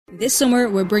This summer,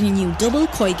 we're bringing you double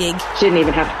Koi gig. She didn't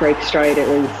even have to break stride. It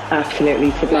was absolutely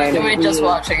sublime. We're just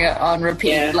watching it on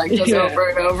repeat, over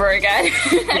and over again.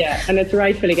 Yeah, and it's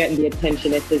rightfully getting the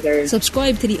attention it deserves.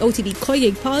 Subscribe to the OTB Koi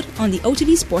gig pod on the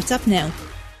OTB Sports app now.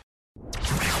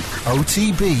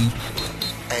 OTB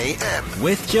AM.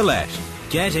 With Gillette.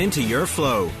 Get into your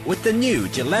flow with the new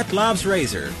Gillette Labs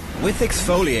Razor with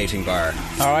exfoliating bar.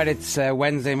 Alright, it's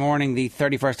Wednesday morning, the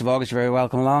 31st of August. You're very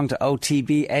welcome along to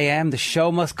OTB AM. The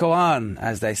show must go on,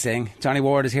 as they sing. Johnny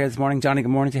Ward is here this morning. Johnny, good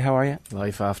morning to you. How are you?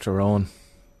 Life after Rowan.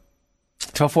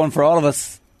 Tough one for all of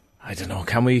us. I don't know.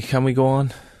 Can we go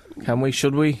on? Can we?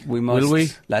 Should we? We must. Will we?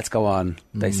 Let's go on.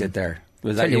 They sit there.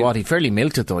 Was Tell that you what, he fairly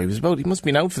milked it though. He must have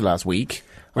been out for the last week.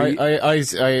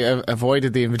 I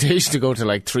avoided the invitation to go to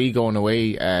like 3 going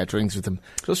away drinks with him,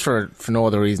 just for no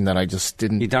other reason than I just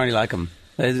didn't. You don't really like him.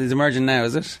 He's emerging now,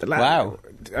 is it? Wow.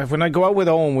 When I go out with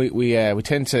Owen, we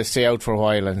tend to stay out for a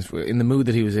while, and in the mood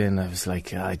that he was in, I was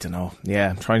like, I don't know.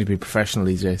 Yeah, I'm trying to be professional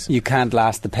these days. You can't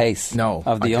last the pace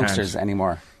of the youngsters can't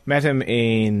anymore. Met him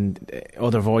in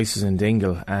Other Voices in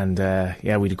Dingle, and we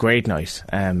had a great night.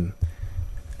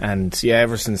 And yeah,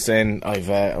 ever since then, I've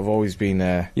always been.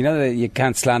 You know that you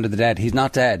can't slander the dead. He's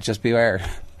not dead. Just beware.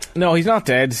 No, he's not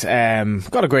dead.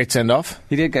 Got a great send off.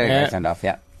 He did get a great send off.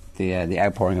 Yeah, the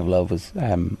outpouring of love was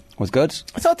good.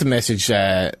 I thought the message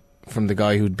from the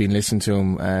guy who'd been listening to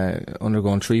him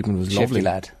undergoing treatment was Shifty lovely.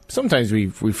 Lad. Sometimes we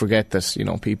forget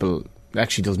that people it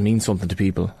actually does mean something to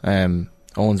people.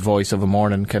 Owen's voice of a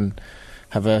morning can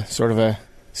have a sort of a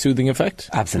soothing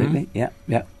effect. Absolutely.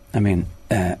 Yeah. I mean.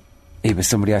 He was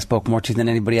somebody I spoke more to than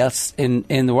anybody else in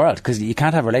the world, because you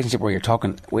can't have a relationship where you're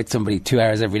talking with somebody 2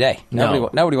 hours every day.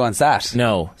 Nobody wants that.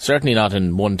 No, certainly not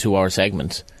in 1-2 hour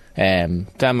segment. Dan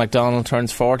McDonald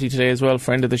turns 40 today as well,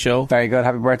 friend of the show. Very good.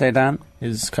 Happy birthday, Dan.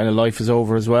 His kind of life is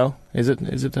over as well. Is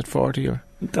it at 40 or?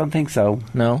 Don't think so.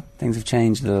 No? Things have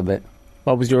changed a little bit.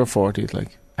 What was your 40th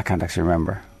like? I can't actually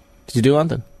remember. Did you do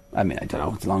anything? I mean, I don't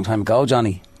know. It's a long time ago,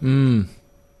 Johnny. I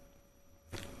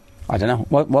don't know.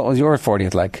 What was your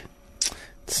 40th like?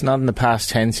 It's not in the past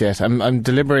tense yet. I'm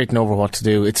deliberating over what to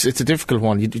do. It's a difficult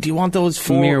one. Do you want those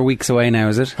 4... Mere weeks away now,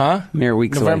 is it? Huh? Mere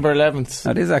weeks November away. November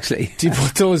 11th. It is actually. Do you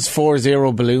put those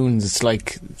 4-0 balloons? It's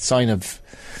like a sign of...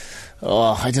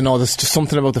 Oh, I don't know. There's just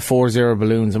something about the 4-0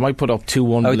 balloons. I might put up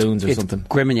 2-1 balloons or something. It's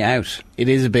grimming you out. It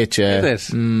is a bit, yeah. Is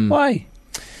it? Why?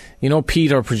 You know,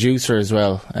 Pete, our producer as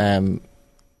well,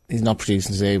 he's not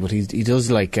producing today, but he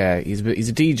does like he's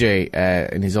a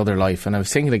DJ in his other life, and I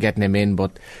was thinking of getting him in,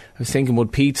 but I was thinking,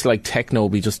 would Pete's like techno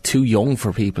be just too young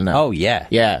for people now? Oh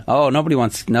yeah. Oh,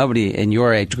 nobody in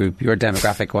your age group, your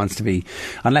demographic wants to be,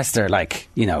 unless they're like,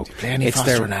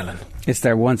 it's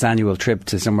their once annual trip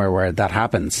to somewhere where that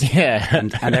happens. Yeah,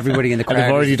 and everybody in the crowd.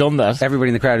 They've already done that. Everybody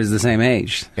in the crowd is the same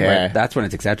age. Yeah, that's when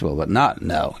it's acceptable, but not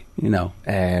no.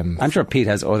 I'm sure Pete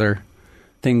has other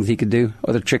things he could do,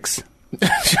 other tricks.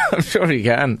 I'm sure he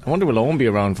can. I wonder will Owen be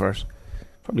around for it?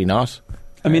 Probably not.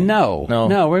 I mean, no.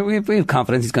 We have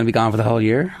confidence he's going to be gone for the whole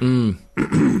year.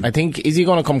 I think, is he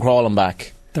going to come crawling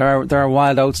back? There are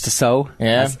wild oats to sow.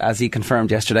 Yeah, as he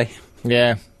confirmed yesterday.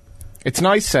 Yeah, it's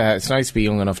nice. It's nice to be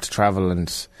young enough to travel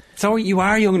and. So you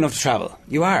are young enough to travel.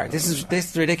 You are. This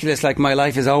is ridiculous. Like, my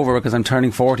life is over because I'm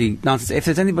turning 40. Nonsense. If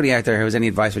there's anybody out there who has any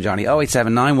advice for Johnny,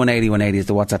 087 9180 180 is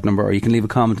the WhatsApp number, or you can leave a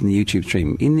comment in the YouTube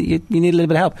stream. You need a little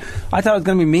bit of help. I thought it was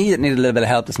going to be me that needed a little bit of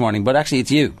help this morning, but actually it's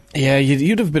you. Yeah,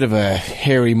 you'd have a bit of a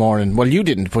hairy morning. Well, you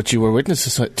didn't, but you were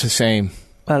witness to same.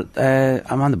 Well,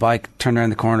 I'm on the bike, turned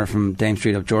around the corner from Dame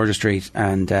Street up Georgia Street,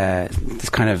 and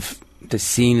this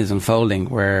scene is unfolding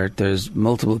where there's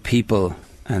multiple people,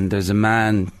 and there's a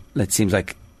man that seems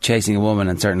like chasing a woman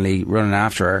and certainly running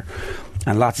after her,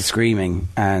 and lots of screaming,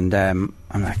 and I'm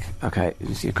like, okay,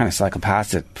 you kind of cycle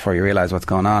past it before you realise what's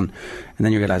going on, and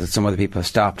then you realise that some other people have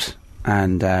stopped,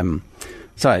 and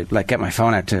so I get my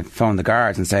phone out to phone the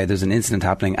guards and say there's an incident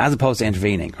happening, as opposed to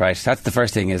intervening. Right, that's the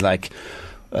first thing, is like,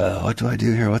 what do I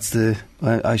do here?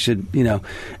 I should,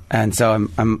 and so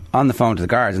I'm on the phone to the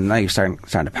guards, and now you're starting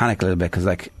to panic a little bit, because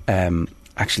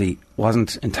actually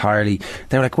wasn't entirely.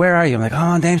 They were like, where are you? I'm like, I'm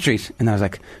on Dame Street. And I was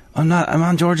like, I'm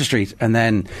on Georgia Street. And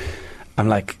then I'm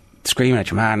like screaming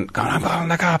at your man, going, I'm calling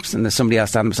the cops. And there's somebody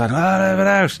else standing beside him, let it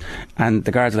out. And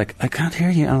the guards are like, I can't hear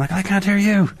you. And I'm like, I can't hear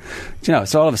you.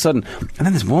 So all of a sudden, and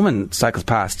then this woman cycles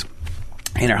past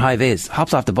in her high vis,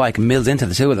 hops off the bike and mills into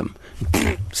the two of them,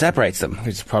 separates them.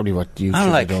 It's probably what you should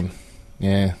have done.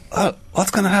 Yeah. Oh,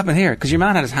 what's going to happen here? Because your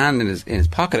man had his hand in his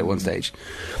pocket at one stage,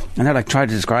 and they're like trying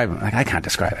to describe him. Like, I can't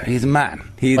describe him. He's a man.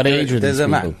 What age are these people?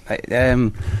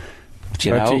 Man.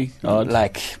 You know,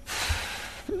 like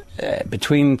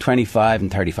between 25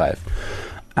 and 35.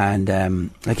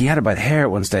 and like he had her by the hair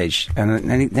at one stage, and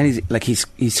then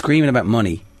he's screaming about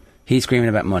money. He's screaming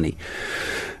about money,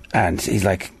 and he's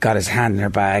like got his hand in her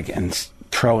bag and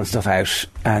throwing stuff out.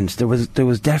 And there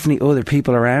was definitely other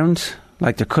people around.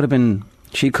 Like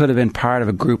she could have been part of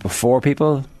a group of 4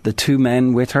 people. The 2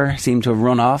 men with her seemed to have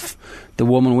run off. The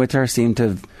woman with her seemed to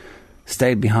have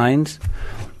stayed behind.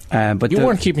 But you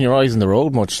weren't keeping your eyes on the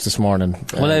road much this morning.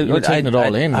 Well, you were taking it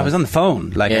all in. I was on the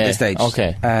phone, at this stage.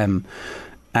 Okay.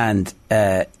 And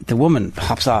the woman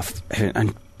hops off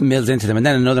and mills into them, and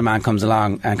then another man comes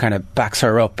along and kind of backs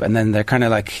her up, and then they're kind of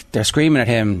like they're screaming at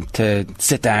him to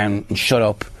sit down and shut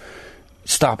up,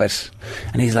 stop it.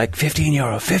 And he's like, €15,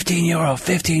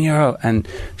 €15, and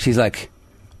she's like,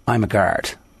 I'm a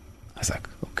guard. I was like,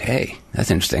 okay, that's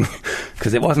interesting,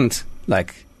 because there wasn't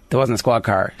a squad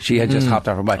car. She had just hopped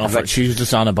off her bike. She was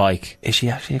just on a bike. Is she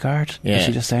actually a guard? Yeah. Is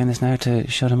she just saying this now to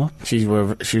shut him up? She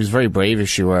was very brave as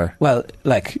she were. Well,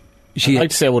 like, I'd like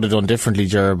to say I would have done differently,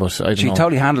 Ger, but I don't know. She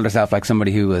totally handled herself like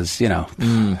somebody who was,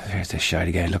 there's this shite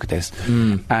again, look at this.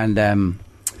 And,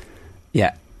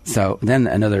 yeah. So then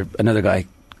another guy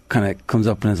kind of comes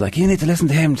up and is like, you need to listen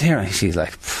to him too. And she's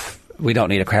like, we don't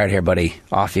need a crowd here, buddy.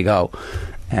 Off you go.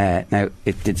 Now,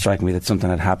 it did strike me that something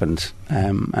had happened.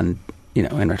 And, in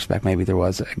retrospect, maybe there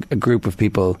was a group of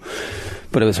people,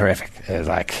 but it was horrific. It was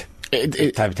like...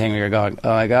 the type of thing where you're going, oh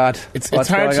my god, it's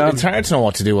hard to know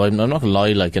what to do. I'm not gonna lie,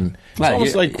 it's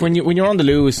almost like when you're on the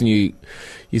Lewis and you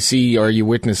see or you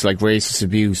witness like racist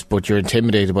abuse, but you're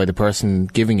intimidated by the person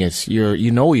giving it.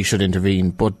 You should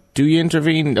intervene, but do you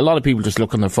intervene? A lot of people just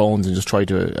look on their phones and just try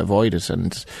to avoid it,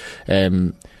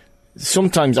 and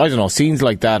sometimes, I don't know, scenes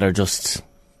like that are just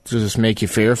make you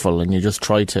fearful, and you just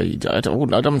try to.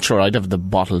 I'm sure I'd have the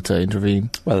bottle to intervene.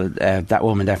 Well, that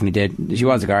woman definitely did. She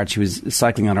was a guard. She was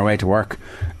cycling on her way to work,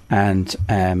 and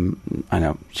I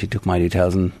know she took my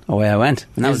details, and away I went.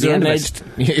 And that was the end of it.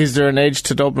 Is there an edge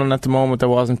to Dublin at the moment that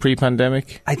wasn't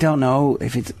pre-pandemic? I don't know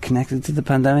if it's connected to the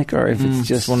pandemic or if it's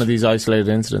just one of these isolated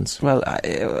incidents. Well,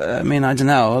 I mean, I don't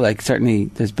know. Like, certainly,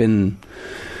 there's been.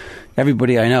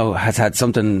 Everybody I know has had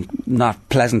something not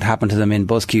pleasant happen to them in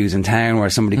bus queues in town, where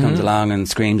somebody comes along and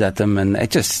screams at them, and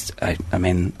it just, I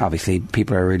mean, obviously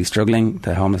people are really struggling.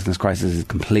 The homelessness crisis is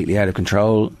completely out of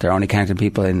control. They're only counting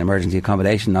people in emergency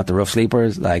accommodation, not the rough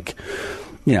sleepers. Like,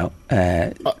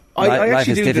 life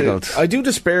is difficult. I do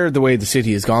despair of the way the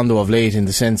city has gone, though, of late, in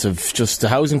the sense of just the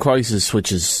housing crisis,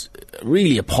 which is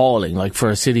really appalling. Like, for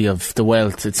a city of the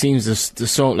wealth, it seems there's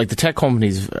so, like, the tech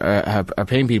companies are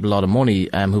paying people a lot of money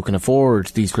who can afford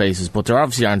these places, but there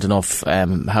obviously aren't enough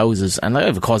houses. And I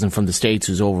have a cousin from the States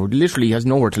who's literally has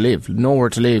nowhere to live,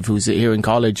 who's here in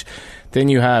college. Then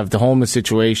you have the homeless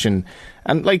situation.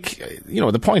 And,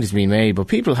 the point is being made, but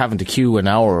people having to queue an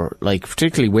hour,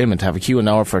 particularly women, to have a queue an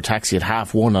hour for a taxi at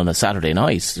 1:30 on a Saturday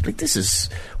night. This is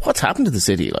what's happened to the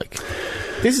city.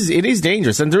 It is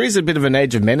dangerous, and there is a bit of an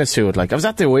edge of menace to it. I was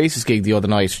at the Oasis gig the other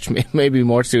night, which may be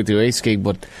more to do with the Oasis gig,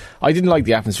 but I didn't like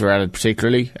the atmosphere at it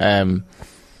particularly.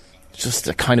 Just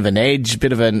a kind of an edge,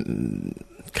 bit of a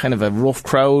kind of a rough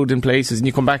crowd in places, and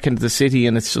you come back into the city,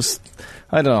 and it's just,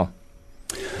 I don't know.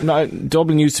 No,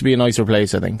 Dublin used to be a nicer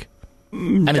place, I think.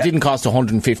 And it didn't cost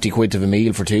 150 quid to have a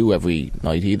meal for 2 every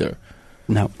night either.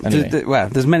 No. Anyway.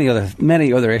 There's many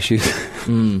other issues.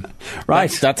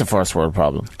 Right. That's a first world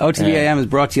problem. OTB AM is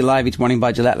brought to you live each morning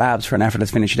by Gillette Labs for an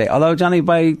effortless finish your day. Although, Johnny,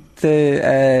 by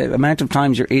the amount of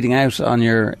times you're eating out on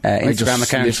your Instagram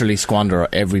account, I literally squander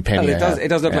every penny. It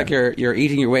does look like you're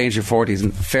eating your way into your 40s,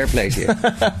 and fair play to you.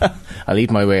 I'll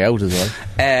eat my way out as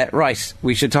well. Right,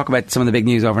 we should talk about some of the big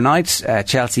news overnight.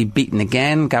 Chelsea beaten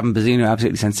again. Gavin Bazunu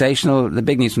absolutely sensational. The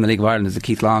big news from the League of Ireland is that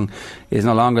Keith Long is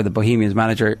no longer the Bohemians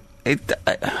manager. I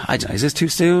don't know, is this too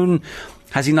soon?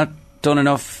 Has he not done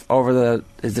enough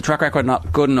is the track record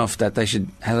not good enough that they should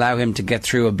allow him to get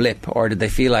through a blip, or did they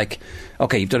feel like,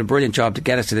 okay, you've done a brilliant job to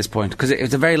get us to this point? Because it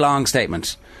was a very long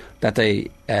statement that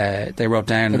they wrote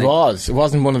down. It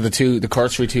wasn't one of the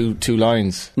cursory two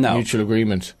lines. No. Mutual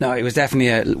agreement. No, it was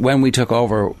definitely when we took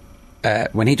over.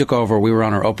 When he took over, we were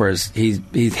on our uppers.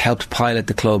 He's helped pilot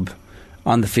the club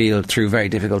on the field through very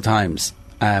difficult times.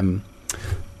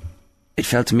 It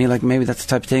felt to me like maybe that's the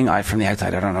type of thing. From the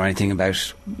outside, I don't know anything about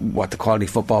what the quality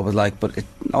of football was like, but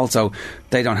also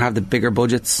they don't have the bigger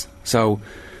budgets. So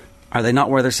are they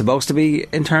not where they're supposed to be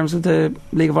in terms of the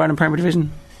League of Ireland Premier Division?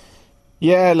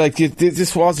 Yeah,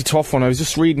 this was a tough one. I was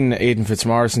just reading Aidan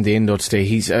Fitzmaurice in the Indo today.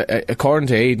 He's according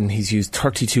to Aidan, he's used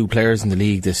 32 players in the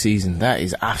league this season. That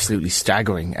is absolutely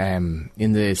staggering.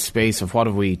 In the space of, what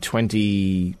have we,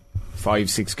 25,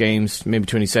 6 games, maybe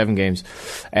 27 games.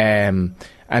 And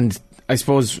I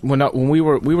suppose when we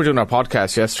were doing our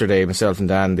podcast yesterday, myself and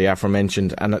Dan, the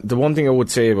aforementioned, and the one thing I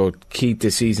would say about Keith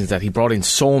this season is that he brought in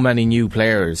so many new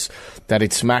players that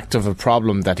it smacked of a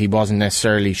problem that he wasn't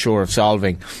necessarily sure of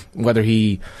solving. Whether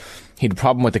he had a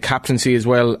problem with the captaincy as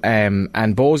well, and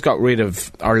Bohs got rid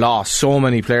of or lost so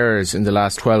many players in the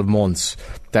last 12 months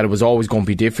that it was always going to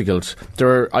be difficult.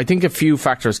 I think a few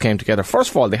factors came together.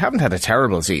 First of all, they haven't had a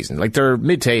terrible season. Like, they're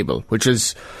mid-table, which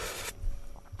is...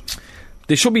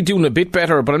 They should be doing a bit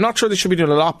better, but I'm not sure they should be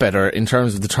doing a lot better in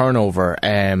terms of the turnover.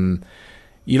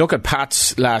 You look at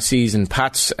Pats last season.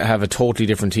 Pats have a totally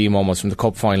different team almost from the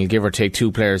cup final, give or take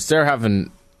 2 players. They're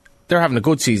having a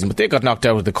good season, but they got knocked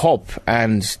out of the cup,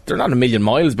 and they're not a million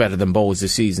miles better than Bohs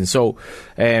this season. So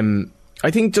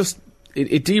I think just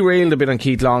it derailed a bit on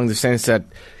Keith Long in the sense that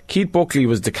Keith Buckley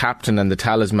was the captain and the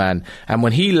talisman, and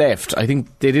when he left, I think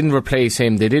they didn't replace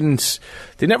him. They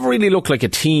never really looked like a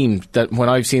team that when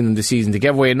I've seen them this season. They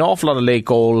gave away an awful lot of late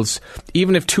goals.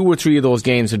 Even if 2 or 3 of those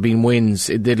games had been wins,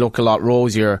 they'd look a lot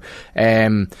rosier.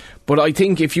 But I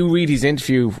think if you read his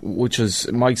interview, which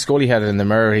was Mike Scully had it in the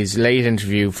Mirror, his late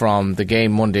interview from the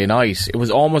game Monday night, it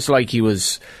was almost like he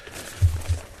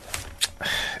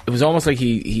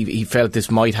felt this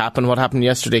might happen, what happened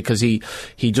yesterday, because he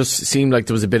just seemed like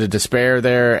there was a bit of despair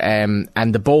there, and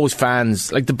the Bohs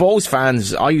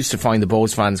fans, I used to find the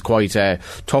Bohs fans quite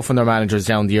tough on their managers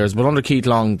down the years, but under Keith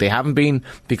Long they haven't been,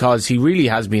 because he really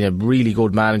has been a really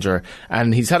good manager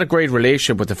and he's had a great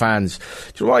relationship with the fans.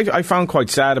 Do you know what I found quite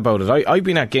sad about it? I've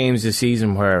been at games this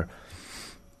season where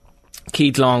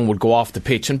Keith Long would go off the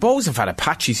pitch, and Bohs have had a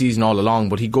patchy season all along,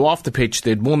 but he'd go off the pitch,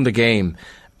 they'd won the game,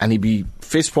 and he'd be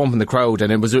fist pumping the crowd,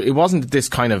 and it wasn't this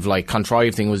kind of like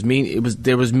contrived thing.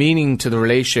 There was meaning to the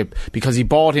relationship because he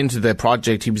bought into the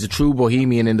project. He was a true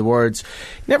bohemian, in the words.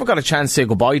 He never got a chance to say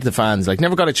goodbye to the fans. Like,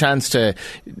 never got a chance to,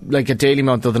 like at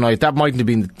Dalymount the other night. That mightn't have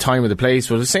been the time or the place,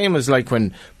 but the same as like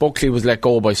when Buckley was let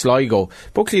go by Sligo.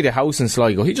 Buckley had a house in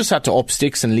Sligo. He just had to up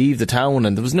sticks and leave the town,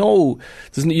 and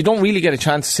you don't really get a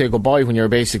chance to say goodbye when you're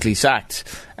basically sacked.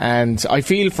 And I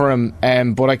feel for him,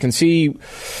 but I can see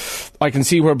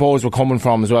where Bohs were coming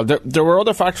from as well. There were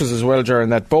other factors as well, Jaron,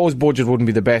 that Bohs' budget wouldn't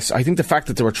be the best. I think the fact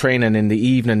that they were training in the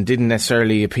evening didn't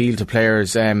necessarily appeal to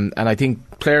players, and I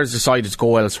think players decided to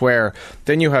go elsewhere.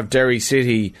 Then you have Derry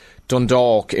City,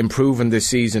 Dundalk improving this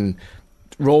season,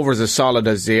 Rovers as solid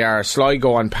as they are,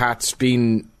 Sligo and Pats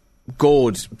being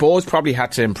good. Bohs probably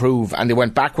had to improve, and they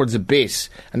went backwards a bit,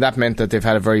 and that meant that they've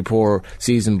had a very poor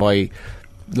season by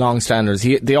long standards.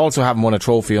 They also haven't won a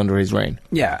trophy under his reign.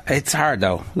 Yeah, it's hard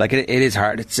though. Like it is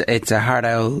hard. It's a hard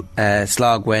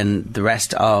slog when the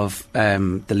rest of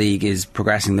the league is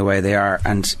progressing the way they are,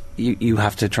 and you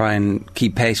have to try and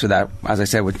keep pace with that. As I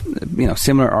said, with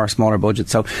similar or smaller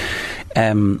budgets. So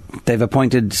they've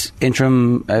appointed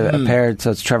interim a pair.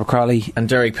 So it's Trevor Crawley and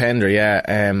Derek Pender.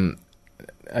 Yeah.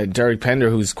 Derek Pender,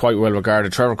 who's quite well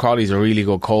regarded. Trevor Crawley's a really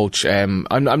good coach. I'm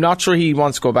not sure he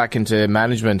wants to go back into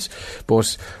management,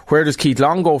 but where does Keith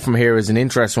Long go from here is an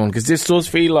interesting one, because this does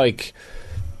feel like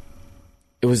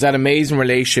it was that amazing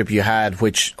relationship you had,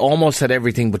 which almost had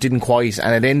everything but didn't quite,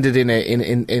 and it ended in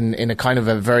a kind of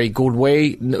a very good way.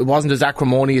 It wasn't as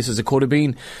acrimonious as it could have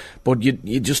been, but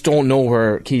you just don't know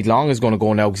where Keith Long is going to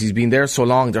go now, because he's been there so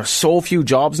long. There are so few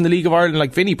jobs in the League of Ireland.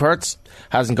 Like Vinnie Perth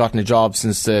hasn't gotten a job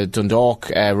since the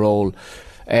Dundalk role.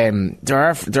 There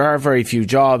are very few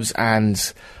jobs,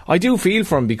 and I do feel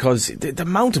for him because the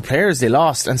amount of players they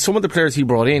lost, and some of the players he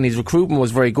brought in, his recruitment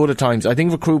was very good at times. I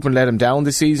think recruitment let him down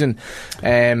this season.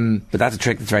 But that's a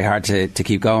trick that's very hard to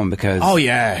keep going, because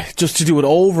just to do it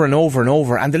over and over and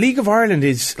over. And the League of Ireland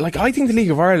is, I think the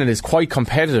League of Ireland is quite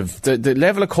competitive. The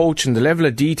level of coaching, the level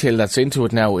of detail that's into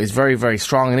it now is very, very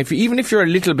strong. And even if you're a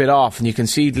little bit off and you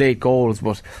concede late goals,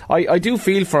 but I do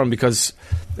feel for him because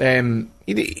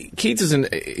Keith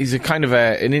is a kind of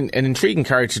an intriguing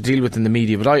character to deal with in the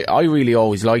media, but I really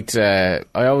always liked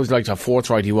how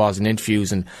forthright he was in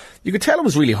interviews, and you could tell it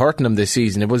was really hurting him this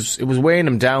season. It was weighing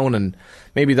him down, and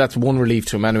maybe that's one relief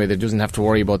to him anyway. That doesn't have to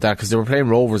worry about that, because they were playing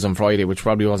Rovers on Friday, which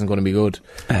probably wasn't going to be good.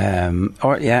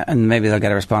 And maybe they'll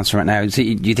get a response from it now. So do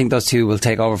you think those two will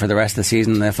take over for the rest of the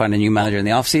season and they'll find a new manager in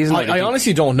the off season? I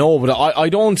honestly don't know, but I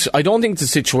don't think it's a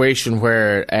situation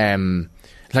where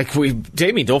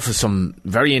Damien Duff has some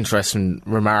very interesting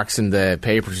remarks in the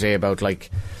paper today about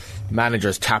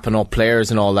managers tapping up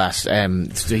players and all that.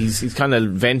 So he's kind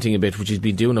of venting a bit, which he's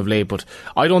been doing of late, but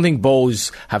I don't think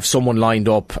Bohs have someone lined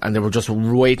up and they were just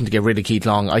waiting to get rid of Keith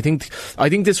Long. I think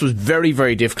this was very,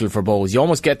 very difficult for Bohs. You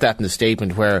almost get that in the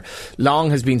statement, where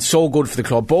Long has been so good for the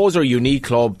club. Bohs are a unique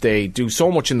club. They do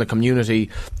so much in the community.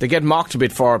 They get mocked a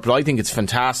bit for it, but I think it's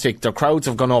fantastic. Their crowds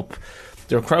have gone up.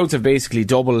 their crowds have basically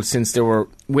doubled since they were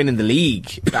winning the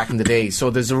league back in the day. So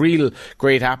there's a real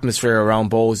great atmosphere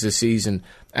around Bohs this season.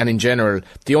 And in general,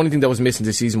 the only thing that was missing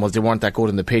this season was they weren't that good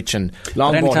in the pitch. And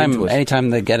anytime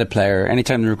they get a player,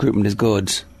 anytime the recruitment is good,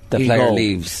 the player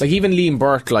leaves. Like even Liam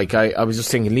Burt, I was just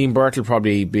thinking, Liam Burt will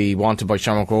probably be wanted by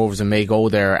Shamrock Rovers and may go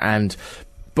there. And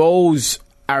Bohs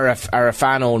are a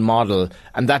fan-owned model,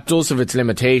 and that does have its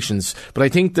limitations. But I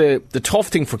think the tough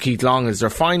thing for Keith Long is they're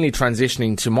finally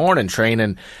transitioning to morning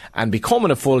training and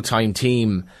becoming a full-time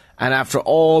team. And after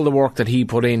all the work that he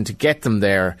put in to get them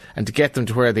there and to get them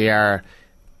to where they are,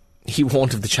 he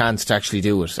won't have the chance to actually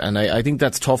do it. And I think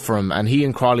that's tough for him. And he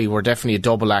and Crawley were definitely a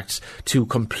double act, two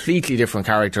completely different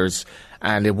characters,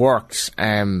 and it worked.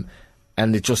 And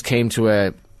it just came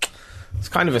to it's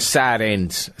kind of a sad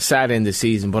end this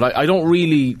season. But I don't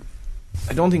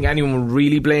think anyone would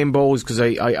really blame Bohs, because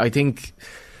I think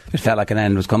it felt like an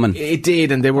end was coming. It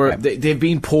did, and they've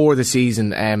been poor this season.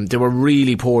 They were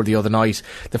really poor the other night.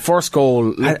 The first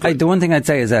goal. The one thing I'd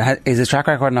say is that is his track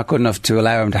record not good enough to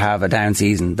allow him to have a down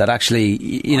season? That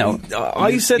actually,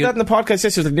 I said that in the podcast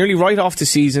yesterday. They're nearly right off the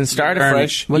season, started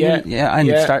fresh. Start.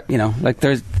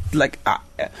 There's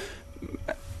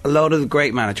a load of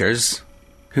great managers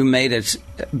who made it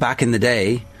back in the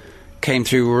day came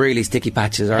through really sticky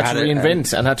patches or had to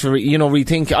reinvent and had to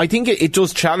rethink. I think it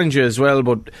does challenge you as well,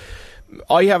 but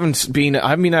I haven't been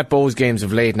at Bohs games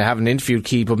of late and I haven't interviewed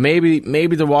Keith, but maybe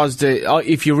there was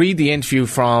if you read the interview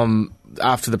from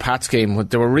after the Pats game,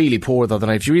 they were really poor the other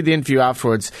night. If you read the interview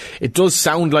afterwards, it does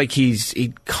sound like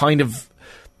he kind of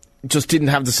just didn't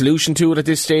have the solution to it at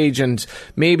this stage, and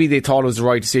maybe they thought it was the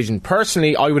right decision.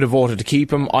 Personally, I would have voted to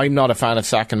keep him. I'm not a fan of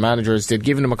sacking managers. They'd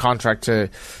given him a contract to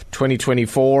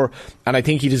 2024, and I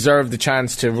think he deserved the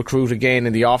chance to recruit again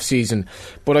in the off-season,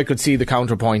 but I could see the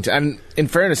counterpoint. And in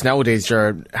fairness, nowadays,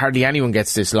 hardly anyone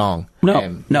gets this long.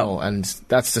 No. And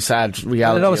that's the sad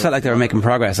reality. It always felt like they were making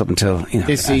progress up until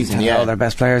this season. All their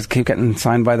best players keep getting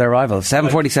signed by their rivals.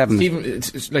 747.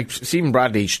 Stephen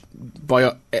Bradley,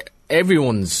 by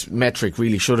everyone's metric,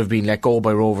 really should have been let go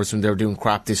by Rovers when they were doing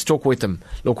crap. They stuck with them.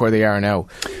 Look where they are now.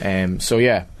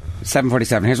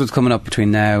 7:47. Here's what's coming up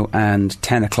between now and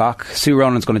 10 o'clock. Sue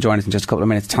Ronan's going to join us in just a couple of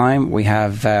minutes' time. We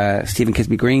have Stephen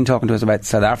Kisby-Green talking to us about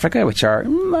South Africa, which are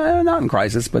not in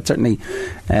crisis, but certainly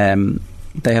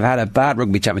they have had a bad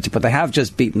rugby championship, but they have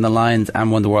just beaten the Lions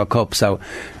and won the World Cup. So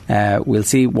we'll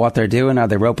see what they're doing. Are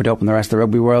they rope it up in the rest of the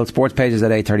rugby world? Sports pages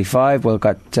at 8:35. We've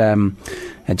got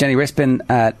Jenny Rispin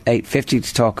at 8:50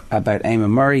 to talk about Eamon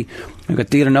Murray. We've got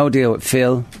Deal or No Deal with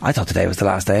Phil. I thought today was the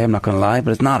last day, I'm not going to lie,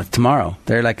 but it's not. It's tomorrow.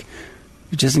 They're like,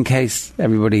 just in case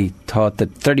everybody thought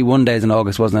that 31 days in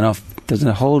August wasn't enough, there's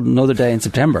a whole another day in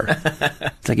September.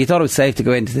 It's like you thought it was safe to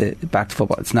go into back to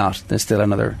football. It's not. There's still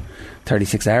another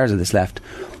 36 hours of this left.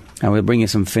 And we'll bring you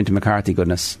some Fintan McCarthy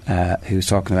goodness, who's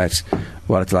talking about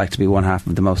what it's like to be one half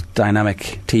of the most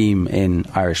dynamic team in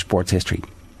Irish sports history.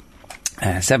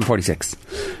 7:46,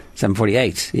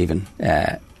 7:48 even.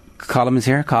 Colm is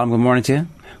here. Colm, good morning to you.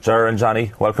 Ger and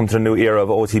Johnny, welcome to the new era of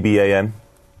OTB AM.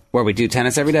 Where we do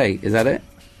tennis every day, is that it?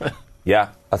 Yeah,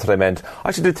 that's what I meant. I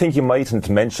actually did think you mightn't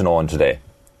mention Owen today,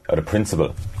 out of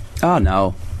principle. Oh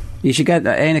no. You should get,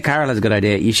 Aina Carroll has a good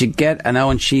idea. You should get an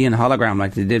Owen Sheehan hologram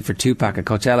like they did for Tupac at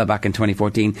Coachella back in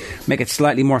 2014. Make it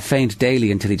slightly more faint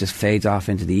daily until he just fades off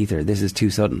into the ether. This is too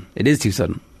sudden. It is too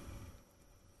sudden.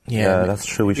 Yeah, that's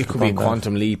true. It could be a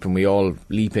quantum leap, and we all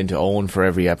leap into Owen for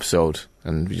every episode,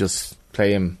 and we just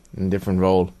play him in a different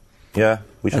role. Yeah,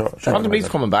 we should. Quantum leap's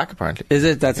coming back, apparently. Is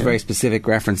it? That's a very specific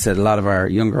reference that a lot of our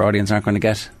younger audience aren't going to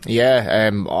get. Yeah,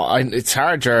 it's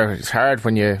hard, Ger. It's hard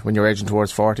when you're edging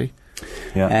towards 40.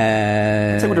 Yeah,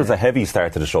 I think it was a heavy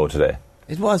start to the show today.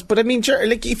 It was, but I mean,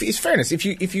 like, if it's fairness, if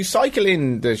you cycle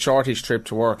in the shortish trip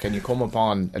to work and you come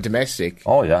upon a domestic,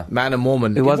 man and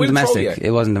woman, it wasn't domestic.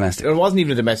 It wasn't domestic. It wasn't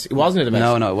even a domestic. It wasn't a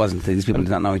domestic. No, it wasn't. These people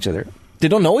did not know each other. They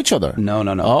don't know each other. No.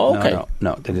 Oh, okay.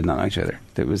 No, they did not know each other.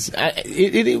 It was.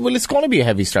 Well, it's going to be a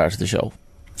heavy start to the show.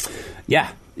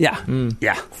 Yeah.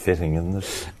 Fitting, isn't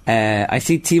it? I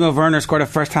see Timo Werner scored a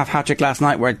first half hat-trick last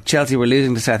night where Chelsea were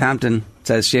losing to Southampton,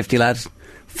 says Shifty Lad.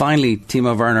 Finally,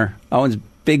 Timo Werner. Owen's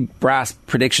big brass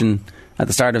prediction at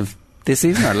the start of this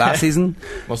season or last season.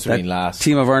 Must have been last.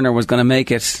 Timo Werner was going to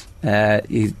make it.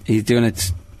 He's doing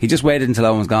it. He just waited until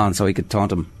Owen was gone so he could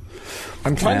taunt him.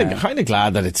 I'm kind of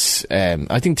glad that it's.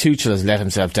 I think Tuchel has let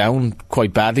himself down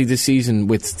quite badly this season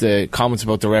with the comments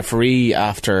about the referee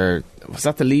after, was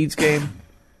that the Leeds game?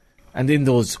 And then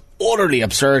those utterly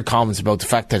absurd comments about the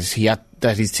fact that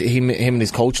him and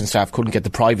his coaching staff couldn't get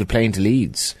the private plane to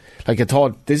Leeds. Like, I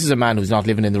thought, this is a man who's not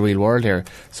living in the real world here.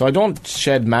 So I don't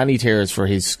shed many tears for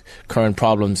his current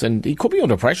problems, and he could be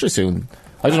under pressure soon.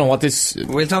 I don't know what this...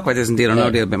 We'll talk about this in Deal or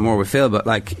No Deal a bit more with Phil, but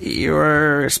like,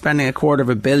 you're spending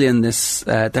 $250 million this...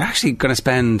 they're actually going to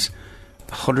spend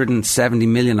 170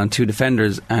 million on 2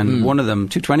 defenders, and one of them,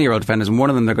 2 20-year-old defenders, and one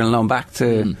of them they're going to loan back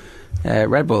to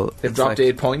Red Bull. They've dropped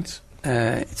 8 points.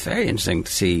 It's very interesting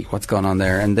to see what's going on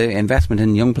there, and the investment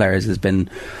in young players has been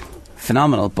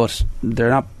phenomenal, but they're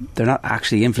not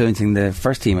actually influencing the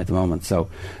first team at the moment, so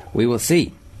we will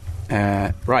see.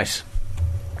 Right.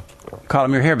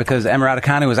 Colin, you're here because Emma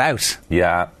Raducanu was out.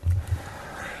 Yeah.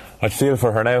 I feel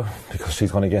for her now because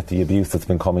she's going to get the abuse that's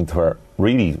been coming to her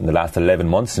really in the last 11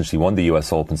 months since she won the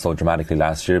US Open so dramatically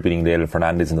last year, beating Leila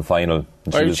Fernandez in the final.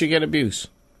 Why did she get abuse?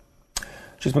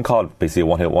 She's been called basically a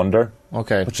one-hit wonder.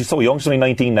 Okay. But she's so young, she's only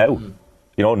 19 now.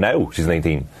 You know, now she's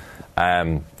 19.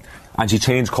 And she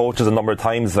changed coaches a number of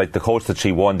times. Like the coach that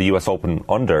she won the US Open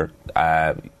under,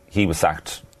 he was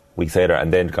sacked weeks later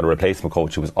and then got a replacement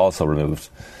coach who was also removed.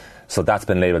 So that's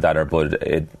been labelled at her, but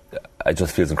it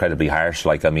just feels incredibly harsh.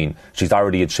 Like, I mean, she's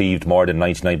already achieved more than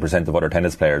 99% of other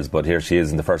tennis players, but here she is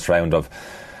in the first round of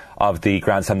the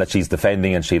Grand Slam that she's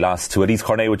defending, and she lost to Elise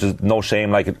Cornet, which is no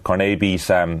shame. Like, Cornet beat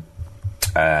Iga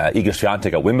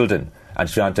Swiatek at Wimbledon, and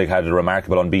Swiatek had a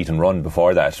remarkable unbeaten run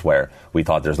before that, where we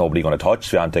thought there's nobody going to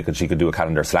touch Swiatek, and she could do a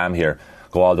calendar slam here,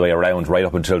 go all the way around right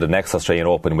up until the next Australian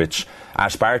Open, which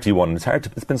Ash Barty won.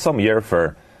 It's been some year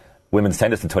for women's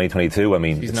tennis in 2022. I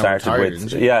mean, it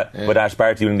started with Ash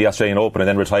Barty winning the Australian Open and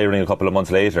then retiring a couple of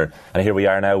months later, and here we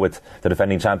are now with the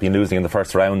defending champion losing in the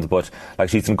first round. But like,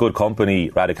 she's in good company,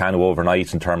 Raducanu,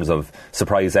 overnight in terms of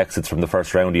surprise exits from the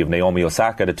first round. You have Naomi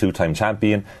Osaka, the 2-time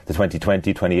champion, the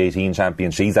 2020-2018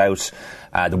 champion, she's out.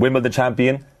 The Wimbledon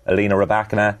champion, Elena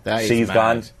Rybakina, she's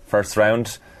gone first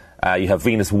round. You have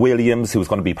Venus Williams, who's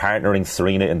going to be partnering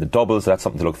Serena in the doubles, so that's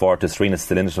something to look forward to. Serena's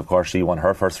still in it, of course. She won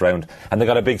her first round, and they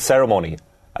got a big ceremony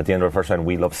at the end of her first round.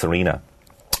 We love Serena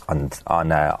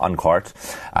on court.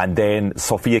 And then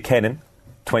Sofia Kenin,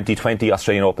 2020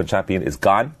 Australian Open champion, is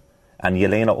gone, and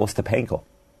Yelena Ostapenko,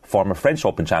 former French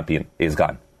Open champion, is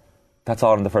gone. That's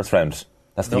all in the first round.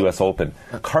 That's the US Open.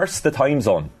 Curse the time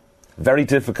zone. Very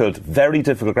difficult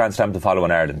Grand Slam to follow in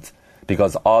Ireland,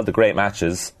 because all the great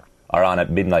matches are on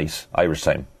at midnight Irish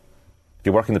time. If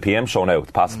you're working the PM show now,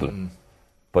 it's possible.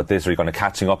 But this, you're kind of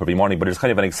catching up every morning. But there's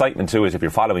kind of an excitement to it if you're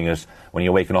following it when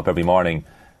you're waking up every morning,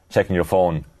 checking your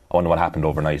phone. I wonder what happened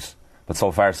overnight. But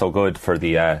so far, so good for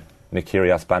the Nick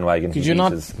Kyrgios bandwagon. He beat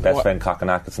his best friend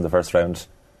Kokkinakis in the first round.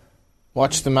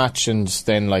 Watch the match and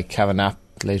then like have a nap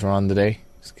later on in the day.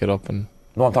 Just get up and...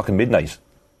 No, I'm talking midnight.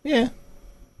 Yeah.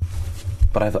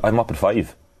 But I'm up at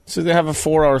 5. So they have a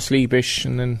 4-hour sleep-ish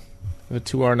and then a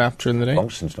 2-hour nap during the day?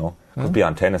 Functions, no. Could be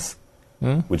on tennis.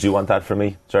 Would you want that for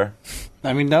me, sir?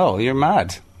 I mean, no, you're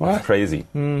mad. What? That's crazy.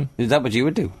 Is that what you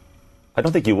would do? I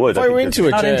don't think you would. If I were into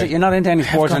it, you're not into any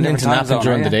sports. I've gone into napping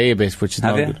during the day a bit, which is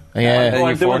not good. Yeah,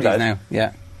 I'm doing that now.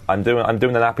 Yeah, I'm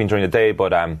doing the napping during the day,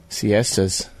 but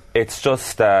siestas. It's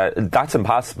just that's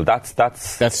impossible. That's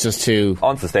just too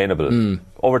unsustainable.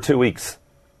 Over 2 weeks,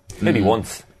 maybe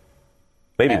once.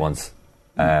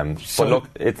 But look,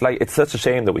 it's such a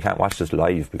shame that we can't watch this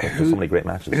live because there's so many great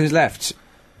matches. Who's left?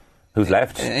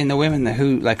 In the women?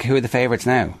 Who are the favourites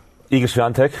now? Iga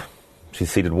Swiatek,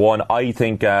 she's seeded 1. I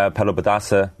think Paula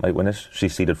Badosa might win it.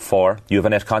 She's seeded 4. You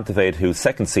have Anett Kontaveit, who's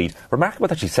second seed. Remarkable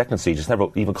that she's second seed. She's never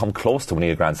even come close to winning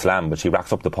a Grand Slam, but she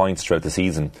racks up the points throughout the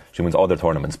season. She wins other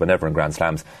tournaments, but never in Grand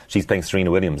Slams. She's playing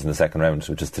Serena Williams in the second round,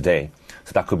 which is today.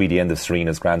 So that could be the end of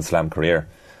Serena's Grand Slam career,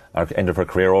 or end of her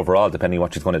career overall, depending on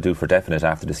what she's going to do for definite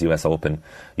after this US Open.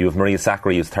 You have Maria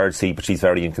Sakkari, who's third seed, but she's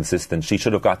very inconsistent. She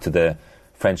should have got to the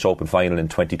French Open final in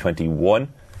 2021.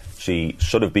 She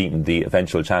should have beaten the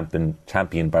eventual champion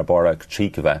Barbora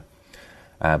Krejcikova,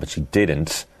 but she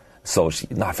didn't. So she's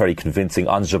not very convincing.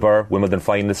 Ons Jabeur, Wimbledon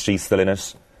finalist, she's still in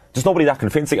it. Just nobody that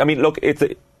convincing. I mean, look,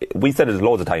 we said it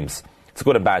loads of times. It's a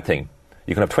good and bad thing.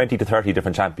 You can have 20 to 30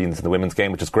 different champions in the women's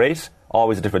game, which is great.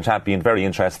 Always a different champion, very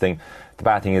interesting. The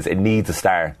bad thing is it needs a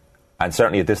star. And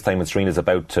certainly at this time when Serena's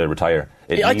about to retire,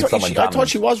 it needs someone dominant. I thought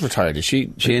she was retired. Is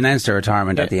she? She announced her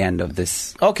retirement at the end of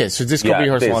this. Okay, so this could be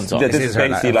her swan song. This is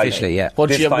basically officially, yeah.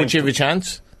 Would she have a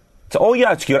chance? Oh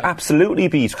yeah, she could absolutely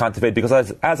beat Kontaveit because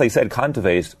as I said,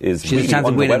 Kontaveit is she's really a chance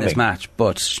of winning this match,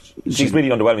 but she's really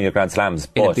underwhelming at Grand Slams.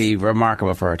 It'd be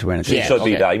remarkable for her to win it. She should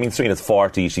be that. I mean, Serena's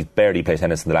 40, she's barely played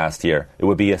tennis in the last year. It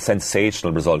would be a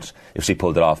sensational result if she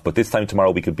pulled it off. But this time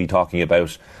tomorrow we could be talking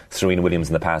about Serena Williams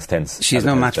in the past tense. She's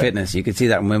no match fitness. You could see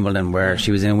that in Wimbledon where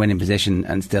she was in a winning position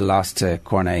and still lost to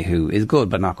Cornet, who is good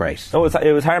but not great. No,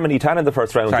 it was Harmony Tan in the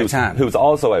first round, who's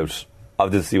also out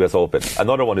of this US Open.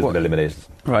 Another one isn't eliminated.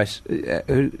 Right.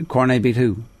 Cornet beat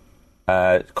who?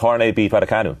 Cornet beat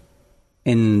Raducanu.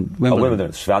 in Wimbledon.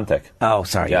 Wimbledon, Swiatek. Oh,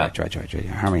 sorry. Yeah. Right.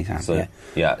 Harmony Tan. So,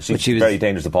 yeah. she's she a very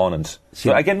dangerous opponent.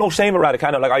 So again, no shame with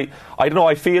Raducanu. Like I don't know.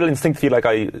 I feel instinctively like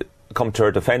I come to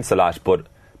her defence a lot, but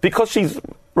because she's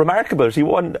remarkable, she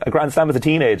won a Grand Slam as a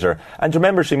teenager, and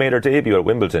remember she made her debut at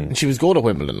Wimbledon. And she was good at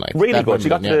Wimbledon, like really good. She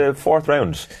got to the fourth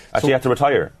round. And she had to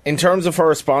retire. In terms of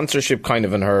her sponsorship, kind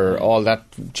of, and her all that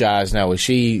jazz, now is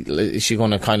she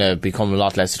going to kind of become a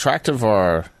lot less attractive,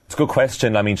 or? It's a good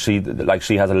question. I mean, she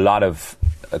has a lot of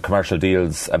commercial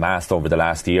deals amassed over the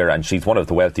last year, and she's one of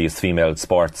the wealthiest female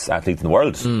sports athletes in the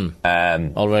world.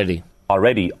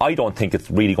 Already, I don't think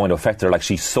it's really going to affect her. Like,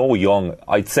 she's so young.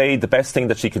 I'd say the best thing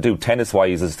that she could do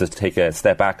tennis-wise is to take a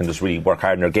step back and just really work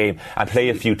hard in her game and play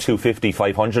a few 250,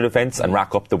 500 events and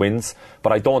rack up the wins.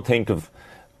 But I don't think in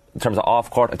terms of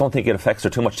off-court, I don't think it affects her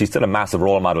too much. She's still a massive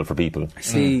role model for people. I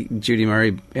see Judy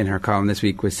Murray in her column this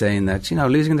week was saying that,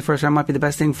 losing in the first round might be the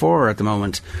best thing for her at the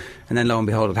moment. And then lo and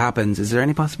behold, it happens. Is there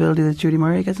any possibility that Judy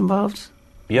Murray gets involved?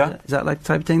 Yeah. Is that like the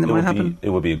type of thing that might happen? It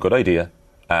would be a good idea.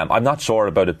 I'm not sure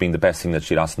about it being the best thing that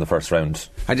she lost in the first round.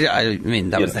 I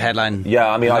mean, that was the headline. Yeah,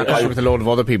 I mean, with a load of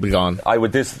other people gone. I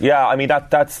mean,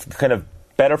 that's kind of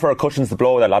better for her, cushions the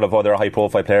blow that a lot of other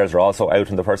high-profile players are also out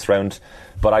in the first round.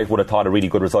 But I would have thought a really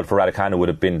good result for Raducanu would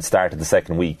have been started the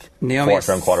second week, fourth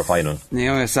round quarter-final.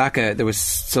 Naomi Osaka, there was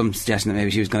some suggestion that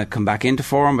maybe she was going to come back into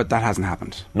form, but that hasn't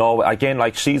happened. No, again,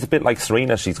 like, she's a bit like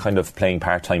Serena. She's kind of playing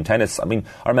part-time tennis. I mean,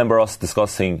 I remember us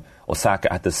discussing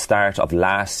Osaka at the start of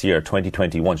last year,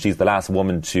 2021. She's the last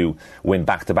woman to win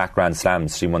back-to-back Grand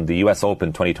Slams. She won the US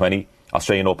Open 2020,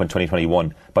 Australian Open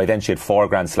 2021. By then she had 4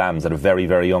 Grand Slams at a very,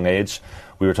 very young age.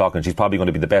 We were talking she's probably going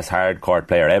to be the best hard-court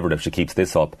player ever if she keeps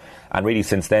this up. And really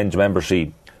since then, do you remember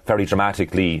she very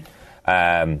dramatically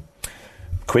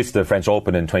quit the French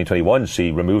Open in 2021.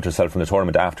 She removed herself from the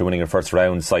tournament after winning her first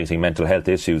round, citing mental health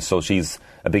issues. So she's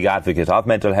a big advocate of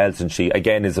mental health, and she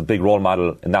again is a big role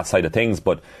model in that side of things.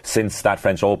 But since that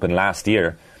French Open last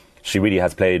year, she really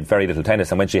has played very little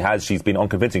tennis, and when she has, she's been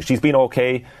unconvincing. She's been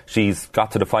okay. She's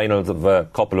got to the finals of a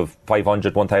couple of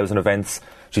 500, 1,000 events.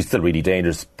 She's still really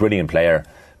dangerous, brilliant player,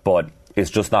 but it's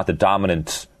just not the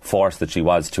dominant force that she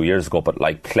was 2 years ago. But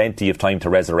like, plenty of time to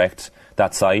resurrect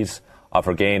that side of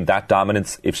her game, that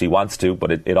dominance, if she wants to,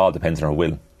 but it all depends on her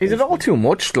will. Is it all too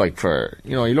much? Like, for,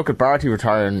 you look at Barty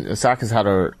retiring, Osaka's had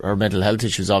her mental health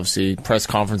issues, obviously, press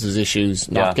conferences issues,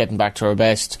 not getting back to her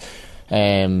best.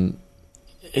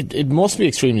 It must be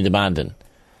extremely demanding.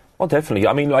 Oh, definitely.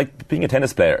 I mean, like, being a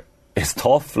tennis player is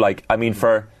tough. Like, I mean,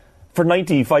 for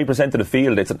 95% of the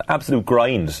field, it's an absolute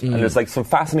grind. And there's like some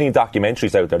fascinating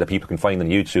documentaries out there that people can find on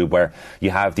YouTube where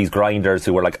you have these grinders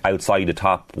who are like outside the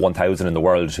top 1,000 in the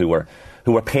world who are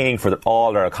paying for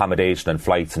all their accommodation and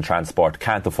flights and transport,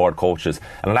 can't afford coaches,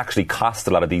 and it actually costs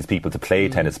a lot of these people to play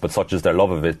tennis, but such is their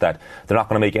love of it that they're not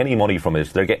going to make any money from it.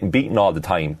 They're getting beaten all the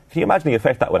time. Can you imagine the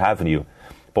effect that would have on you,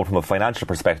 both from a financial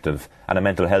perspective and a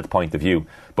mental health point of view?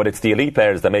 But it's the elite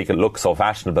players that make it look so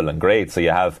fashionable and great. So you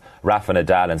have Rafa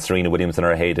Nadal and Serena Williams in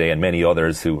her heyday, and many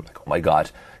others who, like, oh my God,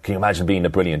 can you imagine being a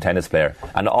brilliant tennis player?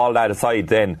 And all that aside,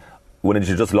 then, wouldn't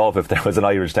you just love if there was an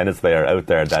Irish tennis player out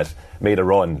there that made a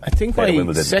run? I think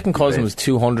my second cousin was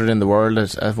 200 in the world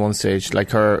at one stage.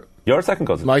 Like, your second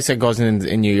cousin? My second cousin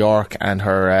in New York, and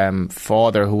her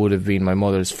father, who is my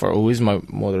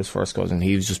mother's first cousin,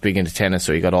 he was just big into tennis,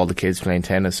 so he got all the kids playing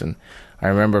tennis. And I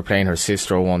remember playing her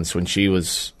sister once when she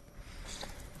was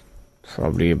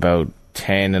probably about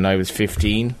 10 and I was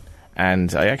 15,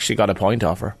 and I actually got a point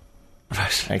off her.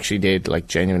 Right. I actually did, like,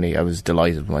 genuinely. I was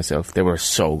delighted with myself. They were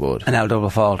so good. An double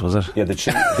fault, was it? Yeah,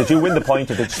 did you win the point,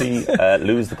 or did she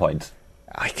lose the point?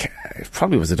 It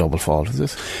probably was a double fault, was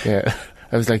it? Yeah.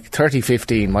 I was like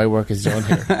 30-15, my work is done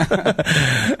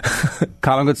here.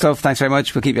 Colin, good stuff. Thanks very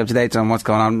much. We'll keep you up to date on what's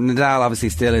going on. Nadal obviously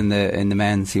still in the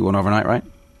men's. He won overnight,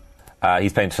 right?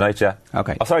 He's playing tonight, yeah.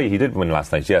 Okay. Oh, sorry, he did win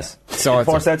last night, yes. So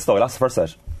 4 sets though, he lost the first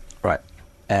set. Right.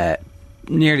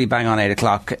 Nearly bang on 8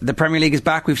 o'clock. The Premier League is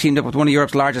back. We've teamed up with one of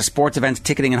Europe's largest sports events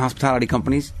ticketing and hospitality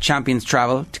companies, Champions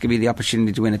Travel, to give you the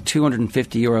opportunity to win a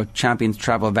 €250 Champions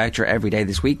Travel voucher every day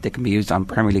this week that can be used on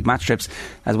Premier League match trips,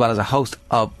 as well as a host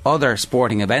of other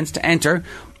sporting events. To enter,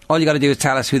 all you got to do is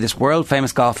tell us who this world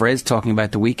famous golfer is, talking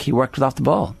about the week he worked with off the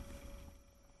ball.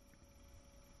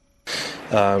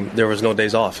 There was no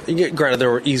days off. Granted, there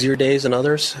were easier days than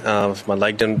others. My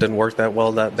leg didn't work that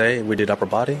well that day. We did upper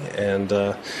body,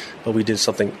 but we did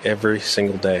something every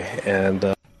single day.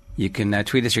 And you can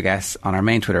tweet us your guess on our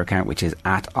main Twitter account, which is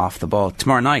 @offtheball.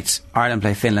 Tomorrow night, Ireland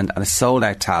play Finland at a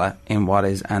sold-out Tallaght in what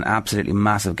is an absolutely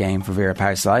massive game for Vera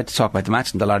Pauw's side. To talk about the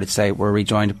match, I'm delighted to say we're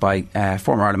rejoined by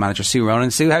former Ireland manager Sue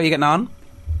Ronan. Sue, how are you getting on?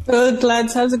 Good,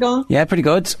 lads. How's it going? Yeah, pretty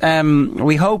good.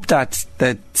 We hope that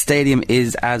the stadium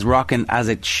is as rocking as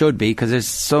it should be, because there's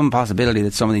some possibility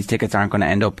that some of these tickets aren't going to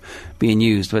end up being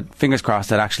used. But fingers crossed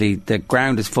that actually the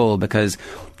ground is full, because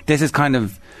this is kind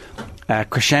of a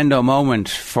crescendo moment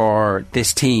for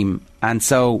this team. And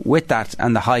so with that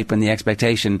and the hype and the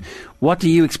expectation, what do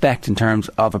you expect in terms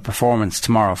of a performance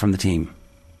tomorrow from the team?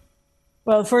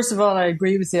 Well, first of all, I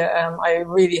agree with you. I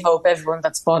really hope everyone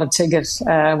that's bought a ticket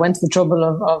went to the trouble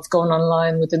of going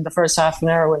online within the first half an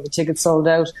hour when the ticket sold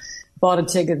out. Bought a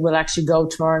ticket, will actually go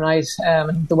tomorrow night.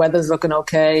 The weather's looking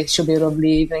okay. Should be a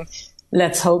lovely evening.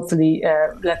 Let's hopefully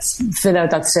let's fill out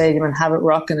that stadium and have it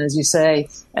rocking, as you say,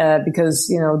 because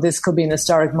this could be an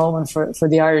historic moment for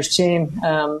the Irish team.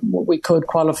 We could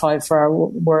qualify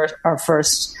for our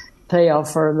first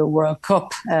playoff for the World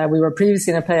Cup. We were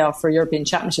previously in a playoff for European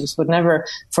Championships, but never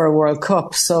for a World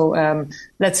Cup. So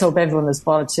let's hope everyone that's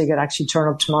bought a ticket actually turn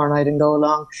up tomorrow night and go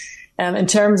along. In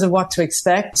terms of what to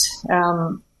expect,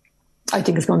 I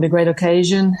think it's going to be a great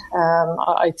occasion.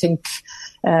 I think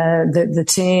the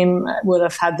team will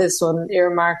have had this one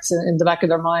earmarked in the back of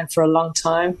their mind for a long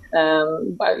time.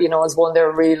 As one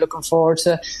they're really looking forward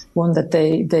to, one that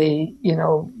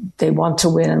they want to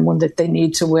win, and one that they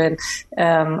need to win.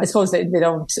 I suppose they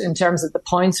don't, in terms of the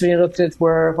points, when you looked at,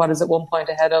 were 1 point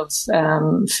ahead of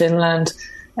Finland.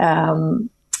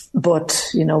 But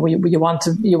you want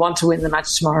to win the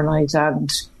match tomorrow night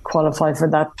and qualify for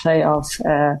that playoff.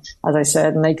 As I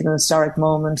said, make it an historic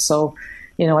moment. So,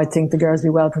 I think the girls will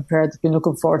be well prepared. They've been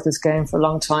looking forward to this game for a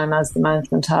long time, as the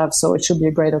management have. So it should be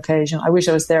a great occasion. I wish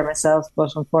I was there myself,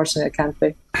 but unfortunately I can't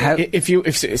be. If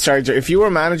you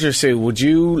were manager, Sue, would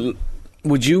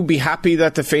you be happy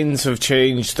that the Finns have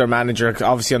changed their manager?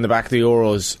 Obviously, on the back of the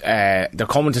Euros, they're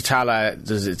coming to Tala.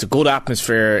 It's a good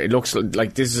atmosphere. It looks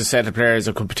like this is a set of players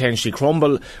that could potentially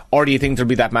crumble. Or do you think there'll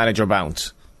be that manager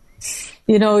bounce?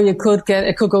 It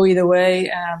could go either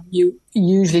way. You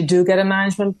usually do get a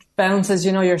management bounce, as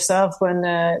you know yourself, when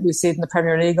we see it in the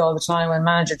Premier League all the time, when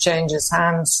manager changes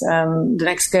hands. The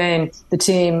next game, the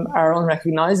team are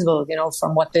unrecognisable,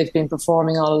 from what they've been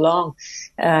performing all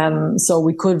along. So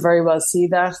we could very well see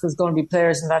that. There's going to be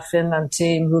players in that Finland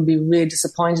team who'll be really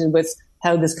disappointed with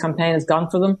how this campaign has gone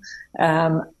for them.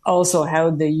 Also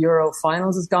how the Euro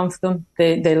finals has gone for them.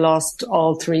 They lost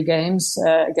all 3 games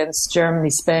against Germany,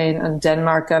 Spain and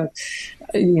Denmark. And,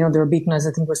 they were beaten, as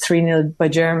I think it was 3-0 by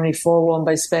Germany, 4-1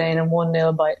 by Spain and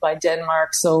 1-0 by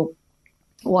Denmark. So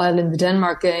while in the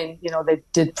Denmark game, they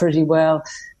did pretty well,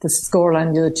 the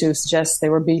scoreline the other two suggests they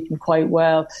were beaten quite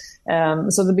well.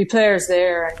 So there'll be players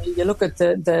there. And you look at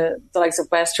the likes of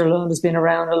Westerlund, who's been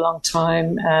around a long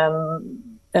time,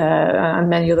 and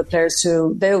many other players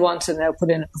too. They'll want to now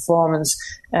put in a performance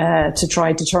to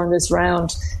try to turn this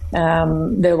round.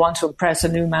 They'll want to impress a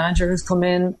new manager who's come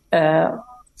in,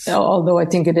 although I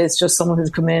think it is just someone who's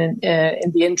come in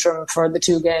the interim for the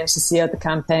 2 games to see out the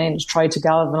campaign, to try to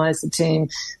galvanise the team.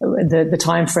 The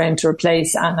time frame to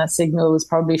replace Anna Signal was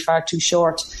probably far too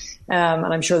short. And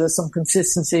I'm sure there's some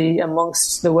consistency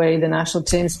amongst the way the national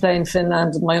teams play in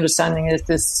Finland. My understanding is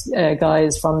this guy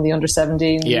is from the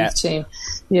under-17 youth team.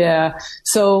 Yeah.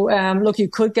 So, look, you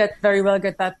could very well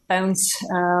get that bounce.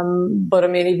 But I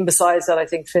mean, even besides that, I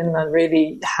think Finland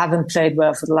really haven't played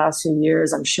well for the last few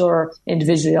years. I'm sure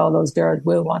individually all those girls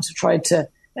will want to try to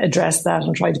address that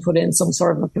and try to put in some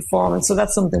sort of a performance. So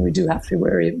that's something we do have to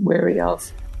be wary of.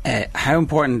 How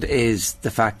important is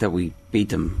the fact that we beat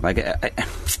them?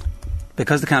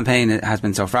 Because the campaign has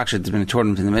been so fractured, there's been a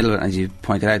tournament in the middle, and as you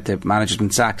pointed out, the manager's been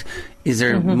sacked. Is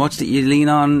there much that you lean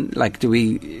on? Do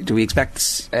we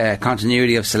expect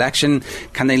continuity of selection?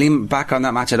 Can they lean back on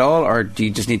that match at all, or do you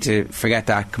just need to forget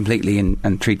that completely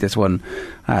and treat this one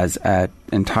as an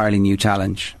entirely new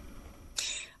challenge?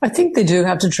 I think they do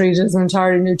have to treat it as an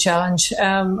entirely new challenge.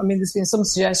 There's been some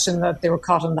suggestion that they were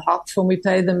caught on the hop when we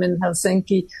played them in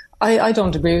Helsinki. I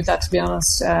don't agree with that, to be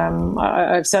honest.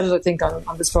 I've said it, I think,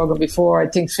 on this programme before. I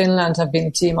think Finland have been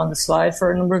a team on the slide for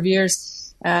a number of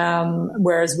years,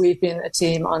 whereas we've been a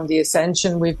team on the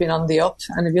ascension. We've been on the up.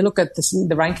 And if you look at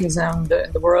the rankings now in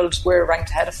the world, we're ranked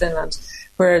ahead of Finland,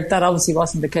 where that obviously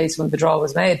wasn't the case when the draw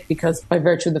was made, because by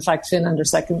virtue of the fact Finland are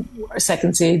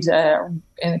second seed,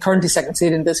 currently second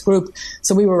seed in this group,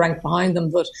 so we were ranked behind them.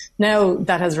 But now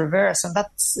that has reversed, and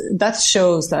that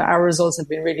shows that our results have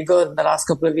been really good in the last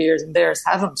couple of years, and theirs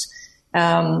haven't.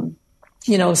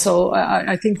 So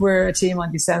I think we're a team on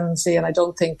the ascendancy, and I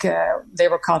don't think they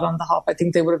were caught on the hop. I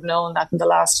think they would have known that in the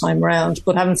last time round.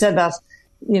 But having said that,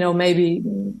 maybe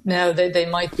now they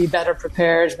might be better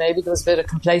prepared. Maybe there was a bit of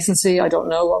complacency. I don't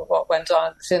know what went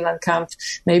on in the Finland camp.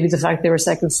 Maybe the fact they were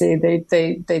second seed,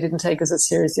 they didn't take us as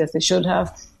seriously as they should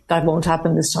have. that won't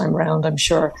happen this time around, I'm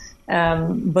sure.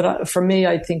 But for me,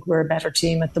 I think we're a better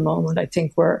team at the moment. I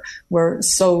think we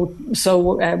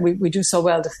do so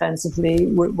well defensively.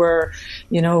 We're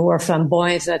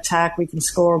flamboyant in attack. We can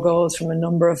score goals from a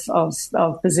number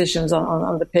of positions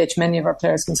on the pitch. Many of our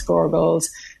players can score goals.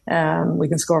 We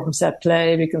can score from set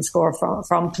play. We can score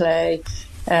from play.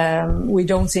 We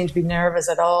don't seem to be nervous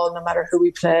at all, no matter who we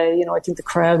play. I think the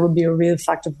crowd will be a real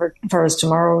factor for us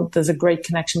tomorrow. There's a great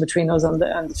connection between us and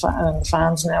the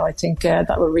fans now. I think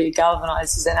that will really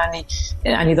galvanise us in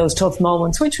any of those tough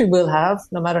moments, which we will have,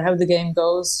 no matter how the game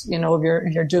goes.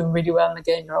 If you're doing really well in the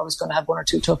game, you're always going to have one or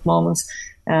two tough moments.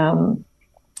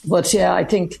 But yeah, I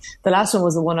think the last one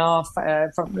was a one-off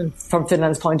from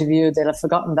Finland's point of view. They'll have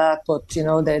forgotten that, but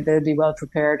they'll be well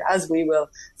prepared, as we will,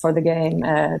 for the game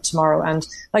tomorrow. And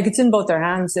it's in both their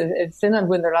hands. If Finland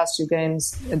win their last two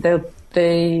games, they'll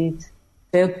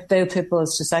pip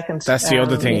us to second. That's the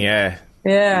other thing, yeah.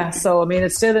 Yeah, so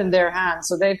it's still in their hands.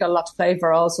 So they've got a lot to play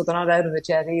for. Also, they're not out of it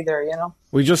yet either.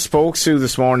 We just spoke, Sue,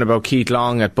 this morning about Keith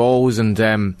Long at Bows,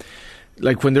 and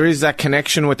when there is that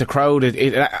connection with the crowd,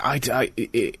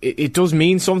 it does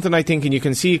mean something, I think, and you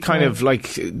can see kind of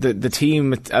the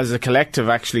team as a collective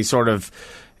actually sort of.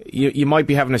 You might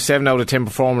be having a 7 out of 10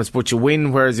 performance, but you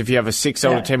win. Whereas if you have a 6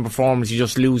 out of 10 performance, you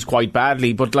just lose quite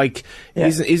badly. But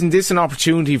isn't this an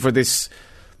opportunity for this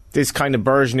kind of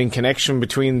burgeoning connection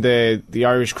between the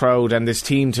Irish crowd and this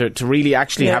team to really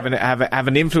actually have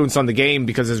an influence on the game?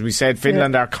 Because as we said,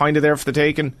 Finland are kind of there for the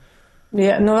taking.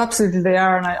 Yeah, no, absolutely they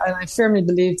are, and I firmly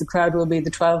believe the crowd will be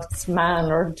the 12th man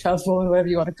or 12th woman, whatever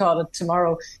you want to call it,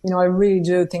 tomorrow. I really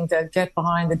do think they'll get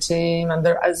behind the team, and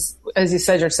there, as you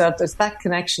said yourself, there's that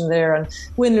connection there. And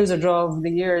win, lose or draw over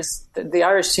the years, the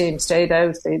Irish team stayed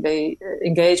out. They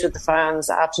engaged with the fans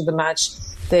after the match.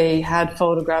 They had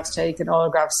photographs taken,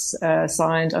 autographs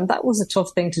signed, and that was a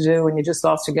tough thing to do when you just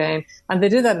lost a game. And they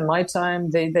did that in my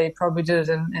time. They probably did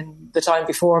it in the time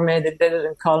before me. They did it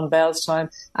in Colin Bell's time,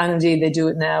 and indeed they do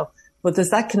it now. But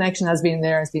that connection has been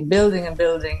there. It's been building and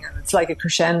building, and it's like a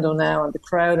crescendo now, and the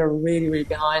crowd are really, really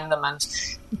behind them. And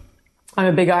I'm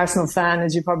a big Arsenal fan,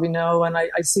 as you probably know, and I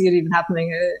see it even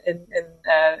happening in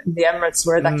the Emirates,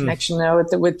 where that connection now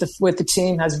with the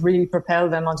team has really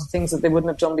propelled them onto things that they wouldn't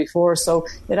have done before. So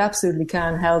it absolutely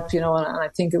can help, and I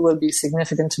think it will be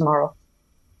significant tomorrow.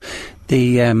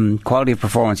 The quality of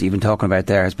performance you've been talking about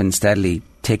there has been steadily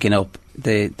ticking up.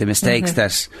 The mistakes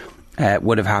that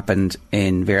would have happened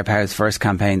in Vera Pauw's first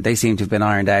campaign, they seem to have been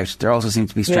ironed out. There also seems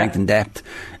to be strength and depth.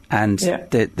 And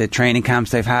the training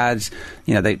camps they've had,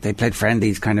 they played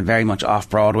friendlies kind of very much off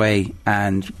Broadway,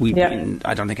 and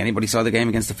I don't think anybody saw the game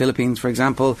against the Philippines, for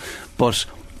example, but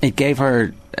it gave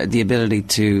her the ability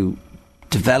to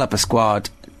develop a squad,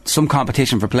 some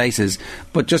competition for places,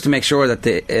 but just to make sure that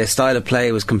the style of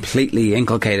play was completely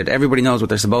inculcated. Everybody knows what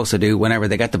they're supposed to do whenever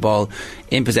they get the ball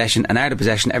in possession, and out of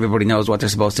possession everybody knows what they're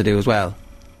supposed to do as well.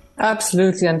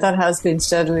 Absolutely, and that has been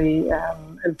steadily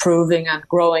improving and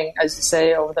growing, as you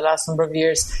say, over the last number of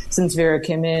years since Vera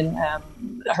came in.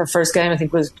 Her first game, I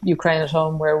think, was Ukraine at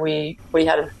home, where we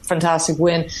had a fantastic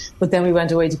win, but then we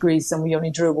went away to Greece and we only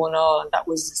drew 1-1, and that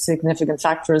was a significant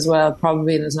factor as well,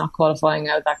 probably in us not qualifying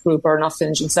out that group or not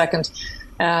finishing second.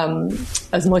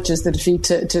 As much as the defeat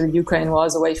to Ukraine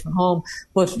was away from home.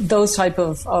 But those type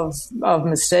of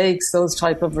mistakes, those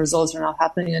type of results are not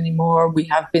happening anymore. We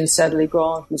have been steadily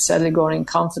growing. We've steadily grown in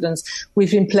confidence.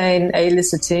 We've been playing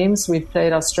A-listed teams. We've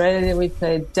played Australia. We've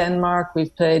played Denmark.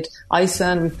 We've played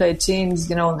Iceland. We've played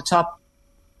teams, in the top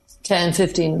 10,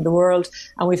 15 in the world.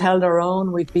 And we've held our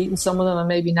own. We've beaten some of them and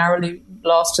maybe narrowly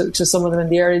lost to some of them in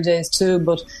the early days too.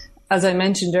 But as I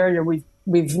mentioned earlier,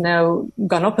 we've now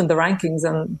gone up in the rankings,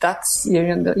 and that's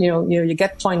you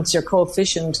get points, your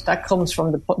coefficient that comes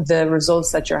from the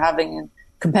results that you're having in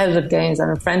competitive games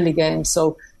and in friendly games.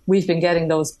 So we've been getting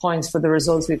those points for the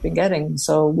results we've been getting.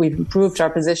 So we've improved our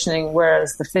positioning,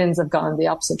 whereas the Finns have gone in the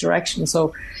opposite direction.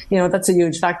 So, that's a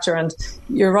huge factor. And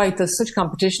you're right, there's such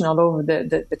competition all over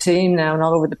the team now and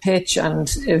all over the pitch.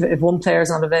 And if one player is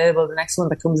not available, the next one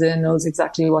that comes in knows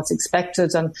exactly what's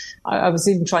expected. And I was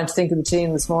even trying to think of the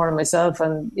team this morning myself.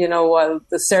 And, while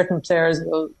the certain players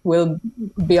will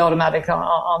be automatic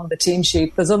on the team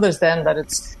sheet, there's others then that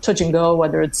it's touch and go,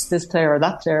 whether it's this player or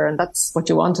that player. And that's what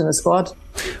you want in a squad.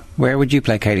 Where would you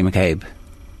play Katie McCabe?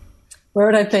 Where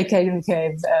would I play Katie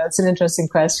McCabe? It's an interesting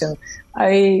question.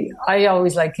 I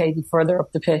always like Katie further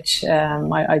up the pitch.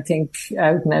 I think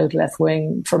out and out left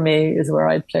wing for me is where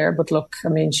I'd play her. But look,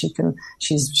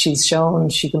 she's shown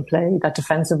she can play that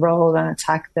defensive role and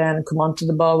attack then, come onto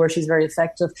the ball where she's very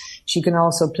effective. She can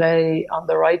also play on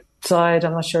the right side.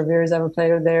 I'm not sure Vera's ever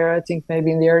played her there. I think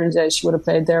maybe in the early days she would have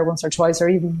played there once or twice, or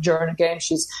even during a game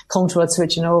she's comfortable at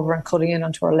switching over and cutting in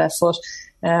onto her left foot.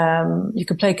 You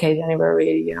can play Katie anywhere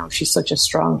really, you know, she's such a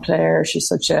strong player, she's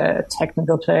such a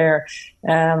technical player,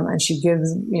 and she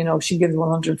gives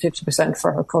 150%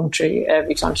 for her country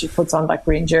every time she puts on that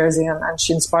green jersey, and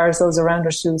she inspires those around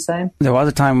her to do the same. There was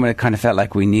a time when it kind of felt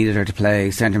like we needed her to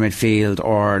play centre midfield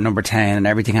or number 10 and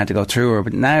everything had to go through her,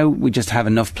 but now we just have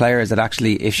enough players that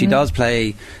actually, if she does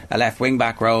play a left wing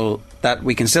back role, that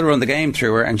we can still run the game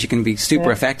through her and she can be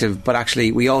super effective, but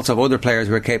actually we also have other players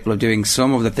who are capable of doing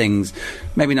some of the things,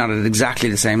 maybe not at exactly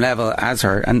the same level as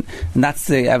her, and that's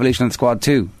the evolution of the squad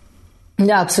too.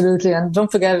 Yeah, absolutely. And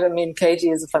don't forget, I mean, Katie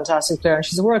is a fantastic player and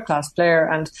she's a world-class player.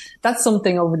 And that's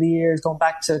something over the years, going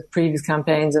back to previous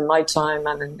campaigns in my time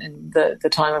and in the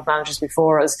time of managers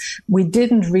before us, we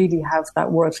didn't really have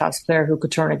that world-class player who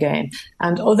could turn a game.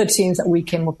 And other teams that we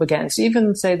came up against,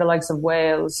 even say the likes of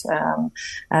Wales,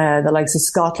 the likes of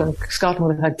Scotland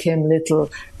would have had Kim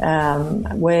Little,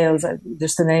 Wales,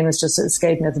 just the name is just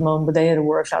escaping at the moment, but they had a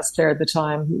world-class player at the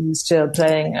time who's still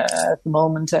playing at the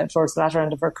moment towards the latter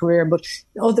end of her career. But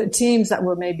other teams that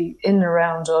were maybe in and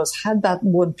around us had that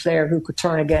one player who could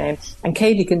turn a game, and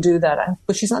Katie can do that.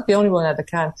 But she's not the only one that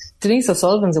can. Denise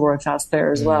O'Sullivan's a world-class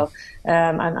player as well.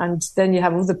 And then you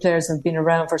have other players who have been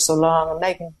around for so long.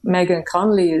 And Megan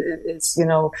Connolly is, you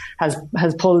know, has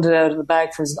pulled it out of the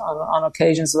bag for on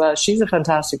occasions as well. She's a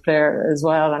fantastic player as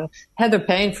well. And Heather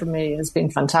Payne for me has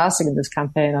been fantastic in this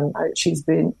campaign, and she's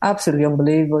been absolutely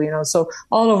unbelievable. You know, so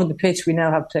all over the pitch we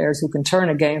now have players who can turn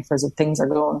a game for us if things are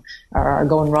going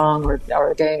wrong, or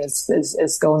the game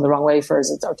is going the wrong way for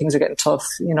us, or things are getting tough.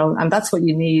 You know, and that's what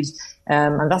you need.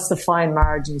 And that's the fine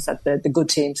margins that the good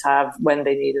teams have when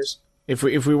they need it. If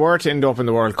we were to end up in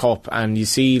the World Cup and you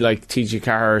see like TG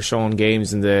Carr showing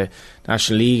games in the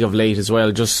National League of late as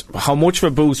well, just how much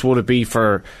of a boost would it be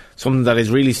for something that is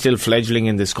really still fledgling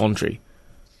in this country?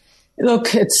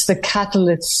 Look, it's the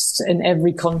catalyst in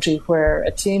every country where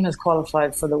a team has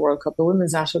qualified for the World Cup. The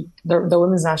women's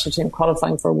national team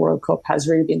qualifying for a World Cup has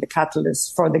really been the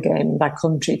catalyst for the game in that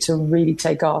country to really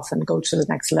take off and go to the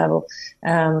next level.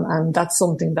 And that's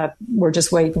something that we're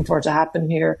just waiting for to happen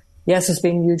here. Yes, there's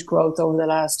been huge growth over the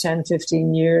last 10,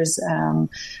 15 years.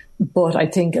 But I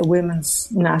think a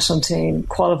women's national team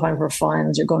qualifying for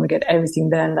finals, you're going to get everything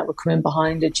then that would come in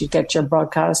behind it. You get your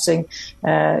broadcasting,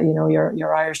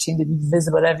 your Irish team to be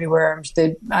visible everywhere.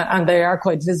 And they are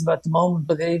quite visible at the moment,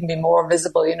 but they'd even be more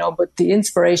visible, you know. But the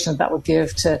inspiration that would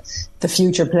give to the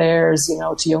future players, you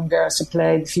know, to young girls to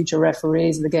play, the future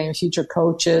referees of the game, future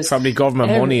coaches. Probably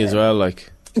government money as well,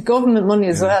 like. Government money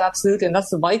as well, absolutely, and that's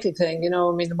the vital thing. You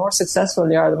know, I mean, the more successful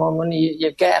you are, the more money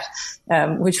you get.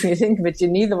 Which, when you think of it, you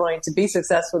need the money to be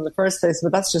successful in the first place.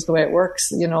 But that's just the way it works,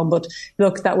 you know. But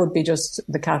look, that would be just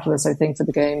the catalyst, I think, for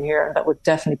the game here, and that would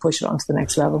definitely push it on to the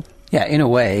next level. Yeah, in a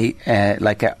way,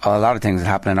 like a lot of things that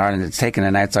happen in Ireland, it's taken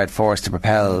an outside force to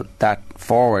propel that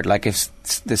forward. Like if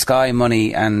the Sky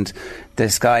money and the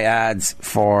Sky ads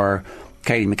for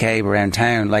Katie McCabe around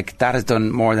town, like that has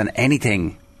done more than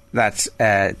anything that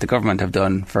the government have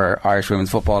done for Irish women's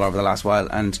football over the last while,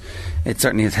 and it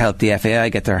certainly has helped the FAI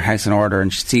get their house in order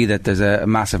and see that there's a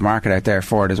massive market out there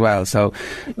for it as well. So,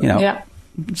 you know,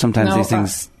 sometimes these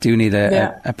things do need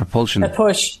a propulsion. A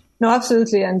push. No,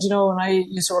 absolutely. And, you know, when I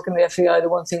used to work in the FAI, the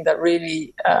one thing that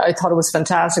really I thought it was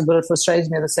fantastic, but it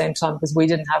frustrated me at the same time because we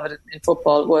didn't have it in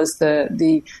football, was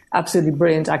the absolutely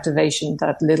brilliant activation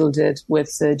that Lidl did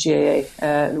with the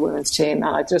GAA, the women's team.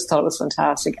 And I just thought it was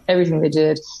fantastic. Everything they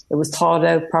did, it was thought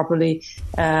out properly,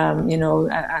 you know,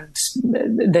 and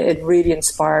it really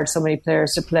inspired so many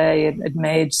players to play. It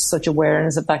made such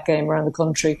awareness of that game around the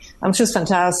country. And it was just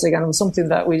fantastic. And it was something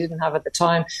that we didn't have at the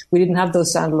time. We didn't have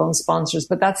those standalone sponsors,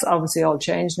 but that's obviously all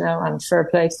changed now, and fair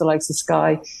play to the likes of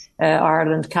Sky,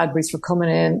 Ireland, Cadbury's for coming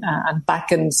in and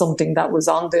backing something that was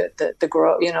on the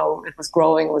grow. You know, it was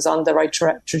growing, it was on the right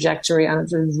trajectory, and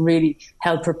it really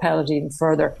helped propel it even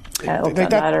further up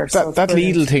that ladder. That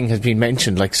Lidl thing has been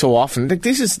mentioned like so often. Like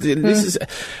this is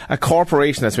a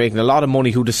corporation that's making a lot of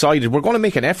money who decided we're going to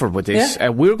make an effort with this.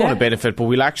 We're going to benefit, but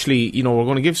we'll actually, you know, we're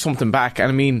going to give something back. And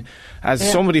I mean,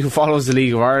 as somebody who follows the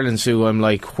League of Ireland, Sue, I'm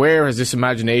like, where has this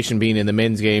imagination been in the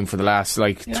men's game for the last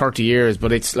 30 years?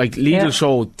 But it's like Lidl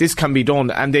showed this can be done,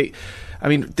 and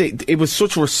it was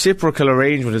such a reciprocal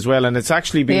arrangement as well, and it's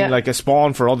actually been like a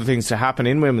spawn for other things to happen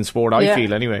in women's sport, I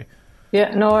feel anyway.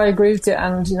 Yeah, no, I agree with you.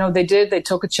 And, they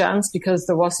took a chance because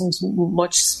there wasn't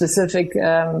much specific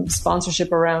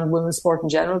sponsorship around women's sport in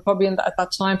general, probably at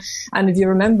that time. And if you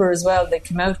remember as well, they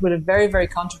came out with a very, very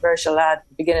controversial ad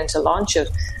beginning to launch it.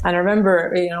 And I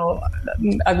remember,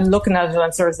 I've been looking at it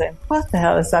and sort of saying, what the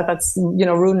hell is that? That's,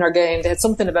 ruining our game. They had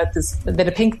something about this, they had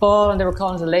a pink ball and they were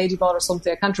calling it a lady ball or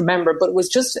something. I can't remember, but it was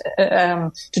just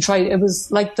to try, it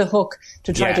was like the hook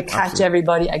to try to catch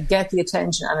everybody and get the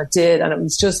attention. And it did. And that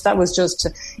was just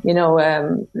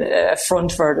a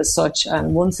front for it as such.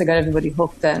 And once they got everybody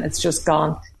hooked, then it's just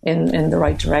gone in the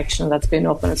right direction. That's been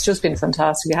up, and it's just been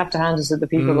fantastic. You have to hand it to the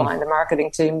people behind the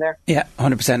marketing team there. Yeah,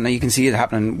 100%. Now you can see it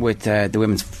happening with the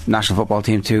women's national football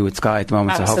team too, with Sky at the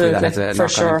moment. Absolutely. So hopefully that has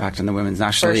a knock-on impact on the women's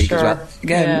national league as well.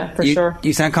 Again,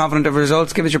 you sound confident of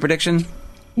results. Give us your prediction.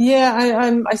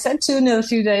 Yeah, I said 2-0 a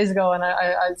few days ago, and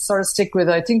I sort of stick with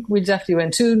it. I think we definitely win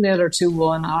 2-0 or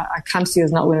 2-1. I can't see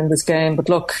us not winning this game. But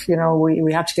look,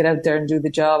 we have to get out there and do the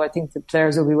job. I think the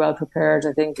players will be well prepared.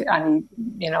 I think any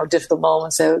difficult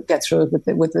moments they'll get through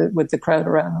it with the crowd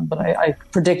around them. But I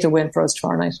predict a win for us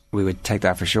tomorrow night. We would take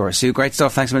that for sure. Sue, great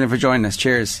stuff. Thanks a million for joining us.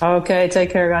 Cheers. Okay, take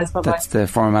care, guys. Bye bye. That's the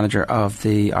former manager of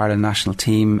the Ireland national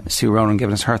team, Sue Ronan,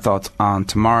 giving us her thoughts on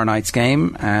tomorrow night's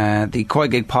game. The Koi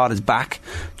Gig Pod is back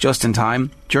just in time.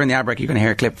 During the ad break, you're going to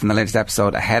hear a clip from the latest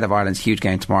episode ahead of Ireland's huge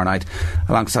game tomorrow night,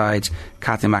 alongside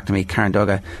Kathleen McNamee, Karen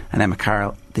Dugga and Emma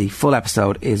Carroll. The full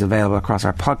episode is available across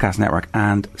our podcast network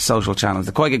and social channels.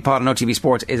 The Koi Gig Pod on OTB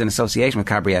Sports is in association with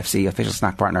Cadbury FC, official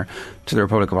snack partner to the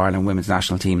Republic of Ireland women's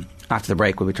national team. After the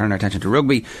break, we'll be turning our attention to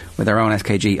rugby with our own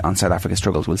SKG on South Africa's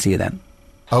struggles. We'll see you then.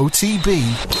 OTB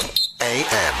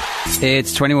AM.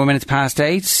 It's 21 minutes past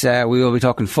 8. We will be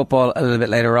talking football a little bit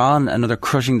later on. Another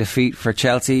crushing defeat for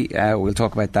Chelsea. We'll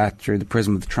talk about that through the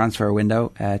prism of the transfer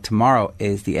window. Tomorrow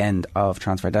is the end of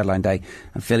transfer deadline day,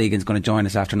 and Phil Egan's going to join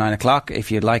us after 9 o'clock.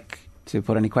 If you'd like to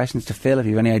put any questions to Phil, if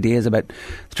you have any ideas about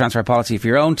the transfer policy for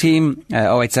your own team,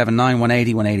 0879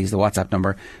 180 180 is the WhatsApp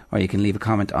number, or you can leave a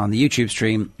comment on the YouTube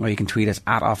stream, or you can tweet us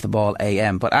at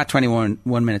OffTheBallAM. But at 21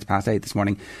 minutes past 8 this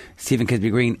morning, Stephen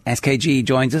Kisby-Green, SKG,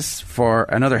 joins us for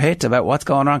another hit about what's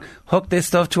going on. Hook this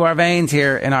stuff to our veins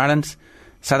here in Ireland.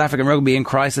 South African rugby in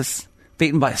crisis,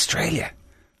 beaten by Australia.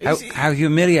 How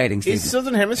humiliating, Stephen. Is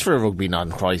Southern Hemisphere rugby not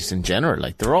in crisis in general?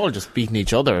 Like, they're all just beating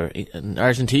each other. In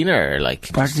Argentina,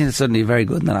 Argentina's suddenly very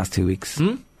good in the last 2 weeks.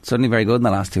 Suddenly very good in the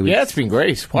last 2 weeks. Yeah, it's been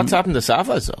great. What's happened to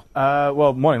Safas, though?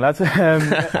 Well, morning, lads.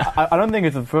 I don't think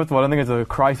it's first of all, I don't think it's a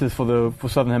crisis for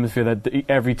Southern Hemisphere that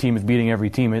every team is beating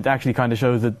every team. It actually kind of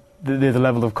shows that there's a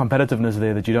level of competitiveness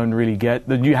there that you don't really get,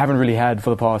 that you haven't really had for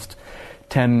the past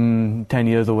 10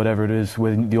 years or whatever it is,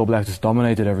 when the All Blacks just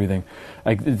dominated everything.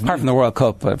 Apart from the World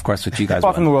Cup, of course, which you guys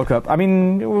apart from the World Cup. I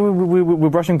mean, we're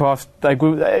brushing past,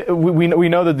 we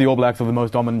know that the All Blacks are the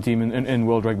most dominant team in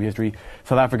world rugby history.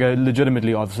 South Africa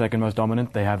legitimately are the second most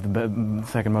dominant. They have the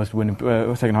second highest winning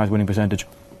percentage.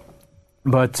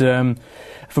 But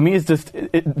for me, it's just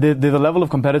there's a level of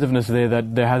competitiveness there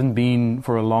that there hasn't been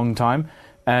for a long time,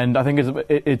 and I think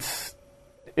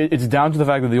it's down to the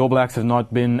fact that the All Blacks have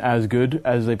not been as good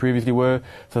as they previously were.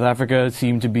 South Africa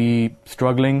seem to be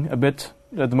struggling a bit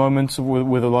at the moment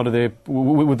with a lot of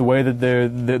with the way that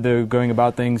they're going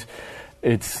about things.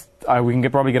 We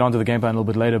can probably get onto the game plan a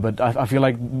little bit later, but I feel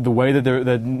like the way that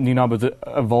Nienaber is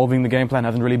evolving the game plan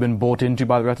hasn't really been bought into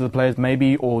by the rest of the players,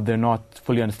 maybe, or they're not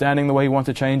fully understanding the way he wants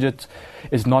to change it.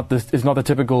 It's not the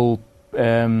typical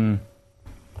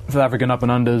South African up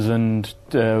and unders and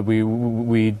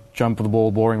we jump for the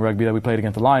ball, boring rugby that we played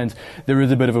against the Lions. There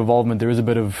is a bit of involvement, there is a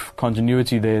bit of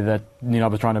continuity there that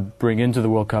Nienaber is trying to bring into the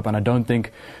World Cup, and I don't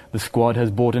think the squad has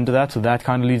bought into that, so that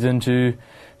kind of leads into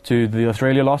the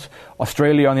Australia loss.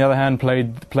 Australia, on the other hand,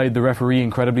 played the referee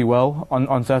incredibly well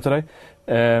on Saturday.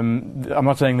 I'm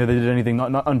not saying that they did anything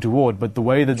not untoward, but the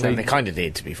way that they kind of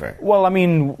did, to be fair. Well, I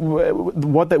mean,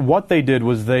 what they did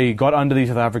was they got under the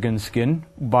South African skin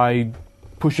by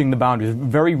pushing the boundaries.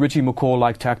 Very Richie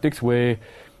McCaw-like tactics where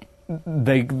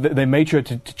they made sure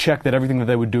to check that everything that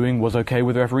they were doing was okay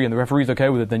with the referee, and the referee's okay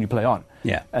with it, then you play on.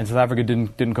 Yeah. And South Africa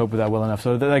didn't cope with that well enough.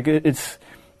 So it's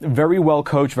very well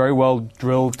coached, very well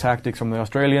drilled tactics from the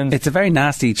Australians. It's a very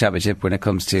nasty championship when it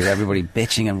comes to everybody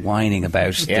bitching and whining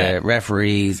about the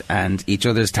referees and each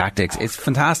other's tactics. It's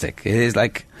fantastic. It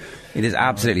is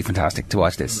absolutely fantastic to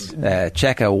watch this.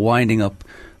 Cheika winding up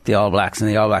the All Blacks and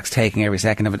the All Blacks taking every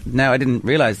second of it. Now, I didn't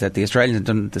realise that the Australians had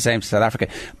done the same to South Africa.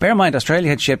 Bear in mind, Australia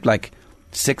had shipped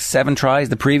 6-7 tries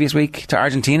the previous week to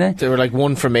Argentina. They were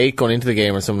 1 from 8 going into the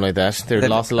game or something like that. They'd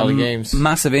lost a lot of games.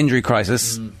 Massive injury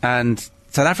crisis. And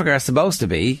South Africa are supposed to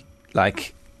be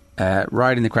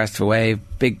riding the crest of a wave,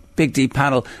 big deep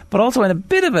panel, but also in a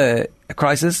bit of a a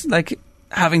crisis, like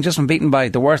having just been beaten by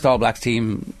the worst All Blacks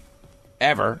team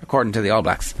ever, according to the All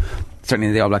Blacks,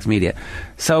 certainly the All Blacks media.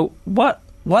 So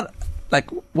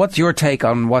what's your take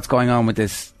on what's going on with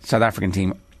this South African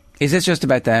team? Is this just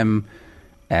about them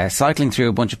cycling through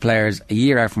a bunch of players a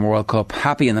year out from a World Cup,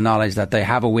 happy in the knowledge that they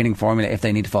have a winning formula if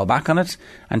they need to fall back on it,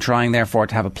 and trying therefore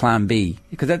to have a plan B?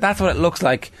 Because that's what it looks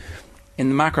like in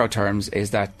the macro terms,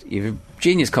 is that you have a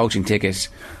genius coaching ticket,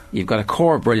 you've got a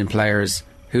core of brilliant players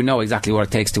who know exactly what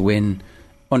it takes to win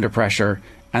under pressure,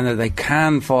 and that they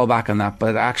can fall back on that,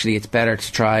 but actually it's better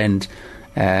to try and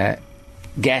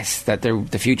guess that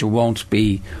the future won't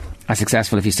be as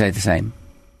successful if you stay the same.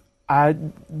 I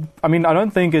mean, I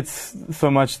don't think it's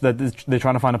so much that they're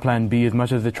trying to find a plan B as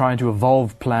much as they're trying to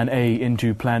evolve plan A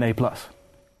into plan A+.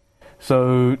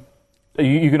 So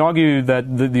you can argue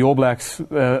that the All Blacks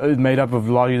is made up of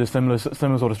largely the similar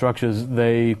sort of structures.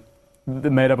 They're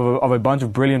made up of a bunch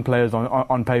of brilliant players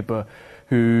on paper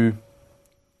who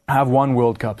have won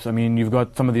World Cups. I mean, you've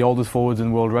got some of the oldest forwards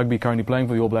in world rugby currently playing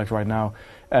for the All Blacks right now.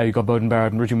 You've got Beauden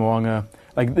Barrett and Richie Mo'unga.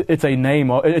 Like, it's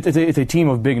a team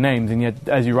of big names, and yet,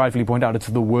 as you rightfully point out, it's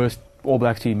the worst All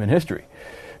Blacks team in history,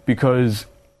 because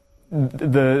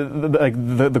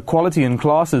the quality and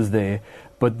class is there,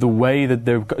 but the way that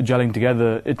they're gelling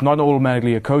together, it's not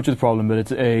automatically a coach's problem, but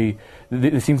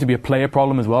there seems to be a player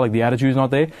problem as well. Like, the attitude's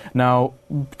not there. Now,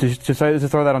 to throw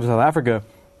that onto South Africa,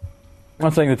 I'm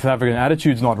not saying that South African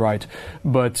attitude's not right,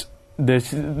 but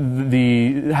just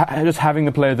having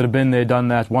the players that have been there, done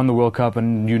that, won the World Cup,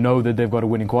 and you know that they've got a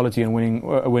winning quality and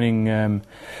winning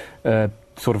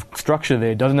sort of structure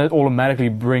there, doesn't it automatically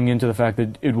bring into the fact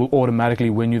that it will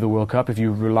automatically win you the World Cup if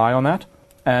you rely on that?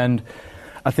 And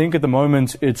I think at the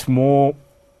moment it's more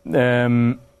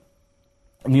Nienaber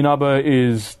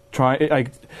is trying. If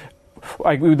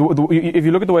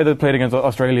you look at the way they played against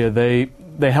Australia, they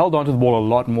held onto the ball a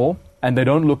lot more, and they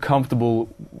don't look comfortable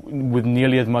with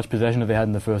nearly as much possession as they had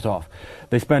in the first half.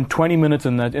 They spent 20 minutes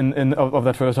of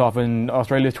that first half in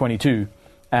Australia's 22,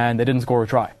 and they didn't score a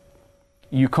try.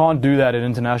 You can't do that at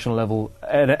international level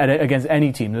against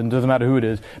any team. It doesn't matter who it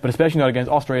is, but especially not against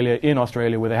Australia in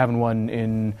Australia, where they haven't won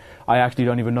in. I actually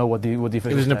don't even know what the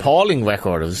official. It was an appalling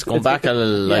record. It was going back a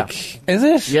little, like. Yeah. Is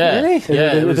it? Yeah, really?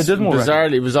 Yeah. It was a dismal bizarrely.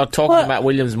 record. It was talking to Matt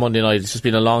Williams Monday night. It's just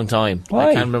been a long time.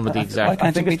 Why? I can't remember the exact.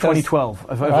 I think it's 2012.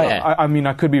 I mean,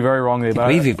 I could be very wrong there, but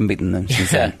we've even beaten them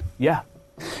since then. Yeah.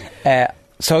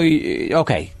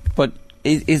 Okay, but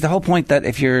is the whole point that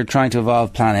if you're trying to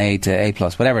evolve Plan A to A+,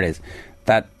 whatever it is,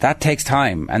 that takes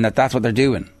time, and that's what they're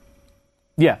doing?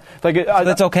 Yeah, so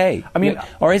that's okay. I mean,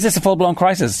 or is this a full-blown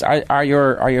crisis? Are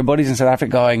your buddies in South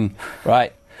Africa going,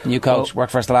 right, new coach,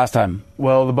 worked for us the last time?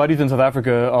 Well, the buddies in South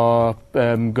Africa are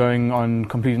going on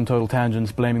complete and total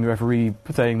tangents, blaming the referee,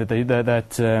 saying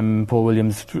that Paul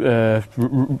Williams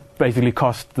basically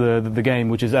cost the game,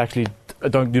 which is actually.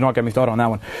 Do not get me started on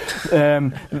that one.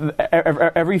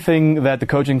 Everything that the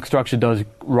coaching structure does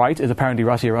right is apparently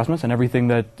Rassie Erasmus, and everything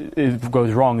that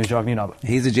goes wrong is Jacques Nienaber.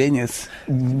 He's a genius.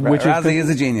 Rassie is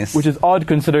a genius. Which is odd,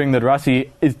 considering that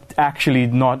Rassie is actually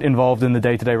not involved in the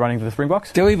day-to-day running of the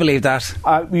Springboks. Do we believe that?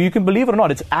 You can believe it or not.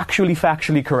 It's actually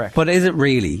factually correct. But is it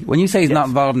really? When you say he's not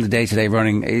involved in the day-to-day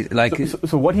running, like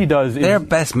so what he does is they're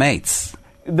best mates.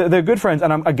 They're good friends,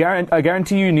 and I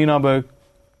guarantee you, Nienaber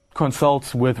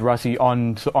consults with Rassie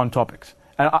on topics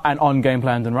and on game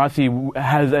plans, and Rassie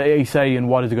has a say in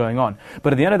what is going on.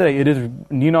 But at the end of the day, it is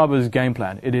Nienaber's game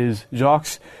plan. It is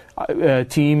Jacques'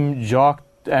 team, Jacques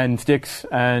and Sticks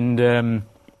and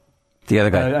the other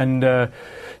guy and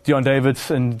Dion Davids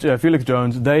and Felix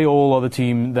Jones. They all are the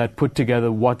team that put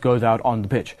together what goes out on the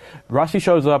pitch. Rassie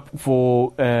shows up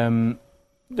for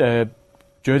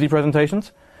jersey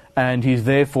presentations, and he's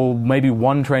there for maybe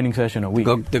one training session a week.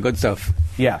 The good stuff.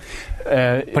 Yeah.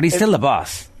 But he's still the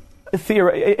boss.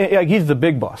 He's the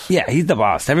big boss. Yeah, he's the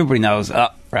boss. Everybody knows,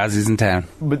 Rassie's in town.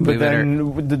 But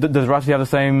then, does Rassie have the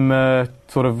same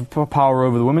sort of power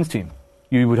over the women's team?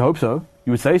 You would hope so.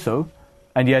 You would say so.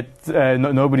 And yet,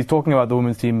 nobody's talking about the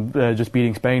women's team just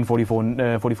beating Spain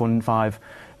 44-5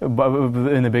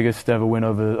 in the biggest ever win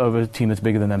over a team that's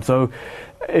bigger than them. So,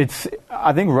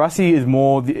 I think Rassie is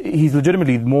he's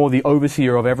legitimately more the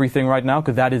overseer of everything right now,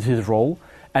 because that is his role.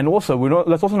 And also,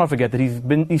 let's also not forget that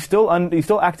he's still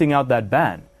acting out that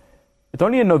ban. It's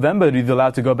only in November that he's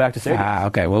allowed to go back to stadiums.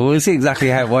 Okay. Well, we'll see exactly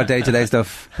what day-to-day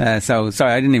stuff. So,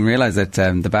 sorry, I didn't even realise that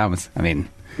the ban was. I mean,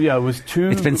 yeah, it was too.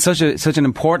 It's been such an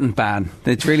important ban.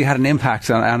 It's really had an impact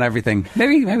on everything.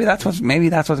 Maybe that's what's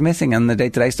missing, and the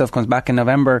day-to-day stuff comes back in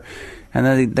November, and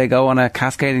then they go on a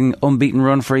cascading unbeaten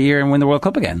run for a year and win the World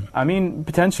Cup again. I mean,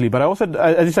 potentially, but I also,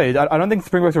 as you say, I don't think the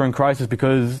Springboks are in crisis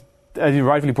because as you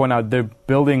rightfully point out, they're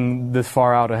building this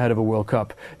far out ahead of a World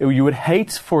Cup. You would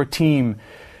hate for a team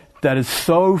that is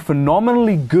so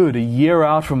phenomenally good a year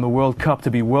out from the World Cup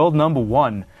to be world number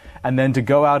one and then to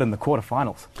go out in the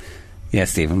quarterfinals. Yeah,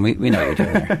 Stephen, we know what you're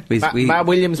doing there. Matt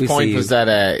Williams' point was that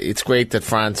it's great that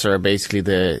France are basically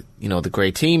the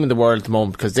great team in the world at the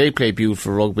moment because they play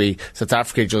beautiful rugby. South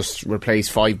Africa just replace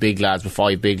 5 big lads with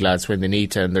 5 big lads when they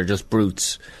need to, and they're just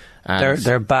brutes.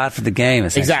 They're bad for the game,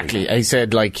 essentially. Exactly. I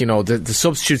said, the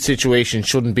substitute situation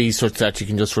shouldn't be such that you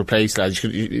can just replace lads.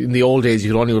 In the old days,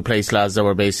 you could only replace lads that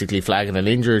were basically flagging and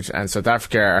injured, and South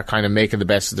Africa are kind of making the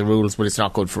best of the rules, but it's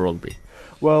not good for rugby.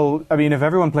 Well, I mean, if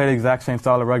everyone played the exact same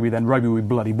style of rugby, then rugby would be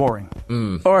bloody boring.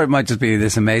 Or it might just be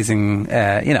this amazing,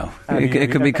 it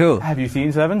could be cool. Have you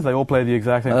seen Sevens? They all play the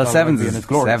exact same style of rugby, and it's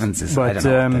glorious. Sevens is, I don't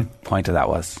know what the point of that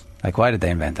was. Like, why did they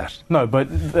invent that? No, but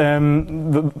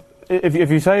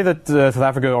if you say that South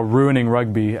Africa are ruining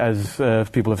rugby, as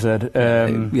people have said...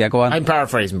 yeah, go on. I'm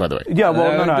paraphrasing, by the way. Yeah,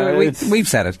 well, no. We've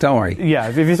said it, don't worry. Yeah,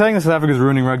 if you're saying that South Africa is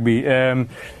ruining rugby,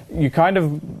 you kind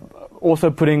of...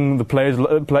 also putting the players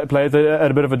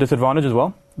at a bit of a disadvantage as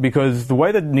well, because the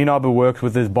way that Nienaber works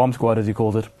with his bomb squad, as he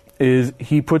calls it, is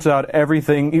he puts out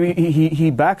everything. He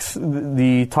backs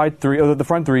the tight three, or the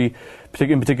front three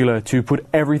in particular, to put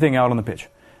everything out on the pitch.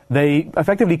 They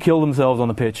effectively kill themselves on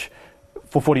the pitch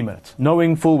for 40 minutes,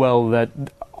 knowing full well that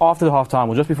after the half-time,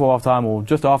 or just before half-time, or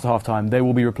just after half-time, they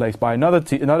will be replaced by another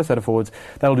set of forwards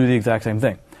that will do the exact same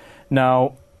thing.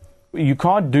 Now, you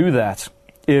can't do that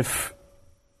if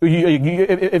say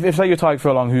you're Tadhg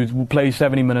Furlong, who plays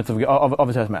 70 minutes of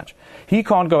a test match, he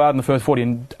can't go out in the first 40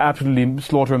 and absolutely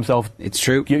slaughter himself. It's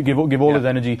true. Give all his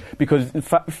energy, because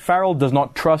Farrell does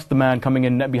not trust the man coming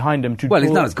in behind him to. Well,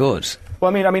 he's not as good.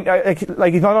 Well, I mean,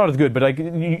 he's not as good, but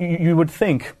you would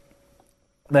think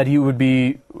that he would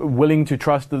be willing to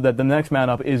trust that the next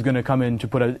man up is going to come in to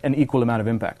put an equal amount of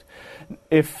impact.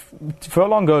 If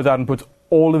Furlong goes out and puts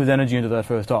all of his energy into that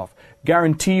first half,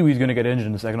 guarantee he's going to get injured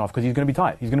in the second half, because he's going to be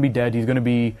tired. He's going to be dead. He's going to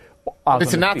be out.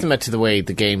 It's anathema to the way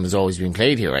the game has always been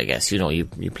played here, I guess. You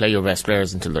play your best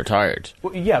players until they're tired.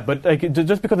 Well, yeah, but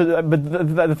just because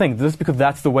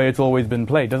that's the way it's always been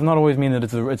played does not always mean that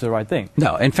it's the right thing.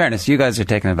 No, in fairness, you guys are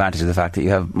taking advantage of the fact that you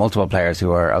have multiple players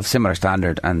who are of similar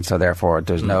standard, and so therefore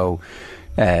there's no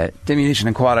diminution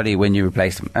in quality when you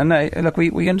replace them. And look,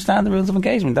 we understand the rules of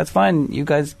engagement. That's fine. You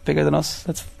guys bigger than us.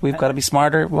 We've got to be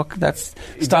smarter.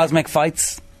 Styles make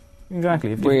fights.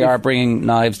 Exactly. We are bringing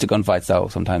knives to gunfights, though.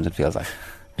 Sometimes it feels like.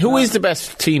 Who is the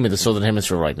best team in the Southern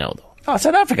Hemisphere right now, though? Oh,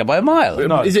 South Africa by a mile.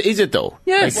 No. Is it though?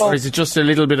 Yes. Or is it just a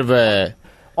little bit of a?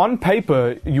 On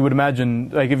paper, you would imagine,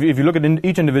 like if you look at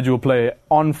each individual player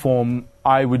on form,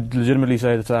 I would legitimately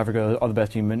say that South Africa are the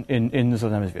best team in the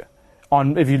Southern Hemisphere.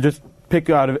 If you just pick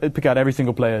out every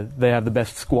single player, they have the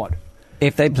best squad.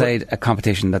 If they played a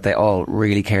competition that they all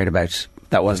really cared about,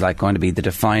 that was like going to be the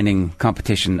defining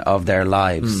competition of their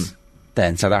lives,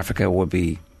 then South Africa would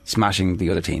be smashing the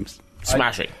other teams.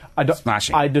 Smashing.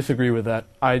 Smashing. I disagree with that.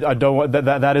 I don't want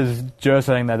that is just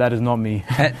saying that is not me.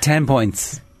 10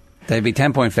 points. They'd be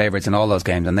 10-point favourites in all those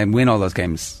games, and they'd win all those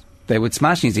games. They would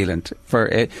smash New Zealand.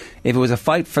 If it was a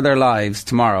fight for their lives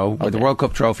tomorrow, where the World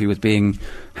Cup trophy was being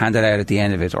handed out at the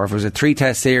end of it, or if it was a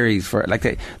 3-test series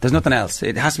there's nothing else.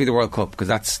 It has to be the World Cup, because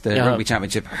that's the Rugby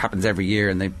Championship happens every year,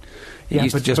 and it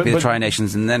used to just be the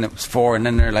Tri-Nations, and then it was 4, and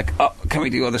then they're like, oh, can we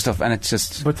do other stuff? And it's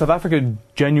just... But South Africa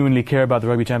genuinely care about the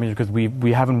Rugby Championship, because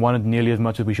we haven't won it nearly as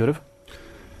much as we should have.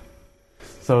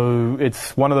 So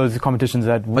it's one of those competitions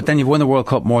that... But then you've won the World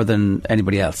Cup more than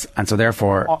anybody else, and so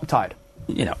therefore... tied.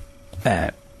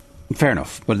 Fair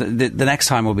enough. But the next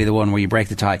time will be the one where you break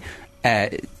the tie.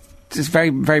 Just very,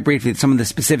 very briefly, some of the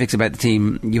specifics about the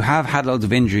team. You have had loads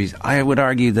of injuries. I would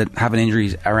argue that having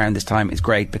injuries around this time is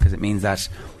great, because it means that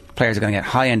players are going to get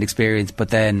high-end experience, but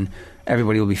then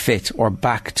everybody will be fit or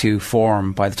back to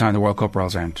form by the time the World Cup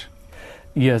rolls around.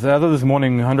 Yes, as of this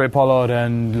morning, Handré Pollard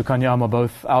and Lukhanyo are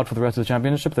both out for the rest of the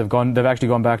championship. They've actually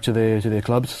gone back to their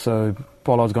clubs. So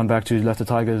Pollard's gone back to Leicester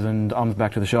Tigers and Am's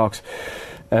back to the Sharks.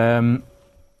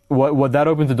 What that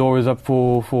opens the door is up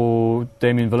for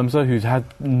Damien Willemse, who's had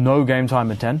no game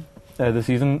time at 10 this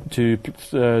season, to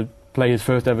play his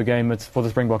first ever game for the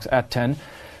Springboks at 10.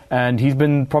 And he's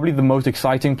been probably the most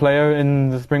exciting player in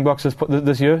the Springboks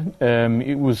this year.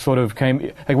 It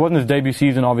wasn't his debut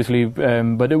season, obviously,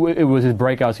 but it was his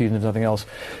breakout season, if nothing else.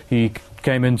 He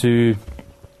came into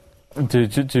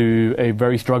a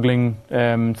very struggling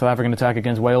South African attack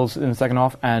against Wales in the second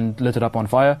half and lit it up on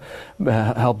fire,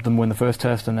 helped them win the first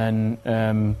test, and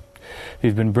then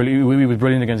he's been brilliant. He was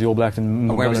brilliant against the All Blacks.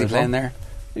 Where was he playing there?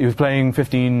 He was playing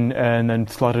 15 and then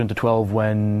slotted into 12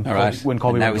 when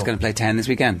Colby. Now he's going to play 10 this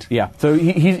weekend. Yeah. So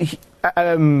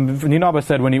Nienaber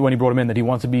said when he brought him in that he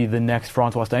wants to be the next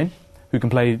Francois Steyn, who can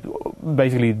play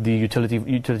basically the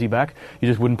utility back. You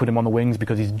just wouldn't put him on the wings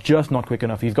because he's just not quick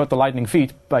enough. He's got the lightning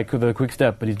feet, like with a quick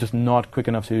step, but he's just not quick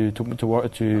enough to.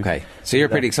 Okay, so you're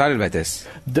pretty excited about this.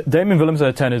 Damien Willemse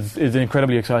at 10 is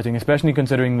incredibly exciting, especially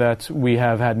considering that we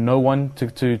have had no one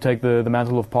to take the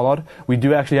mantle of Pollard. We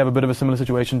do actually have a bit of a similar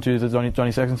situation to the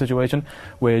Johnny Sexton situation,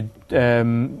 where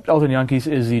Elton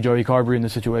Jantjies is the Joey Carberry in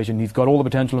this situation. He's got all the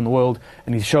potential in the world,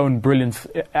 and he's shown brilliance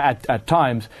at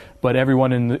times. But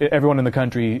everyone in the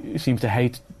country seems to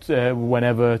hate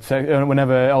whenever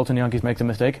Elton Jantjies makes a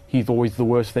mistake. He's always the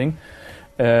worst thing.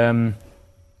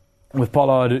 With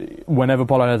Pollard, whenever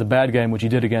Pollard has a bad game, which he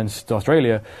did against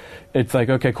Australia, it's like,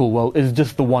 okay, cool, well, it's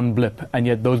just the one blip, and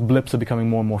yet those blips are becoming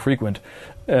more and more frequent.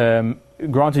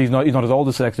 Granted, he's not as old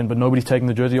as Sexton, but nobody's taking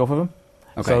the jersey off of him.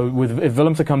 Okay. So if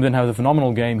Willemse comes in and has a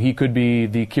phenomenal game, he could be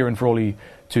the Kieran Frawley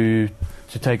to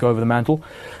take over the mantle.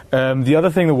 The other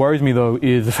thing that worries me, though,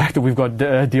 is the fact that we've got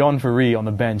Deon Fourie on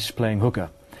the bench playing hooker.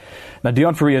 Now,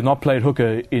 Deon Fourie has not played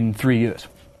hooker in 3 years.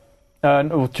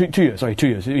 2 years. Sorry, 2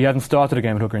 years. He hasn't started a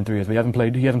game at hooker in 3 years, but he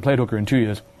hasn't played hooker in 2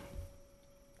 years.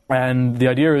 And the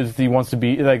idea is he wants to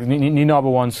be like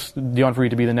Nienaber wants Deon Fourie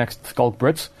to be the next Schalk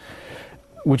Brits,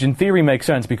 which in theory makes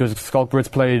sense because Schalk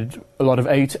Brits played a lot of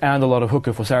 8 and a lot of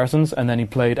hooker for Saracens, and then he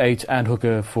played 8 and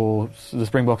hooker for the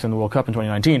Springboks in the World Cup in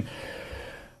 2019.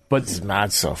 But this is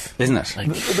mad stuff, isn't it?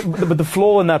 But the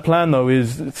flaw in that plan, though,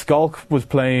 is Schalk was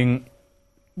playing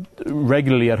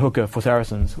regularly at hooker for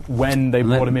Saracens when they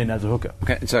brought him in as a hooker.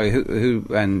 Okay, sorry, who's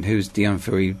Deon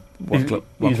Fourie? What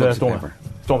he's a Stormer.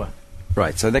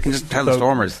 Right, so they can just tell the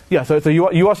Stormers. Yeah, so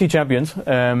URC champions.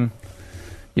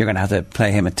 You're going to have to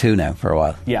play him at 2 now for a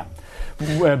while. Yeah.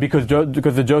 Because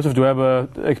the Joseph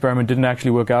Dweba experiment didn't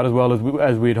actually work out as well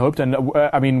as we'd hoped, and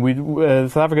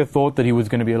South Africa thought that he was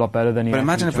going to be a lot better than he. But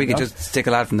imagine if we could just stick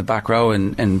a lad from the back row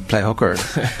and play hooker.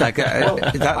 Like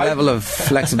that level of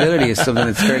flexibility is something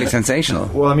that's fairly sensational.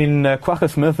 Well, I mean, Kwagga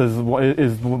Smith is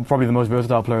probably the most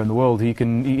versatile player in the world.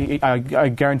 I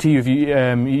guarantee you, if you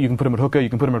can put him at hooker, you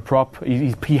can put him at prop.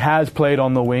 He has played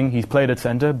on the wing. He's played at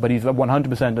centre, but he's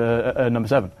 100% a number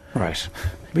 7. Right.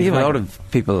 We have a lot of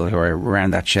people who are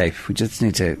around that shape. We just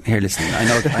need to listen. I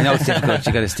know it's difficult.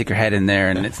 You got to stick your head in there,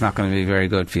 and it's not going to be very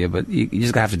good for you. But you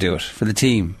just have to do it for the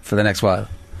team for the next while.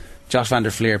 Josh van der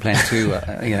Fleer playing 2 for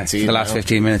the last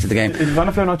 15 minutes of the game. Is Van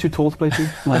der Fleer not too tall to play 2?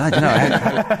 Well, I don't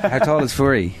know. How tall is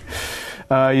Fourie?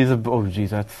 I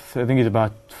think he's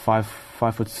about 5'7",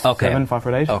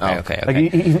 5'8". Okay. Like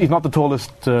he's not the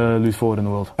tallest loose forward in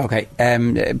the world. Okay.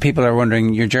 People are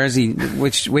wondering your jersey.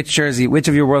 Which jersey? Which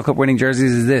of your World Cup winning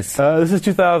jerseys is this? This is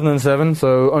 2007.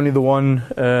 So only the one.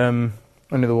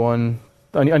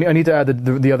 I need to add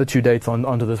the other 2 dates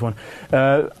onto this one.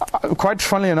 Quite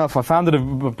funnily enough, I found it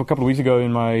a couple of weeks ago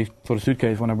in my sort of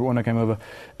suitcase when I came over.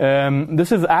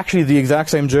 This is actually the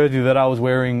exact same jersey that I was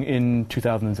wearing in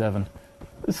 2007.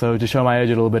 So to show my age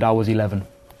a little bit, I was 11.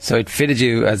 So it fitted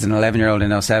you as an 11-year-old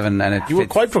in 07, and you were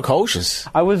quite precocious.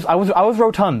 I was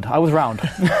rotund. I was round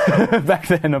back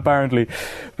then, apparently.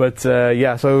 But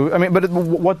yeah. So I mean, but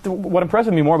what impressed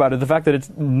me more about it is the fact that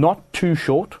it's not too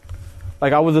short.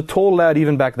 Like I was a tall lad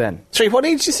even back then. Sorry, what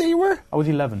age did you say you were? I was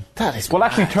 11. That is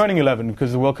actually turning 11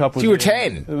 because the World Cup was. So you were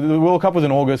 10. The World Cup was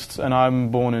in August, and I'm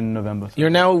born in November. So. You're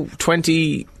now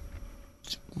 20.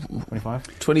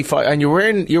 25, and you're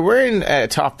wearing a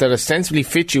top that ostensibly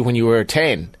fit you when you were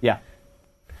 10. Yeah,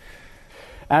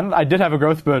 and I did have a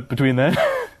growth spurt between then.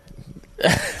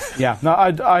 Yeah, no,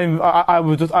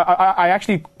 I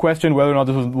actually questioned whether or not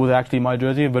this was actually my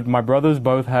jersey, but my brothers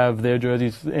both have their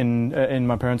jerseys in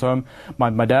my parents' home.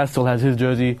 My dad still has his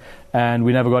jersey, and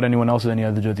we never got anyone else's any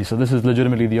other jersey. So this is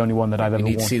legitimately the only one that I've ever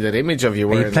worn. You need to see that image of you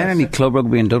wearing. Are you playing any club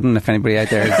rugby in Dublin? If anybody out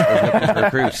there is looking to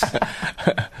recruit,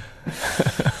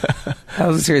 that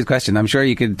was a serious question. I'm sure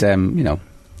you could,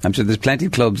 I'm sure there's plenty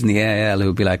of clubs in the AIL who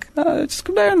would be like, just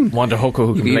come down. Want a hooker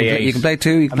who can play 8. You can play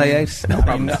 2, you can play 8. No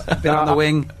problem. Bit on the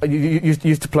wing. You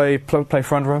used to play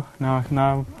front row.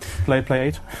 Now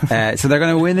play 8. So they're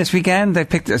going to win this weekend.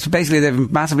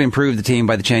 They've massively improved the team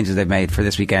by the changes they've made for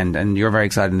this weekend, and you're very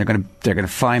excited. And they're going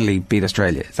to finally beat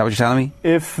Australia. Is that what you're telling me?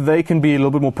 If they can be a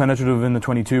little bit more penetrative in the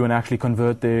 22 and actually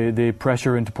convert the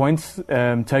pressure into points,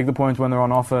 take the points when they're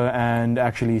on offer, and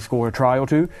actually score a try or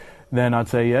 2. Then I'd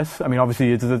say yes. I mean,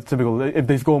 obviously, it's a typical. If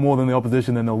they score more than the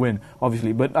opposition, then they'll win,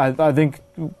 obviously. But I think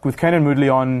with Canan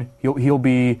Moodley on, he'll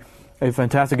be a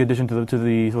fantastic addition to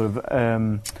the sort of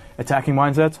attacking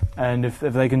mindset. And if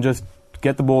they can just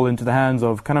get the ball into the hands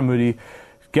of Canan Moodley,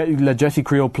 let Jesse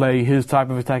Creel play his type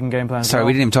of attacking game plan. Sorry,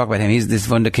 we didn't even talk about him. He's this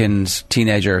wunderkind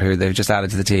teenager who they've just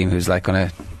added to the team, who's like going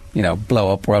to,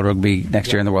 blow up World Rugby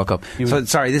next year in the World Cup. So,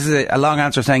 sorry, this is a long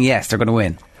answer saying yes, they're going to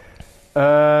win.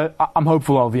 I'm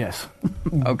hopeful of yes.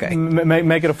 Okay.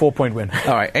 Make it a 4-point win.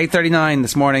 All right, 8:39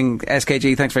 this morning.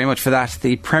 SKG, thanks very much for that.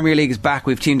 The Premier League is back.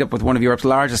 We've teamed up with one of Europe's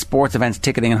largest sports events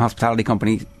ticketing and hospitality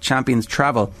company, Champions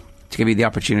Travel, to give you the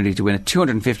opportunity to win a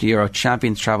 €250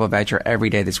 Champions Travel voucher every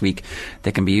day this week.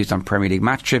 They can be used on Premier League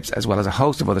match trips as well as a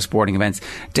host of other sporting events.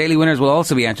 Daily winners will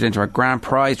also be entered into a grand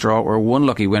prize draw where one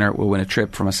lucky winner will win a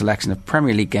trip from a selection of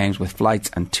Premier League games with flights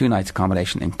and 2 nights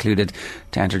accommodation included.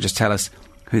 To enter, just tell us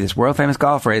who this world famous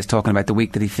golfer is, talking about the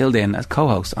week that he filled in as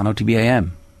co-host on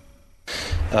OTBAM.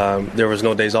 There was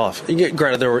no days off.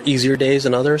 Granted, there were easier days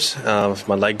than others.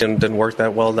 My leg didn't work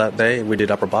that well that day. We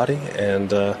did upper body,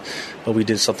 but we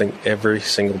did something every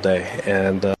single day.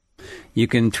 And you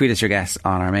can tweet us your guess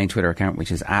on our main Twitter account,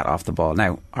 which is @OffTheBall.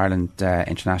 Now, Ireland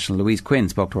international Louise Quinn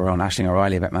spoke to her own Aisling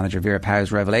O'Reilly about manager Vera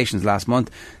Pauw's revelations last month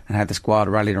and how the squad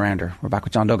rallied around her. We're back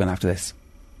with John Duggan after this.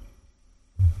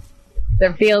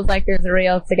 There feels like there's a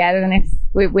real togetherness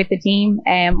with the team.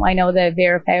 I know that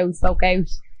Vera Pauw spoke out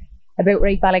about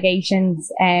rape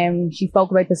allegations. She spoke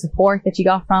about the support that she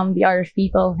got from the Irish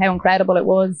people, how incredible it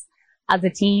was as a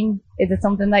team. Is it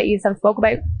something that you have spoke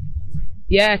about?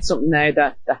 Yeah, it's something now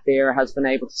that Vera has been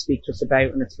able to speak to us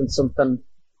about, and it's been something,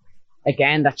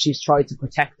 again, that she's tried to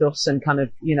protect us and kind of,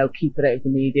 keep it out of the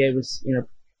media. It was,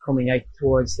 coming out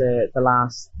towards the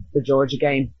Georgia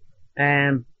game.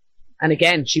 And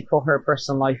again, she put her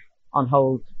personal life on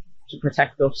hold to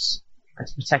protect us and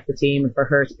to protect the team, and for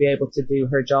her to be able to do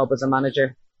her job as a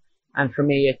manager. And for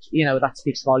me, that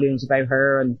speaks volumes about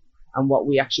her and what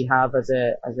we actually have as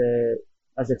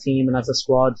a team and as a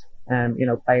squad,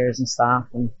 players and staff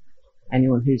and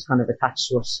anyone who's kind of attached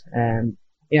to us. And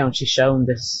she's shown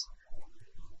this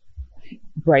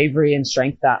bravery and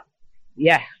strength that,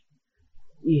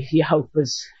 you hope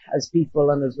as people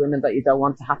and as women that you don't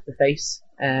want to have to face.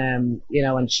 And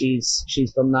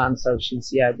she's done that, and so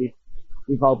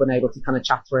we've all been able to kind of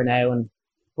chat to her now,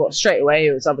 but straight away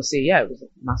it was obviously it was a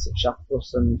massive shock for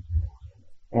us and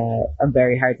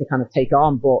very hard to kind of take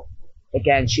on, but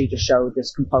again she just showed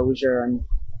this composure and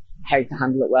how to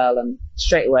handle it well, and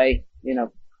straight away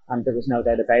and there was no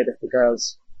doubt about it, the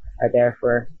girls are there for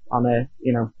her on a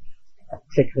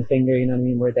click of the finger,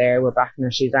 we're there, we're backing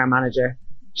her, she's our manager,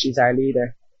 she's our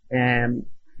leader, and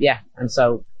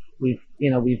so we've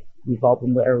all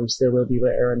been with her, we still will be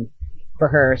with her, and for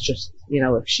her it's just,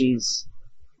 if she's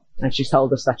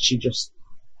told us that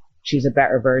she's a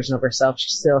better version of herself.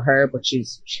 She's still her, but she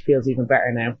feels even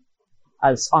better now,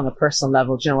 as on a personal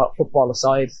level. Do you know what, football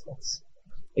aside, that's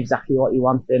exactly what you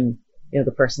want in,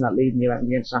 the person that leading you out on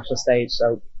the international stage.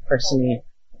 So personally,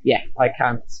 I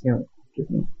can't, give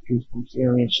me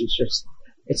goosebumps, she's just,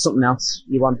 it's something else.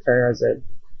 You want her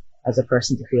as a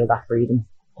person to feel that freedom,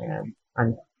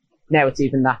 and now it's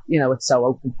even that, it's so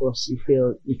open for us. You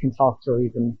feel you can talk to her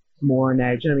even more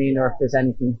now. Do you know what I mean? Or if there's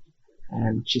anything,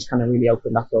 she's kind of really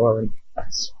opened that door, and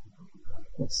it's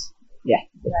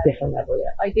different level.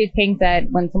 Yeah, I did think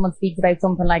that when someone speaks about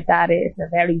something like that, it's a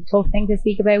very tough thing to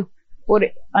speak about.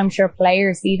 But I'm sure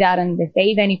players see that, and if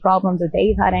they've any problems, if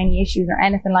they've had any issues or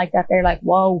anything like that, they're like,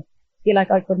 whoa, I feel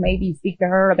like I could maybe speak to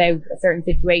her about a certain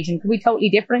situation. Could be totally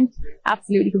different.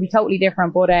 Absolutely could be totally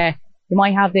different, but you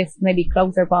might have this maybe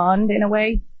closer bond in a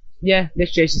way. Yeah,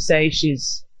 literally, as you say,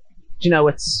 she's,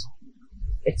 it's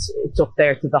up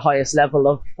there to the highest level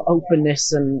of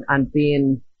openness and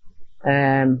being,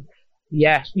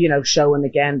 showing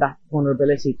again that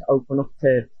vulnerability to open up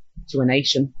to a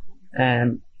nation,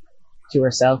 to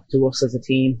herself, to us as a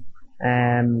team.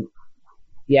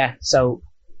 So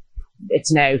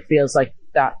it's now feels like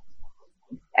that,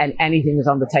 and anything is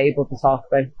on the table to talk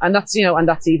about, and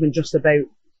that's even just about,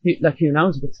 like, who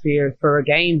knows, but for a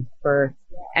game, for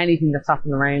anything that's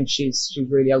happening around, she's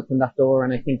really opened that door.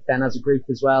 And I think then as a group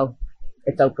as well,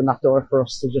 it's opened that door for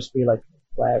us to just be like,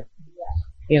 wow,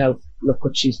 look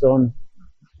what she's done.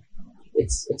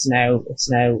 It's now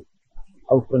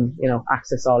open,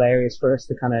 access all areas for us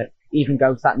to kind of even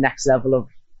go to that next level of,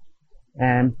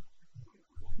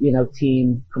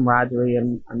 team camaraderie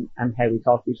and how we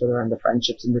talk to each other, and the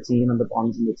friendships in the team and the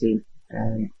bonds in the team.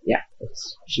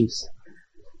 She's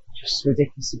just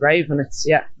ridiculously brave, and it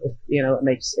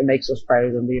makes us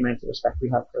proud, and the amount of respect we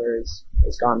have for her is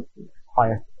gone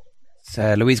higher. It's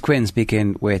Louise Quinn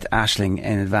speaking with Aisling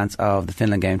in advance of the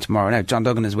Finland game tomorrow. Now, John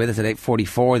Duggan is with us at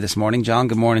 8:44 this morning. John,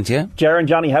 good morning to you. Ger and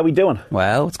Johnny, how we doing?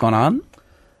 Well, what's going on?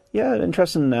 Yeah, an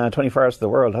interesting 24 hours of the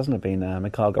world, hasn't it been?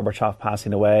 Mikhail Gorbachev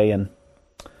passing away, and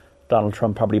Donald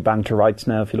Trump probably banged to rights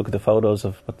now. If you look at the photos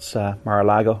of what's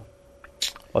Mar-a-Lago,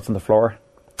 what's on the floor.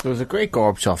 There was a great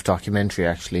Gorbachev documentary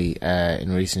actually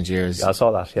in recent years. Yeah, I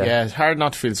saw that. Yeah, it's hard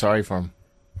not to feel sorry for him.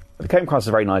 He came across as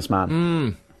a very nice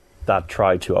man that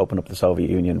tried to open up the Soviet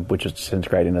Union, which was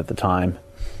disintegrating at the time.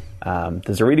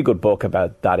 There's a really good book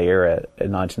about that era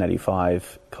in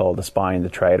 1985 called The Spy and the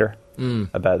Traitor,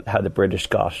 about how the British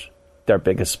got their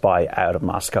biggest spy out of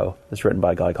Moscow. It's written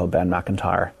by a guy called Ben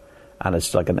McIntyre, and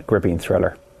it's like a gripping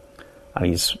thriller. And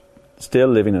he's still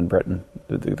living in Britain,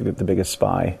 the biggest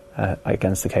spy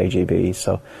against the KGB.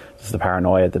 So this is the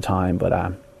paranoia at the time. But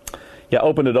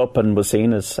opened it up and was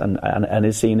seen as and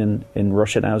is seen in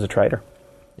Russia now as a traitor.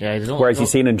 Yeah, whereas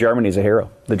he's seen in Germany as a hero.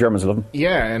 The Germans love him.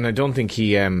 Yeah, and I don't think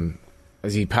he,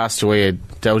 as he passed away, I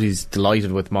doubt he's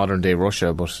delighted with modern day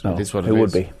Russia. But it is what it is. Who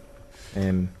would be?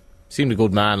 Seemed a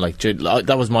good man. Like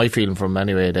that was my feeling from him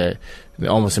anyway. The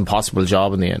almost impossible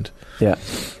job in the end. Yeah.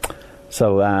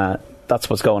 So that's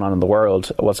what's going on in the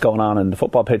world. What's going on in the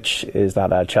football pitch is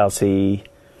that Chelsea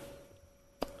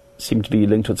seem to be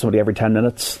linked with somebody every 10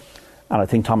 minutes, and I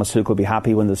think Thomas Tuchel will be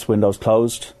happy when this window's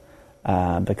closed.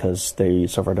 Because they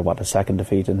suffered a second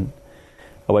defeat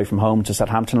away from home to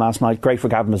Southampton last night. Great for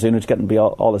Gavin Mizuno to get and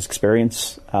all his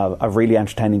experience of really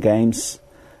entertaining games.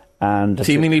 And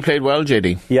seemingly played well,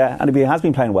 JD. Yeah, and he has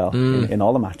been playing well in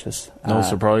all the matches. No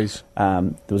surprise.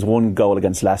 There was one goal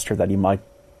against Leicester that he might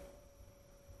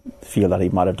feel that he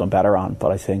might have done better on,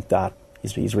 but I think that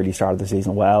he's really started the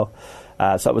season well.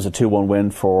 So it was a 2-1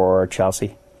 win for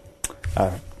Chelsea.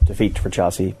 Defeat for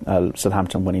Chelsea,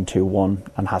 Southampton winning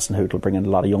 2-1, and Hasenhüttl bringing a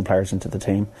lot of young players into the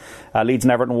team. Leeds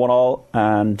and Everton 1-1,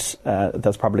 and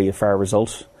that's probably a fair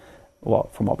result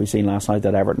from what we've seen last night,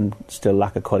 that Everton still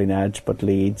lack a cutting edge, but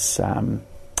Leeds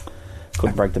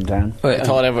couldn't break them down.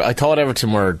 I thought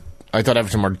Everton were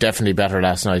definitely better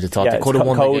last night. I thought they could have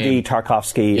won the game. Cody,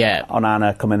 Tarkowski,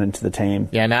 Onana coming into the team.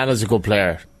 Yeah, Onana's a good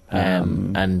player.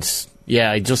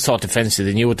 I just thought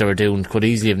defensively they knew what they were doing. Could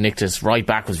easily have nicked us. Right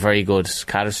back was very good.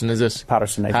 Patterson, is it?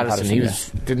 Patterson.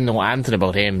 Didn't know anything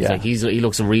about him. He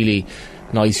looks a really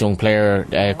nice young player.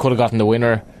 Could have gotten the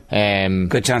winner.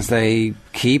 Good chance they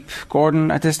keep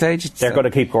Gordon at this stage. They're going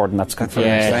to keep Gordon. That's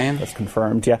confirmed. That's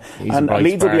confirmed. Yeah, and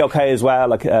Leeds will be okay as well.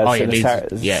 Like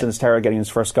Sinisterra getting his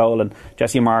first goal, and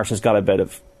Jesse Marsh has got a bit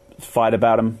of fight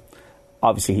about him.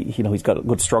 Obviously, he's got a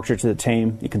good structure to the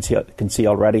team. You can see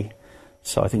already.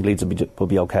 So I think Leeds will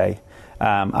be okay.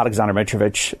 Alexander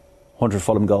Mitrovic, 100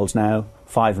 Fulham goals now,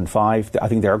 5-5. I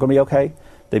think they're going to be okay.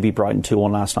 They beat Brighton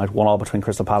 2-1 last night, 1-1 between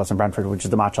Crystal Palace and Brentford, which is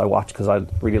the match I watched because I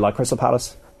really like Crystal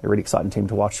Palace. They're a really exciting team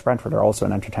to watch. Brentford are also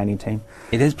an entertaining team.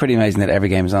 It is pretty amazing that every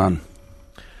game's on.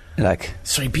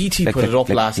 BT put it up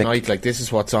last night, like this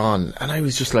is what's on, and I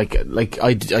was just like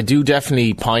I do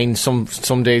definitely pine some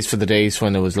days for the days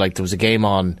when it was like there was a game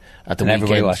on at the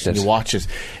weekend and you watch it.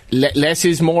 Less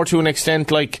is more to an extent.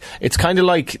 Like it's kind of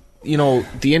like, you know,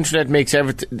 the internet makes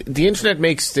everything. The internet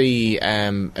makes the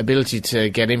ability to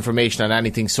get information on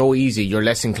anything so easy. You're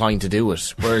less inclined to do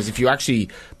it. Whereas if you actually,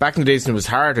 back in the days when it was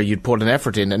harder, you'd put an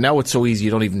effort in, and now it's so easy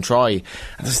you don't even try.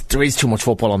 And there is too much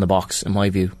football on the box, in my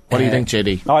view. What do you think,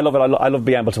 JD? I love it. I love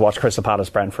being able to watch Crystal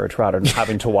Palace Brentford rather than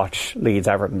having to watch Leeds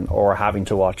Everton or having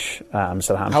to watch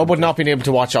Southampton. How about not being able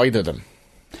to watch either of them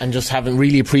and just having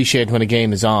really appreciate when a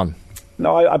game is on?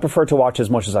 No, I prefer to watch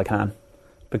as much as I can.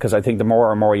 Because I think the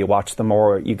more and more you watch, the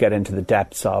more you get into the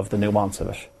depths of the nuance of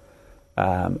it.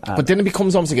 But then it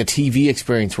becomes almost like a TV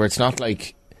experience where it's not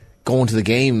like going to the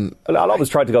game. I'll always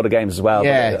try to go to games as well.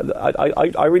 Yeah.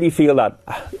 But I really feel that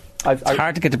it's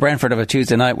hard to get to Brentford of a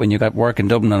Tuesday night when you got work in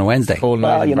Dublin on a Wednesday.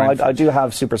 I do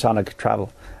have supersonic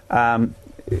travel. I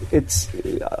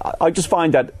just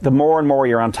find that the more and more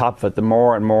you're on top of it, the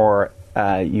more and more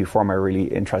you form a really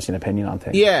interesting opinion on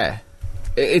things. Yeah.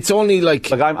 It's only like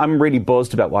I'm really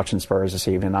buzzed about watching Spurs this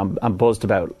evening. I'm buzzed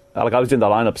about, like, I was doing the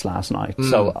lineups last night.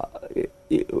 So,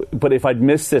 but if I'd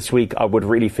missed this week, I would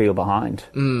really feel behind.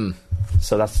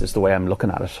 So that's just the way I'm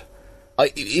looking at it.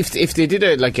 If they did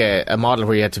a model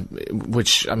where you had to,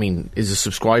 which I mean is a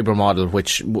subscriber model,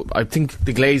 which I think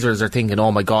the Glazers are thinking,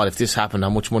 oh my god, if this happened, how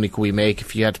much money could we make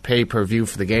if you had to pay per view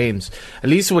for the games? At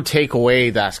least it would take away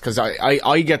that, because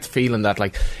I get the feeling that,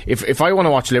 like, if I want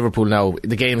to watch Liverpool now,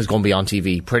 the game is going to be on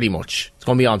TV pretty much. It's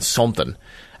going to be on something,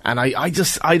 and I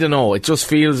don't know, it just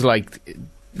feels like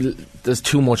there's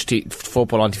too much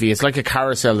football on TV. It's like a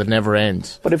carousel that never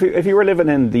ends. But if you were living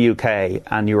in the UK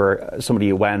and you were somebody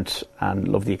who went and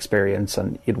loved the experience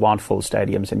and you'd want full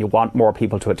stadiums and you want more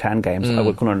people to attend games, I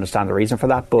couldn't understand the reason for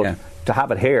that. But to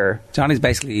have it here, Johnny's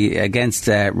basically against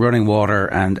running water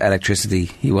and electricity.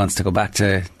 He wants to go back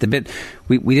to the bit.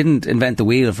 We didn't invent the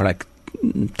wheel for like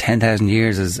 10,000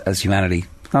 years as humanity.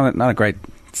 Not a great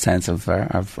sense of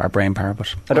our brain power, but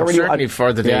certainly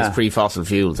for the days pre-fossil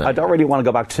fuels. I don't really want to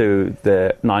go back to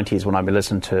the 90s when I've been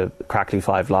listening to Crackly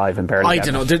 5 Live and barely. I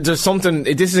don't know. There's something.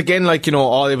 This is again like, you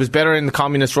know, it was better in the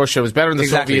communist Russia. It was better in the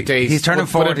Soviet days. He's turning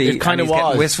 40. It kind of was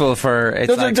getting wistful for.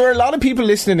 There are a lot of people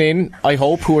listening in, I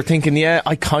hope, who are thinking, yeah,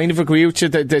 I kind of agree with you.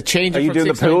 The change. Are you doing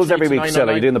the pools every week still?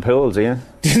 Are you doing the pools? Yeah,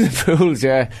 doing the pools.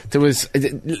 Yeah, there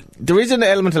is an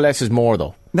element of less is more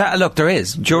though. Look, there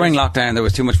is. During lockdown, there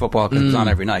was too much football because it was on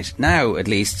every night. Now, at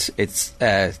least, it's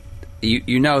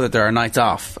you know that there are nights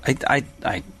off.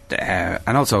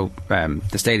 And also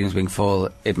the stadiums being full,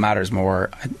 it matters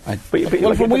more.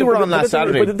 When we were on last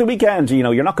Saturday, but the weekend, you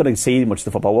know, you're not going to see much of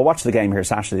the football. We'll watch the game here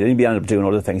Saturday. Then you end up doing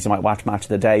other things. You might watch Match of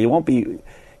the Day. You won't be.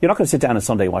 You're not going to sit down on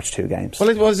Sunday and watch 2 games. Well,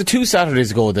 it was 2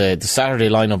 Saturdays ago, the Saturday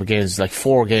lineup against like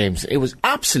 4 games. It was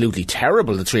absolutely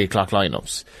terrible, the 3 o'clock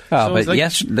lineups. Oh,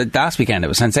 so but last weekend it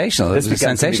was sensational. It was a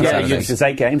sensational Saturday. There's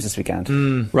 8 games this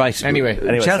weekend. Right.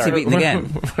 Anyway, Chelsea beaten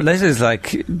again. This is like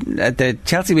the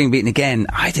Chelsea being beaten again.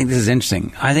 I think this is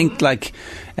interesting. I think like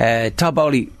Todd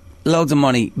Bowley, loads of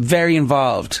money, very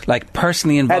involved, like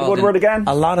personally involved. Ed Woodward again.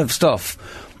 A lot of stuff.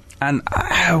 And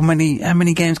how many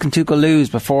games can Tuchel lose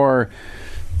before?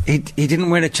 He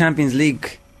didn't win a Champions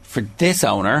League for this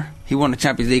owner. He won a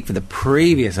Champions League for the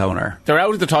previous owner. They're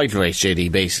out of the title race,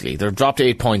 JD, basically. They've dropped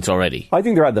 8 points already. I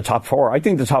think they're at the top 4. I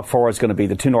think the top 4 is going to be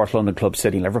the 2 North London clubs,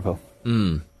 City and Liverpool.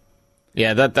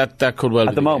 Yeah, that could well be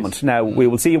at the moment. Now, we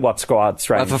will see what squad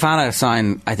strength. Well, Fofana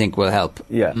sign, I think, will help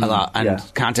a lot. And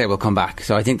Kante will come back.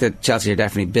 So I think that Chelsea are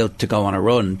definitely built to go on a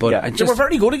run. But they were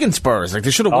very good against Spurs. Like,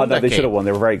 they should have won that game. They should have won.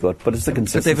 They were very good. But it's the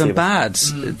consistency. But they've been bad.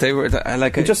 They were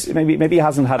like... maybe he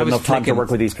hasn't had enough time to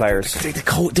work with these players.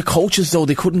 The coaches, though,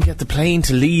 they couldn't get the plane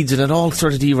to Leeds, and it all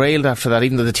sort of derailed after that,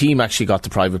 even though the team actually got the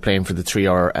private plane for the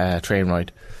 3-hour train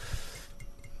ride.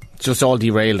 Just all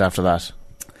derailed after that.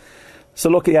 So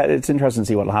look, yeah, it's interesting to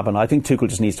see what will happen. I think Tuchel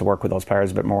just needs to work with those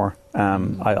players a bit more.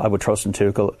 I would trust in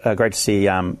Tuchel. Great to see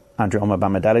Andrew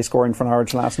Omobamidele scoring for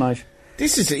Norwich last night.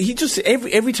 He just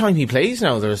every time he plays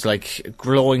now, there's like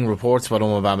glowing reports about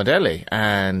Omobamidele,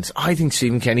 and I think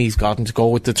Stephen Kenny's gotten to go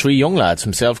with the 3 young lads,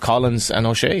 himself, Collins, and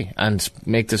O'Shea, and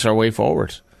make this our way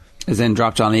forward. As in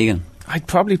drop John Egan. I'd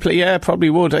probably play. Yeah, probably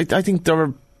would. I think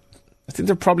they're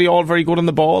probably all very good on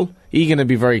the ball. Egan would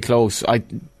be very close.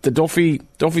 Duffy's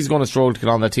going to struggle to get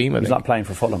on that team. He's not playing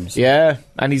for Fulham. Yeah,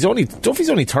 and Duffy's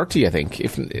only 30, I think.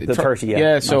 30,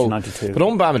 yeah. So, but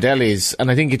Omobamidele is,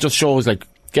 and I think it just shows like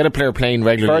get a player playing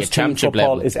regularly at championship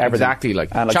level. Is everything. Exactly,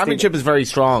 like championship is very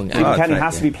strong. Stephen Kenny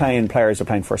has to be playing players who are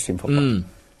playing first team football.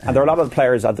 And there are a lot of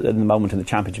players at the moment in the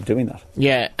Championship doing that.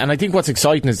 Yeah, and I think what's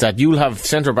exciting is that you'll have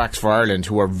centre-backs for Ireland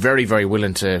who are very, very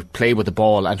willing to play with the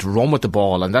ball and to run with the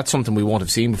ball, and that's something we won't have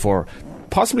seen before.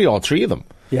 Possibly all 3 of them.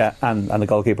 Yeah, and the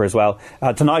goalkeeper as well.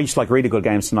 Tonight, like really good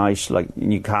games tonight, like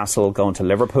Newcastle going to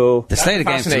Liverpool. The slate of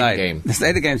games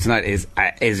tonight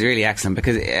is really excellent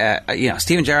because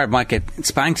Steven Gerrard might get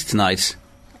spanked tonight.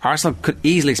 Arsenal could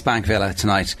easily spank Villa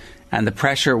tonight. And the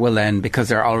pressure will then, because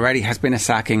there already has been a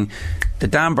sacking, the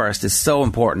dam burst is so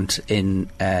important in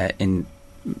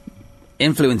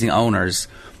influencing owners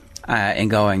in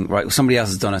going, right, somebody else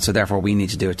has done it, so therefore we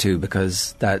need to do it too,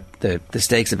 because that the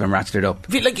stakes have been ratcheted up.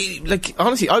 Like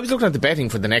honestly, I was looking at the betting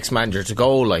for the next manager to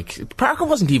go. Like Parker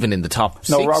wasn't even in the top 6.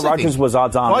 No, Rodgers was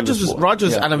odds on.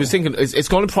 Rodgers, and I was thinking it's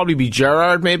going to probably be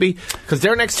Gerrard maybe, because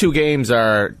their next 2 games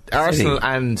are Arsenal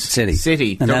and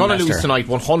City. They're going to lose tonight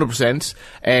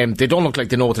 100%. They don't look like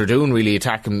they know what they're doing really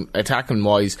attacking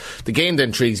wise. The game that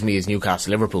intrigues me is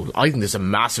Newcastle Liverpool. I think there's a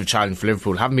massive challenge for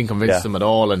Liverpool. Haven't been convinced of them at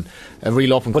all, and a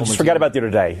real up and coming. Just forget about the other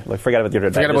day. Forget about the other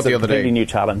day. Forget about the other day. Completely new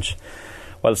challenge.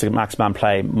 Well, it's a Max-Man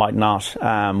play, might not.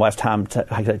 West Ham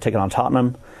taking on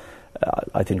Tottenham.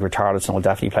 I think Richarlison will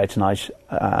definitely play tonight.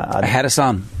 Ahead of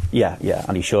Son. Yeah,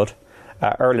 and he should.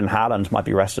 Erling Haaland might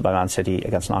be rested by Man City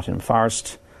against Nottingham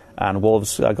Forest. And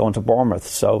Wolves going to Bournemouth.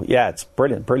 So, yeah, it's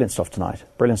brilliant stuff tonight.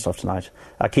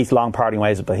 Keith Long parting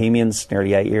ways with Bohemians,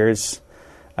 nearly 8 years.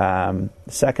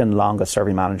 Second longest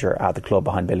serving manager at the club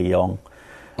behind Billy Young.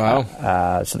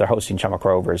 Wow. So they're hosting Shamrock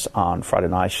Rovers on Friday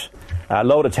night.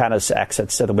 Load of tennis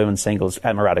exits at the women's singles.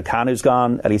 Emma Raducanu's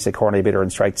gone. Elisa Cornet beat her in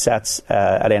straight sets.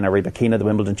 Elena Rybakina, the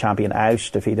Wimbledon champion, out,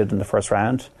 defeated in the first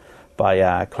round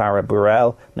by Clara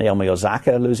Burrell. Naomi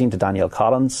Osaka losing to Danielle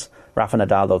Collins. Rafa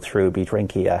Nadal, though, beat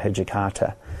Rinky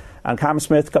Hijikata. And Cam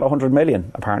Smith got $100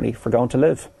 million, apparently, for going to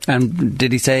live. And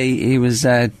did he say he was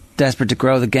desperate to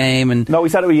grow the game. And no, he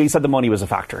said the money was a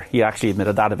factor. He actually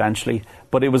admitted that eventually.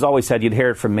 But it was always said, you'd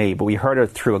hear it from me, but we heard it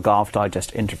through a Golf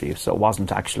Digest interview, so it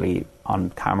wasn't actually on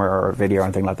camera or video or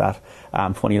anything like that.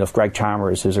 Funny enough, Greg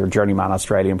Chalmers, who's a journeyman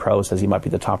Australian pro, says he might be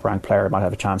the top-ranked player, might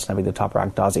have a chance to be the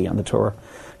top-ranked Aussie on the tour,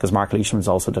 because Mark Leishman's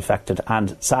also defected,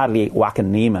 and sadly,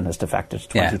 Joaquin Niemann has defected,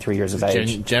 23 years of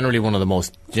age. Genuinely one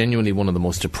of the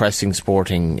most depressing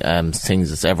sporting things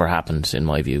that's ever happened, in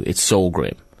my view. It's so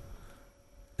grim.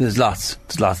 There's lots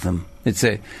of them. It's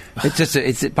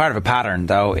part of a pattern,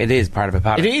 though. It is part of a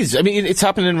pattern. It is. I mean, it's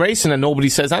happening in racing, and nobody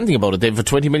says anything about it. They have a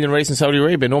 20 million race in Saudi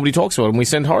Arabia. Nobody talks about it, and we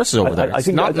send horses over there. It's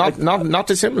not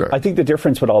dissimilar. I think the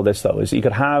difference with all this, though, is you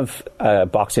could have a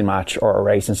boxing match or a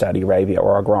race in Saudi Arabia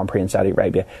or a Grand Prix in Saudi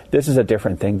Arabia. This is a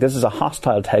different thing. This is a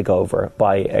hostile takeover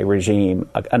by a regime,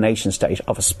 a nation state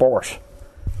of a sport,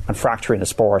 and fracturing the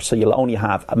sport, so you'll only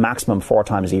have a maximum 4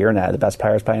 times a year now the best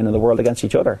players playing in the world against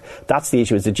each other. That's the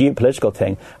issue. It's the geopolitical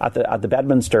thing. At the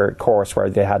Bedminster course where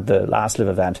they had the last live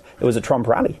event, it was a Trump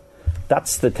rally.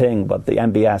 That's the thing. But the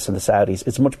MBS and the Saudis,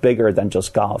 it's much bigger than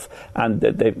just golf, and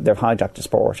they've hijacked the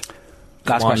sport.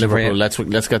 Last question for you.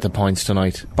 Let's get the points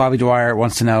tonight. Bobby Dwyer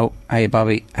wants to know, hey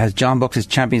Bobby, has John booked his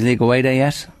Champions League away day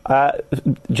yet?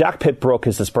 Jack Pitt-Brooke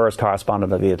is the Spurs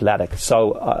correspondent of The Athletic,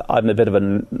 so I'm a bit of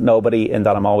a nobody in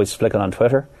that I'm always flicking on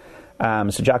Twitter.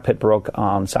 So Jack Pitt-Brooke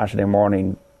on Saturday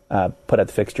morning put out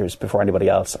the fixtures before anybody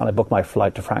else, and I booked my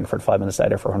flight to Frankfurt 5 minutes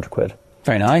later for £100.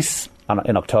 Very nice.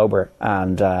 In October,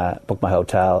 and booked my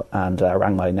hotel, and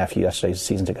rang my nephew yesterday, he's a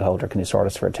season ticket holder, can you sort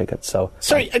us for a ticket? So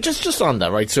sorry, just on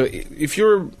that, right? So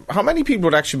how many people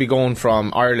would actually be going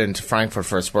from Ireland to Frankfurt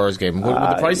for a Spurs game? Would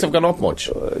the price have gone up much?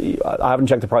 I haven't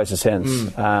checked the prices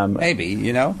since. Maybe,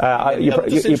 you know,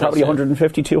 you probably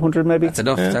 150, 200 maybe. That's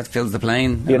enough. That fills the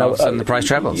plane. You know, all of a sudden the price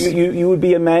trebles. You would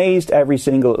be amazed every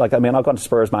single. Like, I mean, I've gone to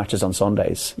Spurs matches on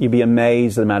Sundays. You'd be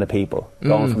amazed at the amount of people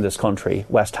going from this country.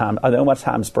 West Ham. I know West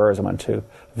Ham Spurs I went to.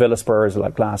 Villa Spurs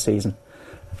like last season.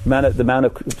 The amount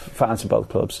of fans of both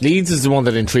clubs. Leeds is the one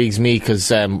that intrigues me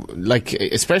because, like,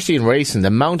 especially in racing, the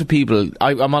amount of people,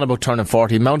 I'm on about turning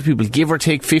 40, the amount of people, give or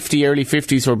take 50, early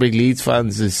 50s who are big Leeds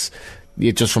fans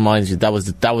it just reminds you that was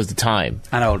the time.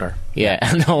 And older. Yeah,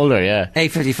 and older, yeah.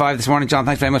 8:55 this morning, John.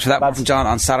 Thanks very much for that. More from John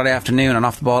on Saturday afternoon and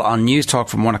Off the Ball on News Talk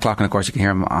from 1 o'clock, and of course you can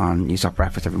hear him on News Talk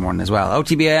Breakfast every morning as well.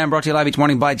 OTBAM brought to you live each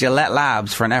morning by Gillette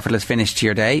Labs for an effortless finish to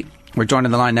your day. We're joined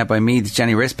on the line now by Meath's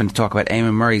Jenny Rispin to talk about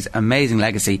Eamon Murray's amazing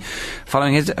legacy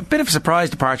following his a bit of a surprise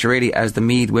departure really as the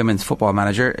Meath women's football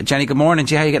manager. Jenny, good morning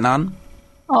to you. How are you getting on?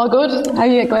 All good. How are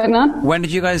you getting on? When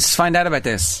did you guys find out about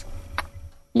this?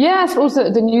 Yeah, I suppose the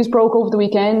news broke over the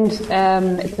weekend.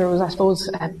 There was, I suppose,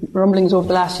 rumblings over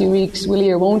the last few weeks, will he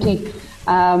or won't he?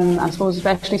 I suppose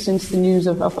especially since the news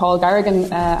of Paul Garrigan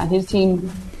and his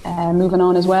team moving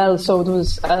on as well. So there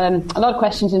was a lot of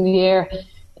questions in the air.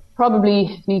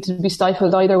 Probably need to be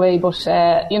stifled either way, but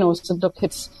so look,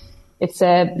 it's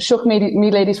shook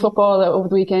Meath ladies football over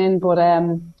the weekend. But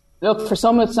look, for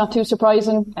some it's not too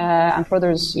surprising, and for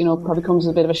others, probably comes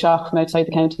as a bit of a shock from outside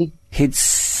the county. He'd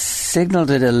signalled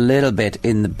it a little bit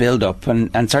in the build-up,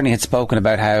 and certainly had spoken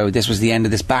about how this was the end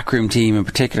of this backroom team in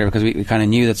particular, because we kind of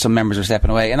knew that some members were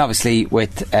stepping away, and obviously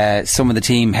with some of the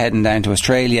team heading down to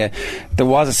Australia, there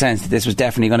was a sense that this was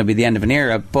definitely going to be the end of an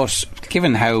era. But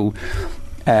given how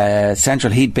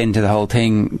central he'd been to the whole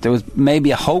thing, there was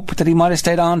maybe a hope that he might have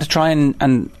stayed on to try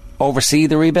and oversee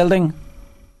the rebuilding.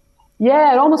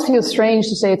 Yeah, it almost feels strange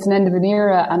to say it's an end of an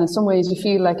era, and in some ways you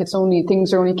feel like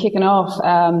things are only kicking off.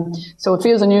 So it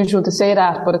feels unusual to say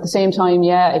that, but at the same time,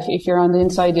 yeah, if you're on the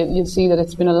inside, you'll see that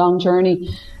it's been a long journey.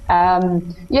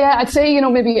 I'd say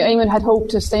maybe Eamon had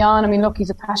hoped to stay on. I mean, look, he's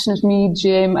a passionate Meath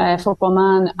football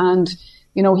man, and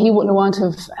he wouldn't want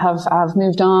to have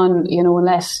moved on,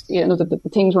 unless the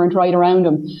things weren't right around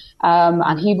him,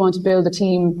 and he'd want to build a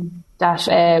team that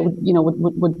would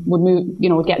move,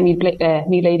 would get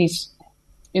Meath ladies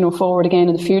forward again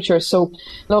in the future. So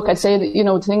look, I'd say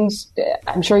that things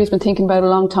I'm sure he's been thinking about a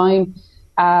long time,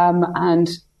 and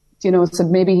so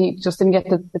maybe he just didn't get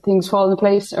the things fall into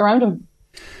place around him.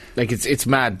 Like it's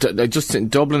mad. Just in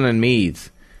Dublin and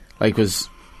Meath,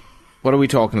 what are we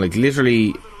talking? Like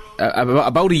literally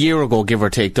about a year ago, give or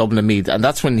take, Dublin and Meath, and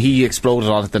that's when he exploded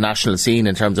onto the national scene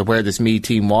in terms of where this Meath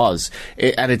team was.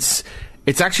 And it's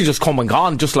actually just come and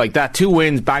gone just like that. 2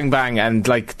 wins, bang bang, and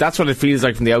that's what it feels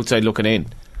like from the outside looking in.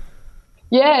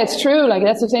 Yeah, it's true.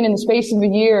 That's what I'm saying. In the space of a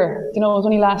year, it was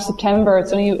only last September.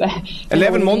 It's only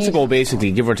 11 months ago,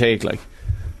 basically, give or take.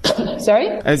 Sorry?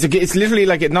 It's literally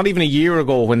not even a year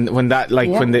ago when that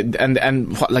when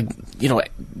the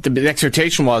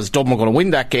expectation was Dublin were going to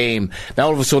win that game. Now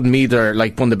all of a sudden Meath are one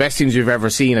of the best teams you've ever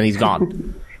seen, and he's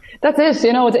gone. That's it.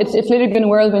 It's literally been a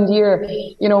whirlwind year.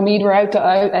 Meath were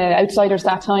outsiders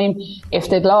that time. If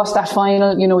they'd lost that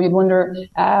final, you'd wonder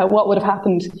what would have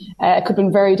happened. It could have been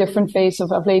a very different face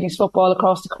of ladies football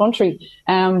across the country.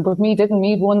 But Meath didn't.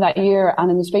 Meath won that year, and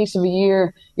in the space of a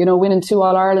year, winning 2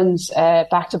 All-Irelands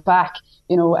back to back,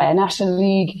 National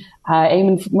League,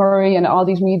 Eamon Murray and all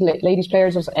these Meath ladies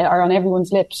players are on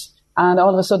everyone's lips. And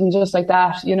all of a sudden, just like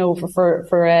that,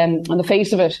 for on the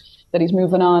face of it, that he's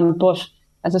moving on. But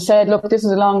as I said, look, this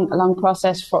is a long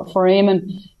process for Eamon.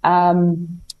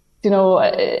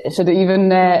 So that even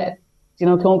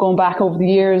going back over the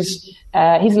years,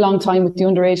 he's a long time with the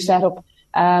underage setup.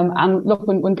 And look,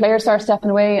 when players start stepping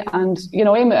away, and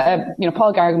Eamon,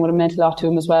 Paul Gargan would have meant a lot to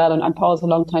him as well, and Paul's a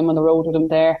long time on the road with him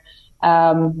there.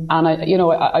 And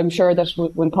I'm sure that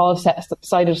when Paul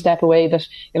decided to step away, that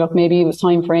maybe it was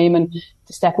time for Eamon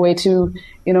to step away too.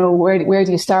 Where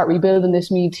do you start rebuilding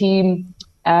this Meath team?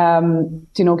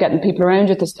 Getting people around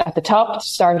you at the top to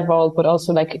start of all, but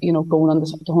also going on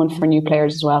the hunt for new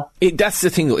players as well. That's the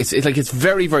thing, though. It's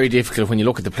very, very difficult when you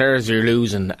look at the players you're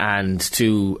losing, and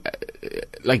to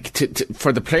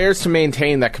for the players to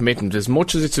maintain that commitment. As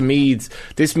much as it's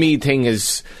this Meath thing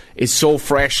is so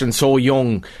fresh and so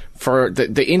young. For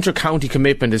the inter-county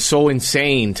commitment is so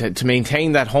insane to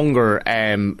maintain that hunger.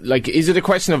 Is it a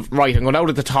question of, right, I'm going out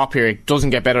at the top here, it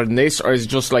doesn't get better than this, or is it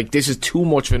just this is too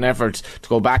much of an effort to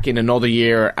go back in another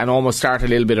year and almost start a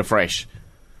little bit afresh?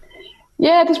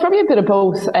 Yeah, there's probably a bit of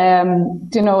both. As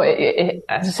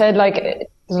I said, there's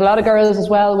a lot of girls as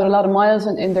well with a lot of miles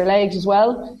in their legs as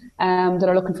well. That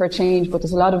are looking for a change, but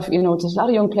there's a lot of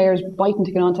young players biting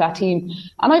to get onto that team,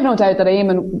 and I've no doubt that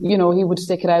Eamon, he would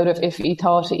stick it out if he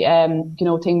thought,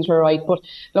 things were right. But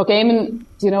look, Eamon,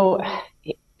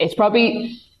 it's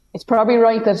probably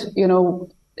right that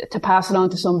to pass it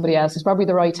on to somebody else. It's probably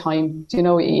the right time.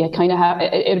 You kind of have.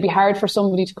 It'd be hard for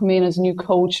somebody to come in as a new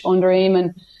coach under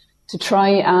Eamon to try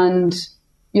and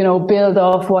build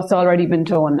off what's already been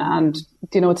done. And,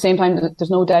 at the same time, there's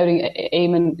no doubting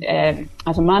Eamon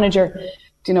as a manager,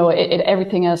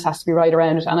 everything else has to be right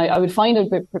around it. And I would find it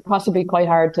possibly quite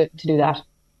hard to do that.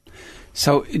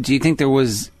 So do you think there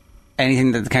was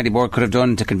anything that the county board could have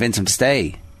done to convince him to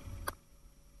stay?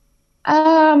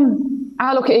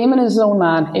 Look, Eamon is his own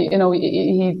man.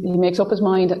 He makes up his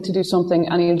mind to do something,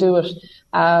 and he'll do it.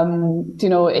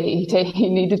 He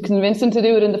needed convincing to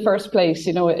do it in the first place.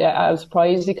 I was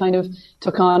surprised he kind of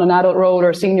took on an adult role or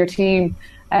a senior team,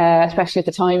 especially at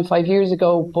the time 5 years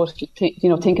ago. But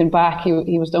thinking back,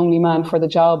 he was the only man for the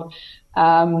job.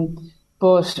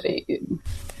 But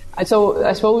I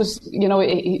suppose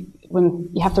when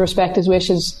you have to respect his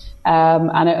wishes.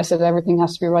 And I said everything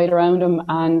has to be right around him,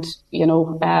 and there's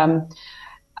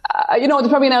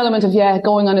probably an element of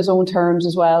going on his own terms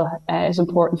as well is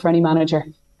important for any manager.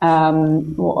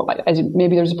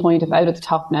 Maybe there's a point of out at the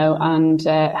top now and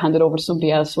hand it over to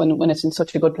somebody else when it's in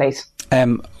such a good place.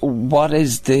 What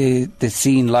is the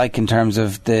scene like in terms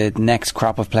of the next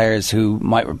crop of players who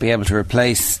might be able to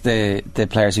replace the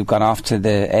players who've gone off to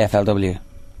the AFLW?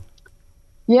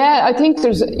 Yeah, I think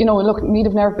there's, look, Meath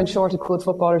have never been short of good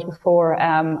footballers before,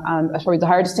 and probably the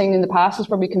hardest thing in the past is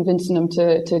probably convincing them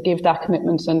to give that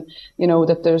commitment, and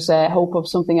that there's hope of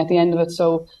something at the end of it.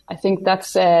 So I think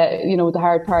that's the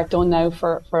hard part done now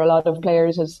for a lot of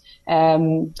players. Is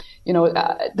the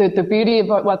beauty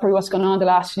about what's gone on the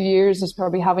last few years is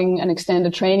probably having an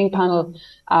extended training panel,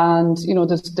 and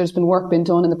there's been work being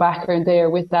done in the background there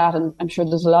with that, and I'm sure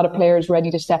there's a lot of players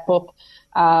ready to step up.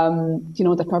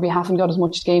 That probably haven't got as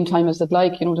much game time as they'd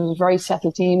like. There's a very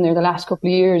settled team there the last couple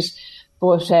of years.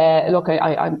 But look,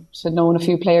 I've known a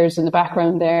few players in the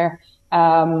background there,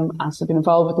 and so I've been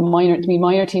involved with the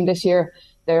minor team this year.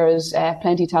 There is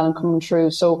plenty of talent coming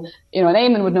through. So, and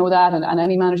Eamon would know that, and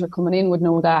any manager coming in would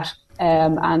know that,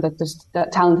 and that there's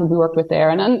that talent will be worked with there.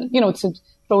 And to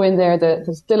throw in there that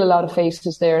there's still a lot of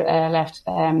faces there left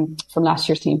from last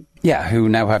year's team. Yeah, who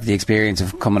now have the experience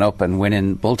of coming up and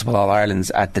winning multiple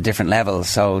All-Irelands at the different levels.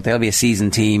 So they'll be a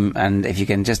seasoned team, and if you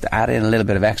can just add in a little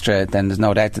bit of extra, then there's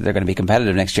no doubt that they're going to be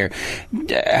competitive next year.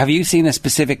 Have you seen a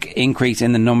specific increase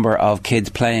in the number of kids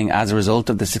playing as a result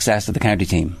of the success of the county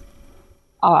team?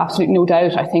 Oh, absolutely, no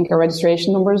doubt. I think our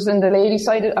registration numbers in the ladies'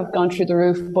 side have gone through the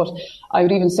roof. But I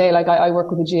would even say, I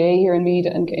work with the GA here in Meath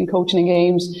and in coaching in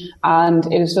games, and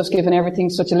it has just given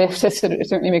everything such a lift. It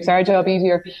certainly makes our job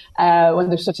easier when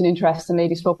there's such an interest in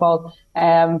ladies' football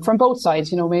from both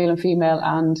sides, male and female.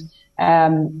 And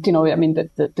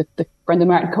the Brendan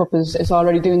Martin Cup is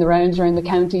already doing the rounds around the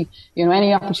county.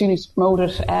 Any opportunity to promote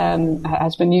it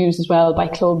has been used as well by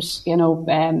clubs,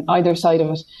 either side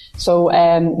of it. So,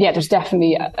 there's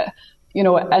definitely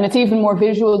and it's even more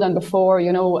visual than before, the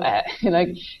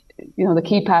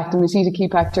Keepack, the Mesita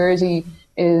Keepack jersey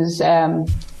is,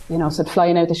 so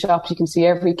flying out the shops, you can see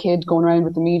every kid going around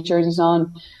with the Meath jerseys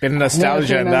on. Bit of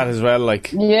nostalgia in that as well,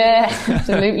 like. Yeah,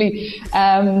 absolutely.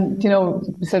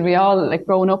 So we all, like,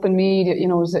 growing up in Meath, it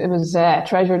was a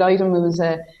treasured item. It was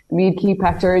a Meath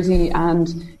Keepack jersey,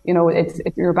 and,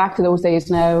 you're back to those days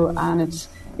now, and it's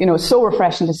so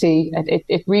refreshing to see.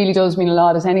 It really does mean a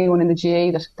lot as anyone in the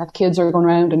GA that kids are going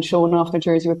around and showing off their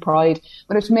jersey with pride,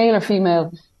 whether it's male or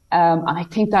female. And I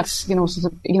think that's, as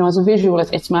a visual,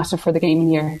 it's massive for the gaming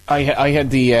year. I had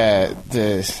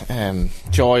the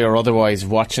joy or otherwise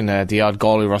of watching the odd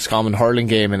Galway Roscommon hurling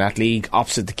game in that league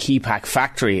opposite the Keepack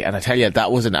factory, and I tell you,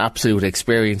 that was an absolute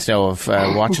experience now of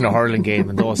watching a hurling game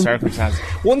in those circumstances.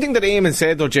 One thing that Eamon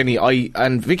said though, Jenny,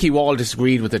 and Vicky Wall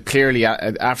disagreed with it clearly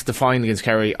after the final against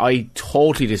Kerry. I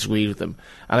totally disagreed with them,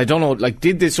 and I don't know, like,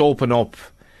 did this open up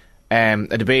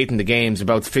a debate in the games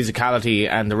about physicality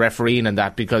and the refereeing and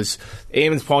that? Because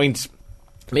Eamon's point,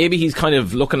 maybe he's kind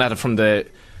of looking at it from the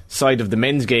side of the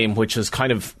men's game, which is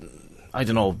kind of, I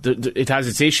don't know, it has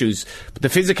its issues. But the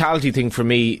physicality thing for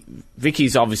me,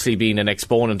 Vicky's obviously been an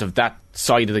exponent of that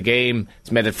side of the game.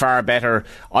 It's made it far better.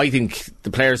 I think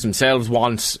the players themselves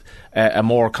want a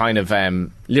more kind of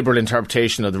liberal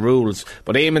interpretation of the rules.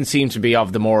 But Eamon seems to be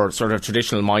of the more sort of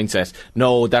traditional mindset.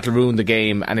 No, that'll ruin the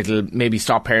game and it'll maybe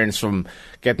stop parents from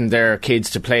getting their kids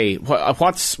to play.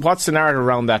 What's the narrative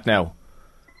around that now?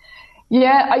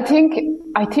 Yeah, I think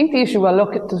the issue, well,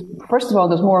 look, first of all,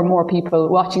 there's more and more people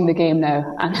watching the game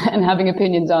now and having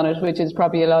opinions on it, which is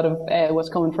probably a lot of what's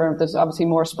coming from. There's obviously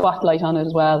more spotlight on it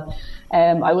as well.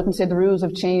 I wouldn't say the rules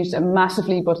have changed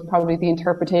massively, but probably the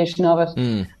interpretation of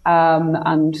it.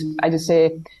 And I just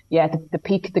say, the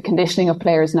peak, the conditioning of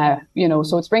players now,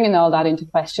 so it's bringing all that into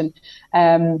question.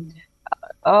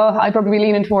 I'd probably be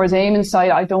leaning towards Eamon's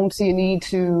side. I don't see a need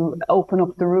to open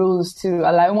up the rules to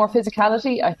allow more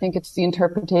physicality. I think it's the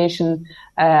interpretation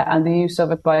and the use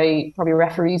of it by probably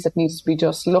referees that needs to be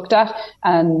just looked at.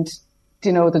 And,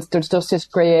 there's just this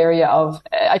grey area of,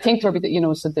 I think there'll be,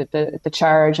 the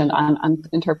charge and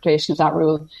interpretation of that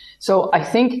rule. So I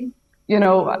think,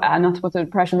 not to put the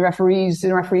pressure on the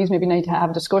referees maybe need to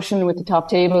have a discussion with the top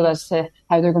table as to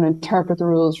how they're going to interpret the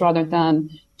rules rather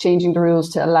than changing the rules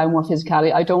to allow more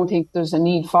physicality. I don't think there's a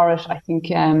need for it. I think,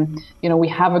 we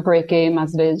have a great game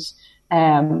as it is.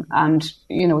 And,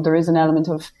 there is an element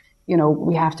of,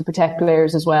 we have to protect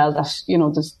players as well, that,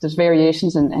 there's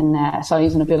variations in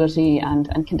size and ability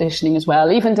and conditioning as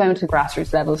well, even down to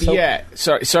grassroots levels. So. Yeah,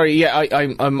 sorry. Yeah,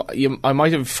 I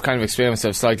might have kind of explained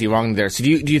myself slightly wrong there. So do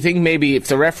you think maybe if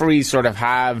the referees sort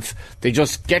of they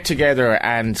just get together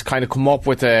and kind of come up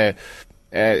with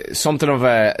something of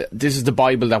this is the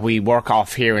Bible that we work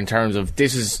off here in terms of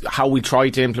this is how we try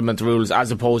to implement the rules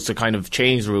as opposed to kind of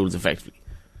change the rules effectively?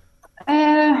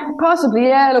 Possibly,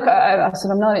 yeah. Look, I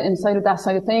said I'm not inside of that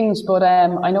side of things, but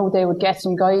I know they would get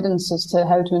some guidance as to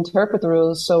how to interpret the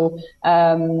rules. So,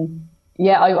 I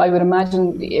would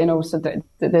imagine, so that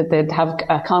they'd have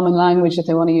a common language that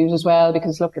they want to use as well.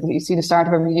 Because look, you see the start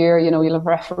of every year, you'll have a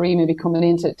referee maybe coming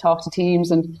in to talk to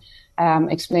teams and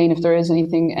explain if there is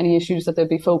any issues that they'll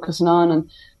be focusing on and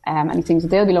any things that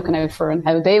they'll be looking out for and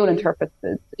how they will interpret,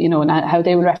 and how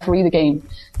they will referee the game.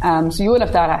 So you will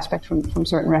have that aspect from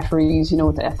certain referees, at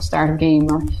the start of the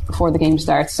game or before the game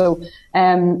starts. So,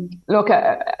 look,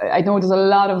 I know there's a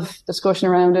lot of discussion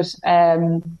around it.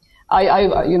 When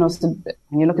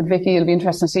you look at Vicky, it'll be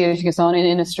interesting to see how she gets on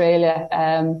in Australia.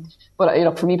 But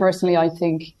look, for me personally, I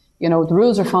think, the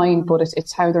rules are fine, but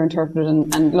it's how they're interpreted.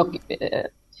 And look,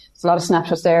 there's a lot of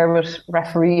snapshots there, but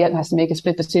referee has to make a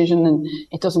split decision, and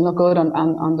it doesn't look good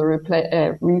on the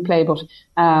replay. But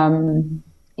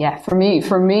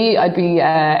for me, I'd be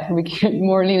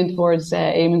more leaning towards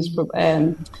Eamon's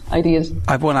ideas.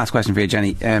 I have one last question for you,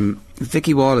 Jenny.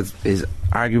 Vicky Wall is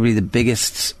arguably the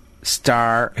biggest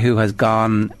star who has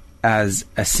gone as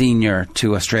a senior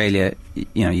to Australia.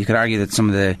 You could argue that some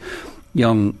of the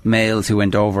young males who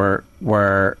went over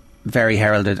were very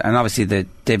heralded, and obviously the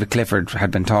David Clifford had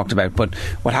been talked about, but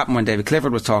what happened when David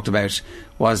Clifford was talked about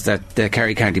was that the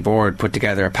Kerry County Board put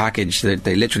together a package that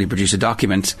they literally produced a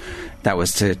document that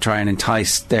was to try and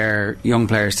entice their young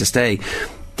players to stay.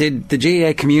 Did the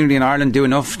GAA community in Ireland do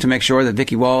enough to make sure that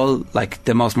Vicky Wall, like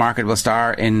the most marketable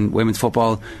star in women's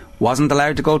football, wasn't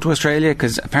allowed to go to Australia?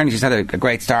 Because apparently she's had a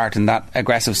great start, and that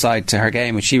aggressive side to her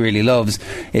game, which she really loves,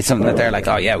 is something that they're like,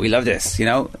 oh yeah, we love this,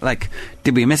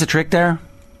 did we miss a trick there?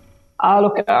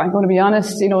 Look, I'm going to be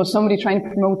honest, somebody trying to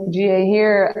promote the GAA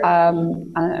here,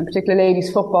 and particularly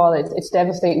ladies football, it's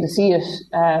devastating to see it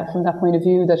from that point of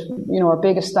view that, our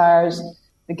biggest stars,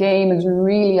 the game is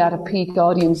really at a peak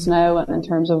audience now in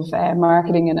terms of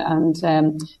marketing and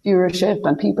viewership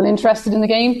and people interested in the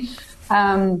game.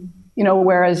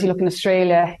 Whereas you look in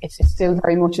Australia, it's still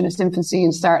very much in its infancy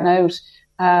and starting out.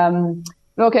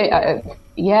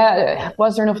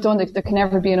 Was there enough done? There can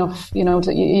never be enough. You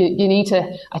need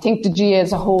to. I think the GA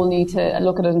as a whole need to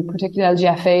look at it, and particularly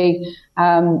LGFA.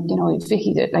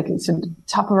 Vicky, it's at the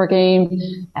top of her game,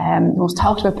 most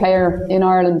talked about player in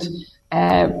Ireland.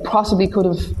 Possibly could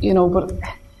have, but.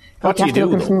 What do you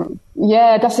do?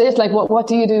 That's it. Like, what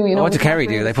do you do? What did Kerry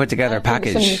do? They put together a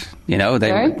package.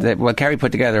 Kerry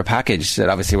put together a package that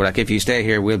obviously were like, if you stay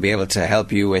here, we'll be able to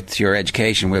help you with your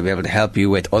education. We'll be able to help you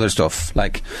with other stuff.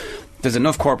 Like, there's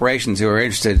enough corporations who are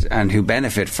interested and who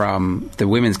benefit from the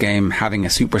women's game having a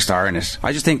superstar in it.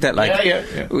 I just think that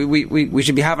we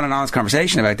should be having an honest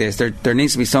conversation about this. There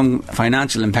needs to be some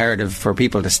financial imperative for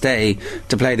people to stay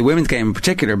to play the women's game in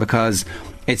particular, because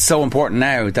it's so important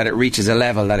now that it reaches a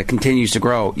level that it continues to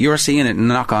grow. You're seeing it in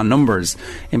knock-on numbers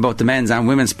in both the men's and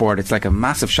women's sport. It's like a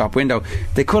massive shop window.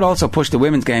 They could also push the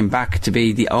women's game back to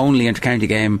be the only inter-county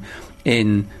game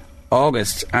in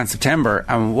August and September,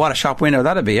 and what a shop window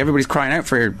that'd be. Everybody's crying out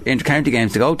for inter-county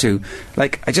games to go to.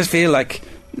 Like, I just feel like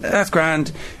that's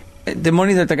grand. The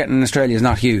money that they're getting in Australia is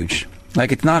not huge.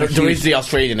 Like, it's not. There is the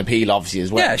Australian appeal, obviously,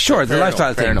 as well. Yeah, sure, the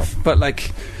lifestyle thing. Enough. But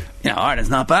like, Ireland's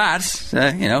not bad.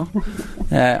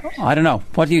 I don't know.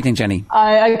 What do you think, Jenny?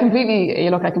 I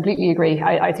completely agree.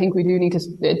 I think we do need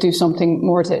to do something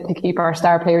more to keep our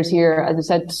star players here. As I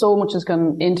said, so much has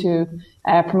gone into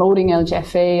promoting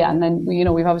LGFA, and then we've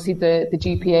obviously the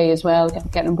GPA as well,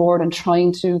 getting on board and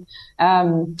trying to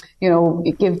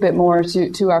give a bit more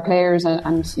to our players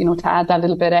and to add that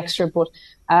little bit extra. But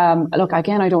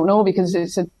again, I don't know,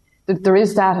 because there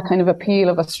is that kind of appeal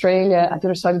of Australia at the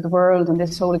other side of the world and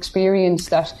this whole experience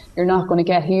that you're not going to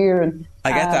get here. And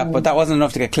I get that, but that wasn't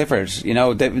enough to get Clifford.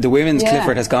 The women's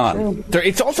Clifford has gone.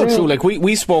 It's also true. Like,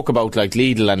 we spoke about like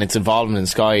Lidl and its involvement in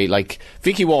Sky. Like,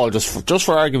 Vicky Wall, just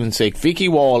for argument's sake, Vicky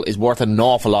Wall is worth an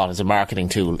awful lot as a marketing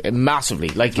tool, massively.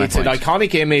 Like, it's an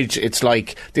iconic image. It's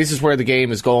like, this is where the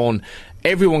game is going.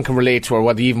 Everyone can relate to her,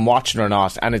 whether you even watching or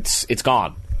not, and it's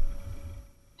gone.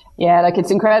 Yeah, it's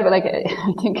incredible. Like,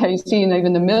 I think I've seen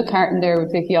even the milk carton there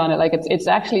with Vicky on it. Like, it's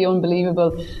actually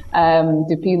unbelievable,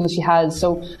 the appeal that she has.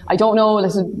 So I don't know.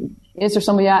 Listen, is there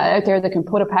somebody out there that can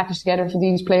put a package together for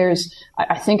these players?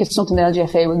 I think it's something the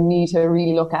LGFA will need to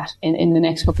really look at in the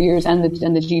next couple of years, and the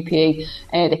GPA.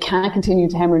 They can't continue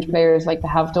to hemorrhage players like they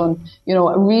have done.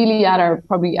 Really at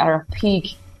our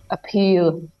peak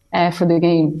appeal. For the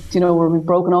game, where we've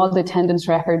broken all the attendance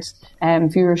records,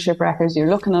 viewership records. You're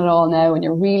looking at it all now, and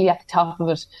you're really at the top of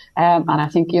it. And I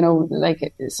think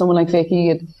like someone like Vicky,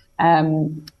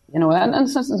 and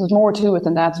there's more to it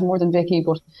than that. It's more than Vicky,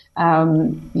 but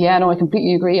I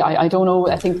completely agree. I don't know.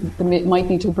 I think they might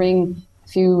need to bring a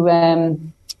few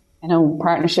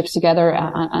partnerships together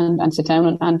and sit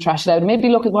down and trash it out. Maybe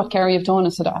look at what Kerry have done.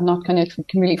 And said, I'm not kind of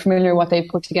really familiar with what they've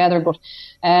put together, but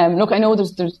I know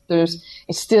there's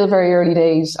it's still very early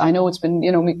days. I know it's been,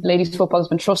 ladies football has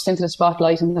been thrust into the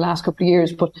spotlight in the last couple of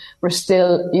years, but we're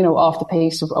still, off the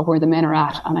pace of where the men are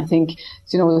at. And I think,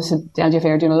 the LGFA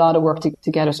are doing a lot of work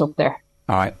to get us up there.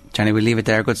 All right, Jenny, we'll leave it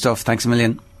there. Good stuff. Thanks a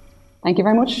million. Thank you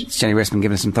very much. It's Jenny Risman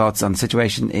giving us some thoughts on the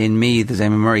situation in Meath as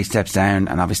Eamon Murray steps down,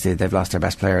 and obviously they've lost their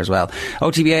best player as well.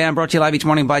 OTBAM brought to you live each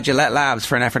morning by Gillette Labs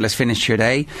for an effortless finish to your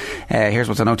day. Here's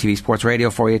what's on OTB Sports Radio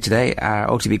for you today.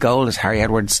 OTB Gold is Harry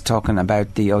Edwards talking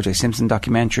about the O.J. Simpson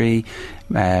documentary.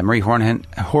 Marie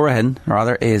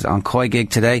Horahan is on Koi Gig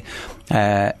today.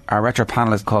 Our retro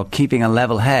panel is called Keeping a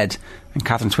Level Head, and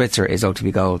Catherine Switzer is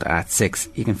OTB Gold at 6.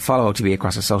 You can follow OTB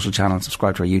across our social channels,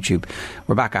 subscribe to our YouTube.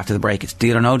 We're back after the break. It's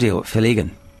Deal or No Deal with Phil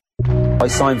Egan. I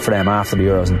signed for them after the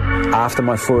Euros, and after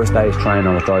my first day's training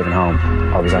I was driving home,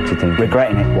 I was actually thinking,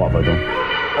 regretting it, what have I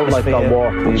done? Like I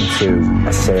walked into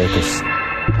a circus.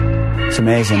 It's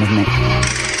amazing, isn't it?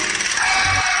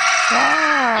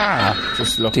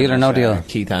 Just looking Deal or No Deal.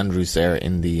 Keith Andrews there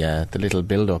in the little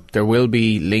build-up. There will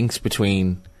be links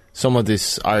between some of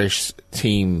this Irish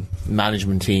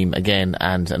management team again,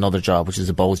 and another job, which is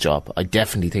a Bowes job. I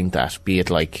definitely think that, be it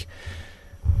like,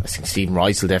 I think Stephen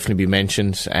Rice will definitely be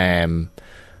mentioned,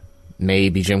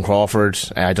 maybe Jim Crawford.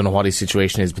 I don't know what his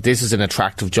situation is, but this is an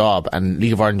attractive job, and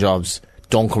League of Ireland jobs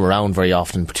don't come around very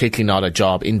often, particularly not a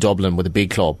job in Dublin with a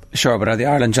big club. Sure, but are the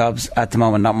Ireland jobs at the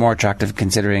moment not more attractive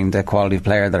considering the quality of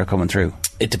player that are coming through?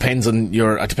 It depends on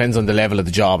the level of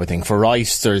the job. I think for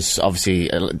Rice, there's obviously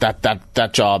that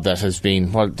job that has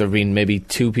been, well, there have been maybe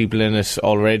 2 people in it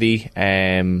already.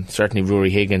 Certainly Rory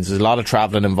Higgins. There's a lot of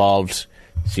travelling involved.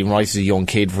 Stephen Rice is a young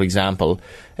kid, for example.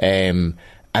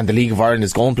 and the League of Ireland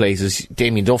is going places.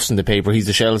 Damien Duff's in the paper, he's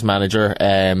the Shells manager.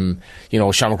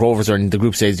 Shamrock Rovers are in the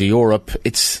group stage of Europe.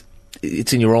 It's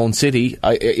in your own city.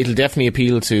 It'll definitely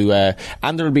appeal to,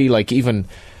 and there'll be like even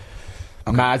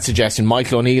mad suggestion.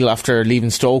 Michael O'Neill, after leaving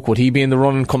Stoke, would he be in the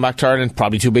run and come back to Ireland?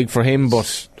 Probably too big for him, but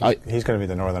he's going to be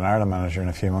the Northern Ireland manager in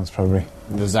a few months, probably.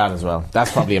 There's that as well.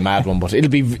 That's probably a mad one, but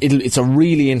it's a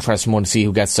really interesting one to see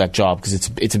who gets that job, because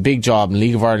it's a big job, and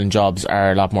League of Ireland jobs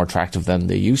are a lot more attractive than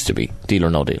they used to be. Deal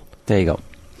or no deal. There you go.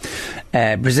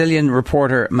 Brazilian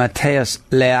reporter Mateus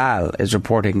Leal is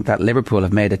reporting that Liverpool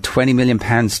have made a £20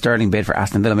 million sterling bid for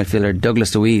Aston Villa midfielder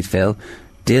Douglas Luiz. Phil,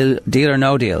 deal or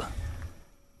no deal?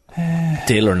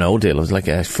 Deal or no deal. It was like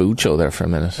a food show there for a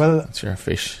minute. Well, that's your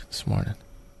fish this morning.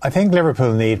 I think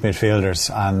Liverpool need midfielders,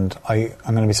 and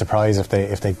I'm going to be surprised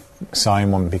if they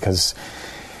sign one, because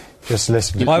just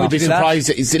listen. Why would you be surprised?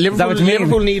 Is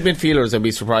Liverpool need midfielders? I'd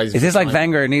be surprised. Is this like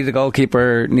Wenger needed a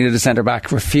goalkeeper, needed a centre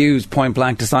back, refused point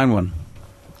blank to sign one?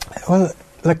 Well,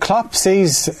 Klopp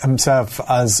sees himself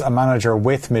as a manager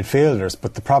with midfielders,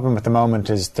 but the problem at the moment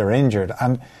is they're injured,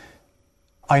 and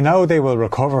I know they will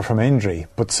recover from injury,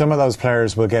 but some of those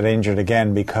players will get injured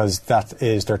again, because that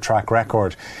is their track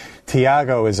record.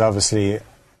 Thiago is obviously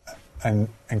an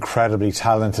incredibly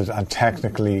talented and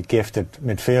technically gifted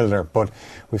midfielder, but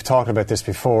we've talked about this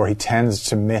before. He tends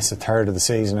to miss a third of the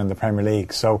season in the Premier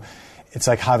League, so it's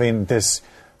like having this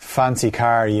fancy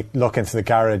car. You look into the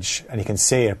garage and you can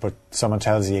see it, but someone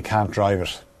tells you can't drive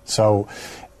it. So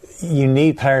you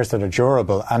need players that are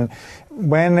durable, and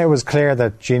when it was clear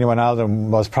that Gini Wijnaldum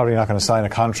was probably not going to sign a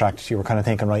contract, you were kind of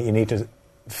thinking, right, you need to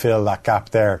fill that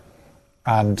gap there.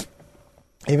 And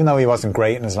even though he wasn't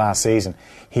great in his last season,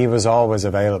 he was always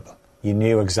available. You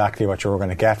knew exactly what you were going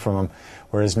to get from him.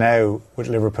 Whereas now, with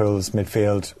Liverpool's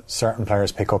midfield, certain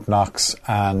players pick up knocks,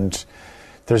 and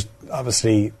there's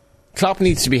obviously... Klopp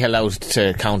needs to be held out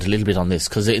to count a little bit on this,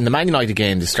 because in the Man United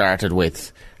game they started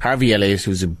with Harvey Elliott,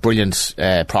 who's a brilliant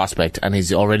prospect, and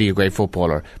he's already a great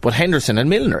footballer, but Henderson and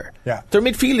Milner, they're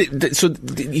midfield, so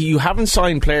you haven't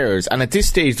signed players, and at this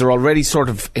stage they're already sort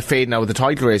of fading out of the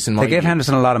title race. They gave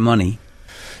Henderson a lot of money.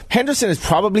 Henderson is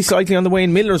probably slightly on the way,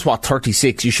 and Milner's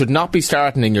 36. You should not be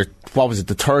starting in your,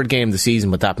 the third game of the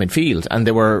season with that midfield. And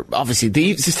they were, obviously,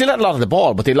 they still had a lot of the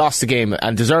ball, but they lost the game,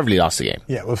 and deservedly lost the game.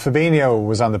 Yeah, well, Fabinho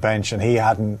was on the bench, and he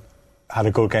hadn't had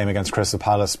a good game against Crystal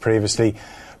Palace previously.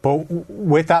 But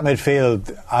with that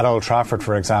midfield at Old Trafford,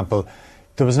 for example,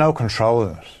 there was no control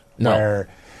in it. No.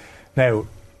 Now,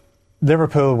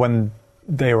 Liverpool, when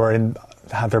they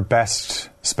had their best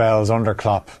spells under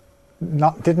Klopp,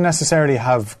 didn't necessarily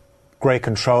have great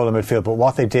control in midfield, but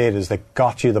what they did is they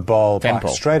got you the ball back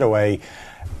straight away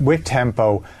with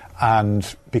tempo,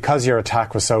 and because your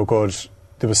attack was so good,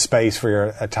 there was space for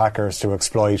your attackers to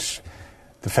exploit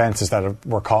defences that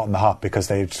were caught in the hop, because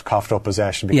they'd coughed up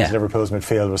possession, because Liverpool's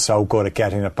midfield was so good at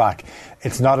getting it back.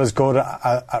 It's not as good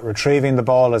at retrieving the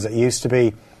ball as it used to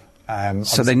be.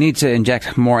 So they need to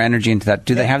inject more energy into that.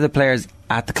 Do they have the players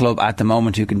at the club at the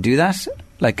moment who can do that?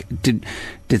 Like, did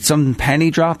some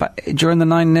penny drop during the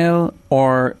 9-0,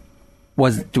 or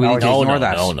do we need to ignore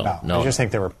that? No. I just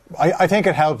think they were. I think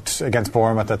it helped against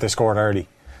Bournemouth that they scored early.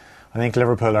 I think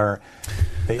Liverpool are.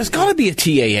 There's got to be a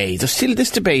TAA. There's still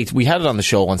this debate. We had it on the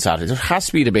show on Saturday. There has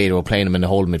to be a debate about playing him in the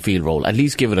whole midfield role. At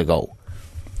least give it a go.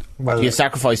 Well, you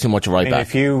sacrifice too much right back.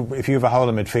 If you have a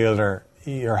holding midfielder,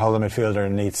 your holding midfielder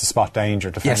needs to spot danger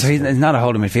defensively. Yeah, so he's not a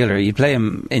holding midfielder. You play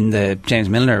him in the James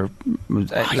Milner,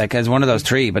 like as one of those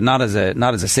three, but not as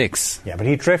a six. Yeah, but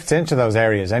he drifts into those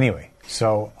areas anyway.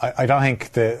 So I don't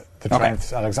think the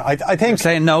Trent Alexander. I think you're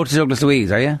saying no to Douglas Luiz,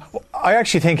 are you? I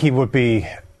actually think he would be.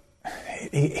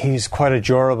 He's quite a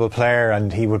durable player,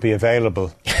 and he would be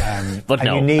available. But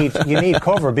and you need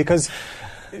cover, because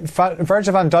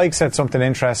Virgil van Dijk said something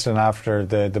interesting after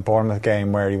the Bournemouth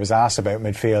game, where he was asked about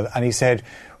midfield, and he said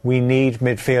we need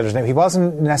midfielders. Now, he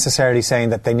wasn't necessarily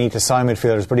saying that they need to sign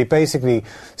midfielders, but he basically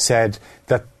said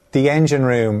that the engine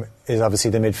room is obviously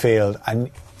the midfield,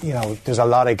 and there's a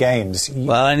lot of games.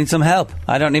 Well, I need some help.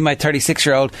 I don't need my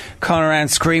 36-year-old coming around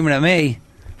screaming at me.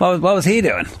 What was he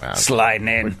doing? Sliding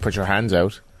in. Put your hands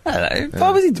out. What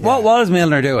was he? What was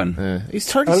Milner doing?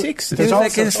 He's 36.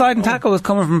 His sliding tackle was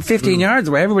coming from 15 yards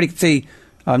away. Everybody could see.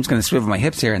 I'm just going to swivel my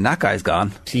hips here, and that guy's gone.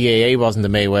 TAA wasn't the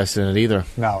Mae West in it either.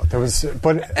 No, there was.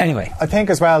 But anyway, I think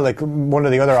as well, like one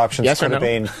of the other options could have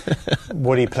been,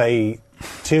 would he play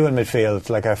two in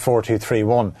midfield, like a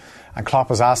 4-2-3-1? And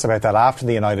Klopp was asked about that after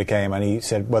the United game, and he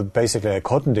said, "Well, basically, I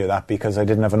couldn't do that because I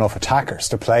didn't have enough attackers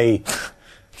to play."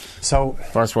 So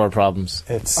first world problems.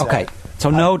 It's okay.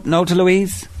 So no to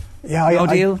Luiz. Yeah, no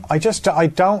deal. I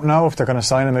don't know if they're going to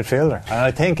sign a midfielder. And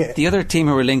I think the other team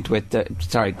who were linked with,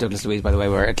 Douglas Luiz, by the way,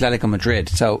 were Atletico Madrid.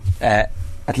 So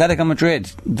Atletico Madrid,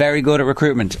 very good at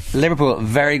recruitment. Liverpool,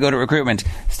 very good at recruitment.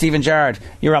 Steven Gerrard,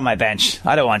 you're on my bench.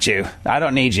 I don't want you. I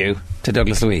don't need you. To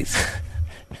Douglas Luiz.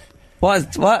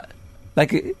 What?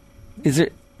 Like, is there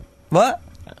what?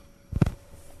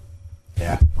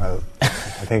 Yeah, well, I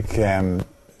think it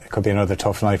could be another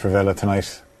tough night for Villa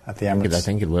tonight at the Emirates. I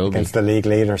think it will against the league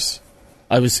leaders.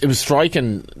 It was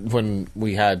striking when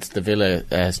we had the Villa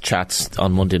chats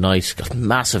on Monday night. Got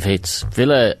massive hits.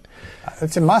 Villa.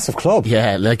 It's a massive club.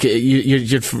 Yeah, like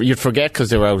you'd forget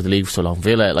because they were out of the league for so long.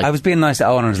 Villa. Like, I was being nice to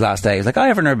Owen on his last day. He was like, I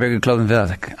have another bigger club than Villa. I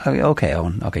was like, okay,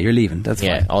 Owen. Okay, you're leaving. That's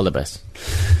fine. All the best.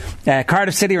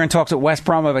 Cardiff City are in talks with West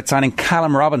Brom about signing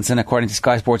Callum Robinson, according to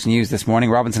Sky Sports News this morning.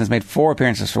 Robinson has made 4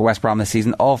 appearances for West Brom this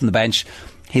season, all from the bench.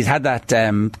 He's had that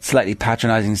slightly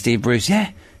patronising Steve Bruce. Yeah,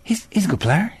 he's a good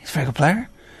player. He's a very good player.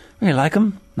 Really like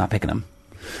him. Not picking him.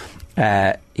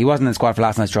 He wasn't in the squad for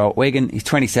last night's draw at Wigan. He's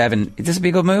 27. Would this be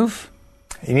a good move?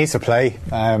 He needs to play.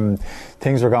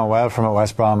 Things were going well for him at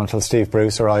West Brom until Steve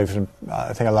Bruce arrived. And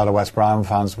I think a lot of West Brom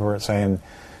fans were saying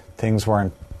things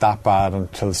weren't that bad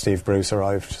until Steve Bruce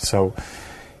arrived. So,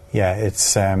 yeah,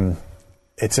 it's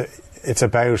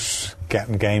about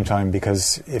getting game time,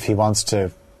 because if he wants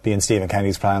to be in Stephen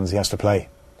Kenny's plans, he has to play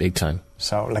big time.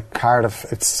 So, like Cardiff,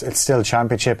 it's still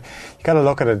Championship. You got to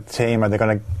look at a team. Are they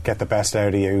going to get the best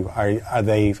out of you? Are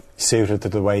they suited to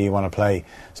the way you want to play?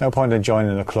 There's no point in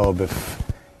joining a club if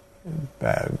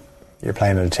you're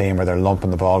playing in a team where they're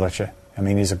lumping the ball at you. I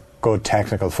mean, he's a good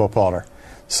technical footballer.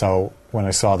 So when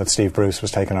I saw that Steve Bruce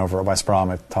was taking over at West Brom,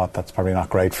 I thought that's probably not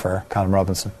great for Callum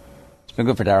Robinson. It's been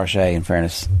good for Darragh Shea, in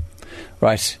fairness.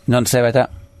 Right, nothing to say about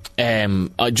that?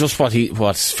 Just what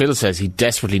Phil says, he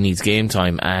desperately needs game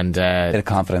time and bit of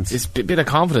confidence. It's a bit of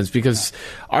confidence, because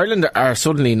Ireland are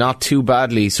suddenly not too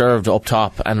badly served up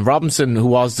top, and Robinson, who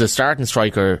was the starting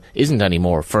striker, isn't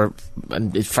anymore.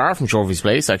 And it's far from sure of his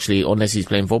place, actually, unless he's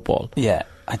playing football. Yeah,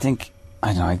 I don't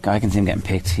know. I can see him getting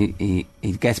picked. He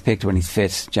gets picked when he's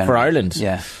fit. Generally. For Ireland,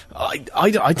 yeah.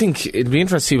 I think it'd be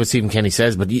interesting to see what Stephen Kenny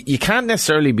says, but you can't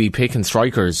necessarily be picking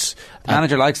strikers. The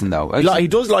manager likes him, though. He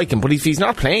does like him, but if he's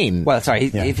not playing, well,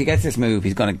 sorry, if he gets this move,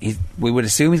 we would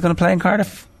assume he's going to play in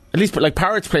Cardiff. At least, but like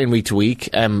Parrott's playing week to week.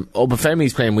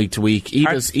 Obafemi's playing week to week.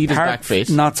 Ida's back fit.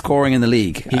 Not scoring in the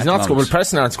league. He's not scoring. Well,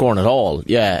 Preston aren't scoring at all.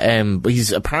 Yeah,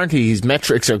 but apparently his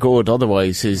metrics are good.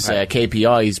 Otherwise, his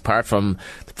KPIs, apart from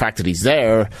the fact that he's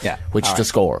there, which to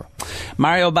score.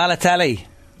 Mario Balotelli.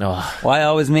 Oh. Why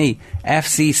always me?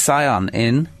 FC Sion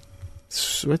in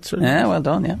Switzerland. Yeah, well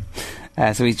done.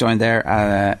 Yeah. So he's joined there,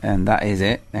 and that is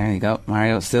it. There you go.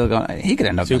 Mario's still going. He could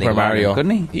end up Super in the League Mario,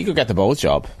 couldn't he? He could get the Bose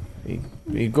job.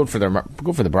 He's good for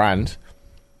the brand.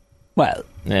 Well,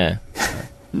 yeah.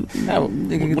 That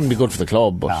wouldn't be good for the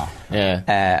club, but no.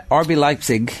 Yeah. RB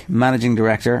Leipzig managing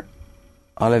director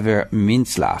Oliver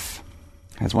Mintzlaff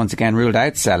has once again ruled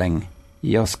out selling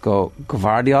Josko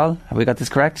Gvardiol. Have we got this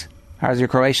correct? How's your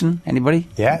Croatian? Anybody?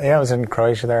 Yeah, I was in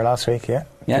Croatia there last week. Yeah.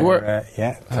 You were?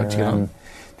 How'd you get on?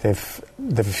 They've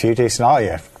a few decent. Oh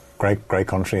yeah. Great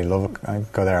country. Love it. I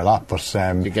go there a lot. But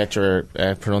you get your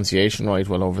pronunciation right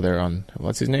well over there on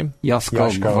what's his name? Josko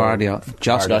Gvardiol.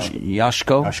 Josko.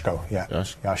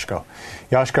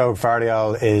 Josko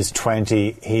Gvardiol is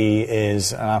 20. He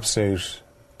is an absolute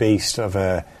beast of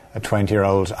a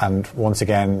 20-year-old. And once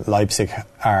again, Leipzig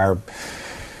are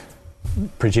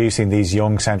producing these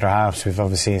young centre halves. We've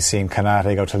obviously seen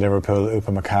Kanate go to Liverpool,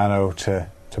 Upamecano to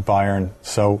Bayern.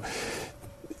 So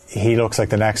he looks like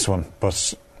the next one.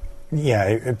 But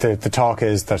yeah, the talk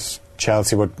is that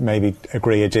Chelsea would maybe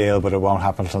agree a deal, but it won't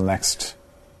happen until next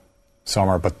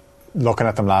summer. But looking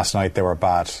at them last night, they were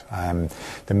bad.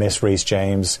 They missed Reece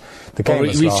James. The game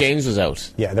was Reece lost. James was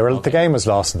out. Yeah, the game was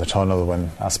lost in the tunnel when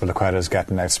Azpilicueta is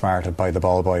getting outsmarted by the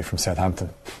ball boy from Southampton.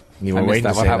 You were waiting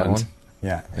to say that one.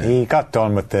 Yeah, he got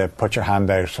done with the put your hand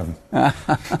out, and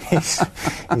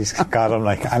he's got him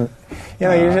like, and you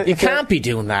know you can't be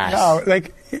doing that. No,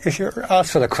 like if you're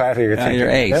Azpilicueta, you're thinking you're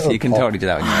 8. You can totally do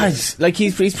that. Like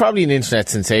he's probably an internet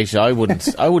sensation. I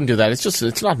wouldn't do that.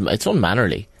 It's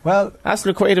unmannerly. Well,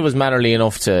 Azpilicueta was mannerly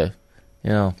enough to,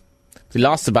 he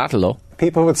lost the battle though.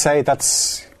 People would say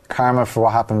that's karma for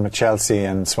what happened with Chelsea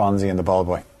and Swansea and the ball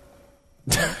boy.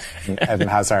 Eden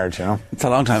Hazard, it's a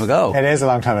long time ago. It is a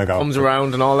long time ago. Comes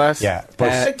around and all that. Yeah,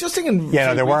 but just thinking.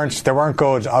 Yeah, they weren't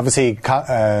good. Obviously,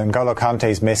 N'Golo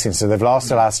Kante's missing, so they've lost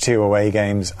the last 2 away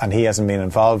games, and he hasn't been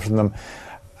involved in them.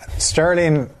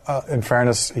 Sterling, in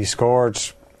fairness, he scored.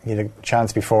 He had a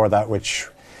chance before that, which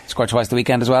scored twice the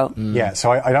weekend as well. Yeah,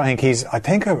 so I don't think I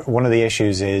think one of the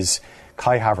issues is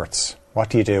Kai Havertz,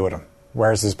 what do you do with him?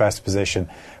 Where's his best position?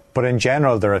 But in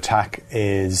general, their attack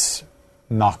is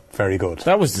not very good.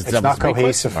 That was not the big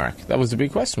cohesive. question mark. That was the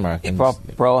big question mark. He brought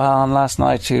Brohan last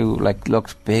night, who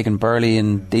looked big and burly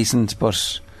and decent,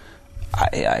 but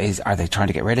are they trying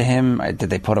to get rid of him?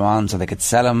 Did they put him on so they could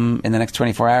sell him in the next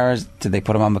 24 hours? Did they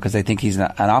put him on because they think he's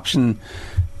an option?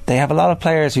 They have a lot of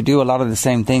players who do a lot of the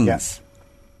same things. Yes.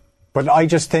 But I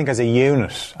just think as a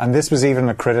unit, and this was even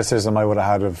a criticism I would have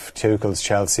had of Tuchel's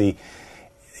Chelsea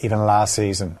even last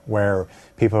season, where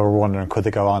people were wondering could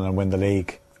they go on and win the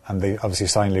league, and they obviously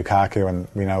signed Lukaku and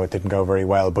we know it didn't go very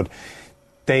well, but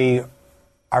they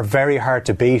are very hard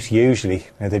to beat usually.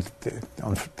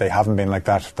 They haven't been like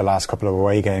that the last couple of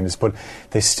away games, but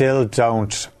they still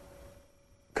don't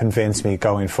convince me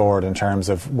going forward in terms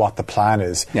of what the plan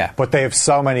is. Yeah. But they have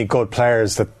so many good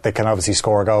players that they can obviously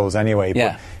score goals anyway.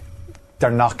 Yeah. But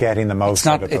they're not getting the most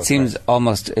out of those it seems players.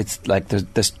 almost, it's like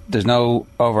there's no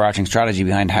overarching strategy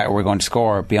behind how we're going to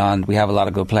score beyond we have a lot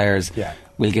of good players. Yeah.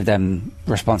 We'll give them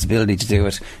responsibility to do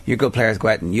it. Your good players go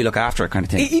out and you look after it, kind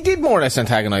of thing. He did more or less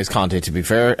antagonise Conte, to be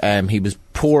fair. He was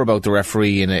poor about the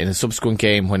referee in a subsequent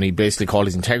game when he basically called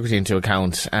his integrity into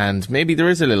account, and maybe there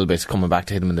is a little bit coming back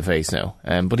to hit him in the face now.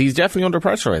 But he's definitely under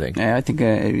pressure, I think. Yeah, I think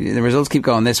the results keep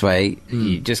going this way.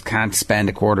 You just can't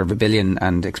spend $250 million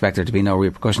and expect there to be no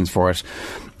repercussions for it.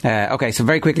 Okay, so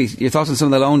very quickly, your thoughts on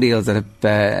some of the loan deals that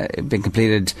have been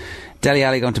completed. Dele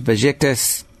Alli going to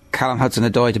Besiktas, Callum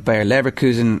Hudson-Odoi to Bayer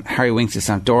Leverkusen, Harry Winks to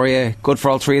Sampdoria. Good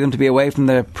for all three of them to be away from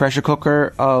the pressure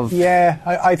cooker of... Yeah,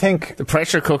 I think... The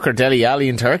pressure cooker Dele Alli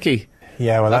in Turkey.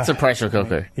 Yeah, well, that's a pressure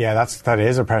cooker. Yeah, that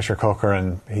is a pressure cooker,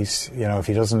 and he's, if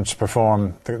he doesn't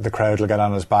perform, the crowd will get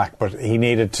on his back. But he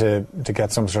needed to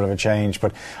get some sort of a change.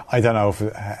 But I don't know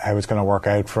how it's going to work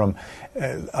out for him.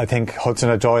 I think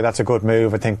Hudson-Odoi, that's a good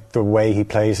move. I think the way he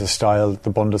plays his style,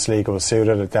 the Bundesliga will suit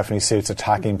it. It definitely suits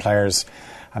attacking players.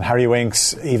 And Harry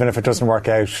Winks, even if it doesn't work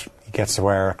out, he gets to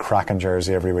wear a cracking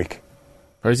jersey every week.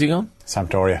 Where's he going?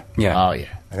 Sampdoria. Yeah. Oh, yeah.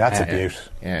 That's a beaut.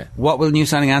 Yeah. What will new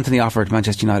signing Anthony offer to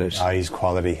Manchester United? He's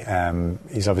quality.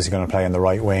 He's obviously going to play in the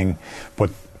right wing, but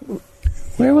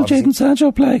where will Jadon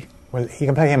Sancho play? Well, he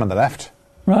can play him on the left,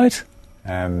 right?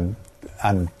 And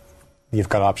you've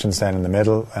got options then in the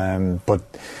middle. But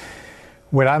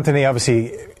with Anthony,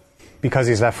 obviously, because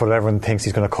he's left footed, everyone thinks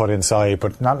he's going to cut inside,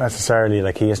 but not necessarily.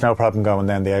 Like, he has no problem going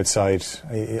down the outside,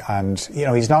 and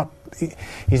he's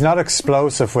not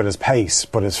explosive with his pace,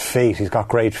 but his feet, he's got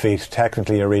great feet,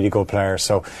 technically a really good player.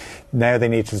 So now they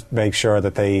need to make sure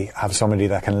that they have somebody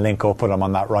that can link up with him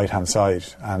on that right hand side,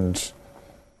 and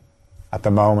at the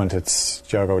moment it's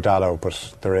Diogo Dalot,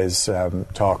 but there is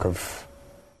talk of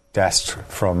Dest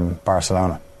from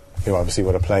Barcelona, who obviously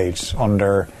would have played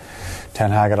under Ten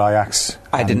Hag at Ajax.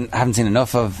 I haven't seen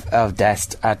enough of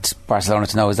Dest at Barcelona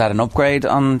to know, is that an upgrade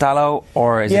on Dalot,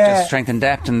 or is it just strength and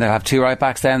depth and they'll have two right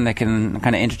backs then they can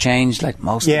kind of interchange like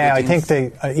most of the I teams?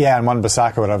 think and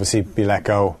Wan-Bissaka would obviously be let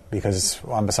go because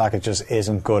Wan-Bissaka just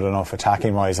isn't good enough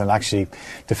attacking wise, and actually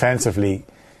defensively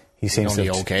he seems to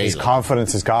his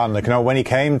confidence is gone. Like, when he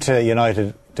came to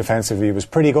United defensively he was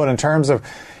pretty good. In terms of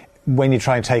when you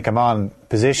try and take him on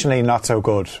positionally, not so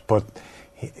good, but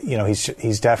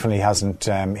he's definitely hasn't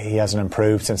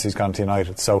improved since he's gone to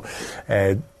United. So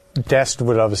Dest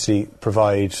would obviously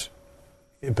provide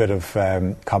a bit of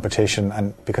competition,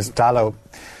 and because Dalot,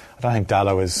 I don't think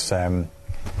Dalot is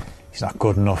he's not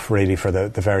good enough really for the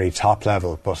very top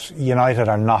level, but United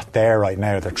are not there right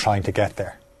now. They're trying to get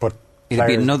there, but it'd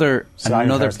be another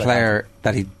player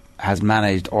that he has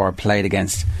managed or played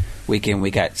against week in,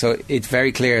 week out. So it's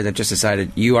very clear they've just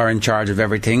decided, you are in charge of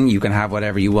everything, you can have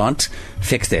whatever you want,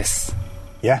 fix this.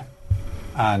 Yeah,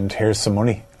 and here's some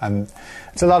money. And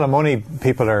it's a lot of money.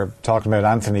 People are talking about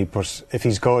Anthony, but if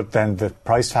he's good, then the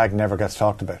price tag never gets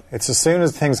talked about. It's as soon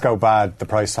as things go bad, the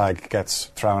price tag gets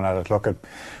thrown at it. Look at,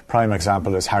 prime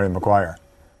example is Harry Maguire.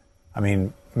 I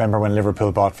mean, remember when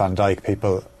Liverpool bought Van Dijk,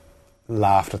 people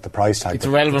laughed at the price tag. It's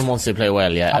irrelevant once they play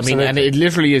well, yeah. Absolutely. I mean, and it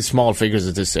literally is small figures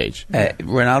at this stage.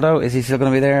 Ronaldo, is he still going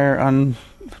to be there on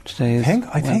today?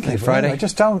 I think Friday. I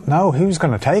just don't know who's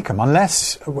going to take him,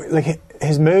 unless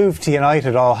his move to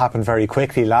United all happened very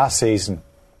quickly last season.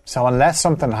 So unless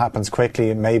something happens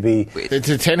quickly, maybe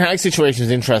the Ten Hag situation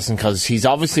is interesting because he's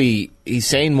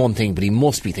saying one thing, but he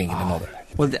must be thinking another.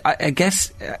 Well, I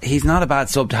guess he's not a bad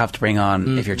sub to have to bring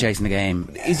on if you're chasing the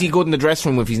game. Is he good in the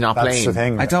dressing room if he's not That's playing? the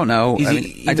thing. I don't know.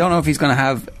 I don't know if he's going to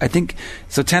have... I think...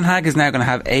 So Ten Hag is now going to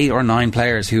have 8 or 9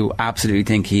 players who absolutely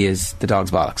think he is the dog's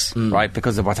bollocks, right?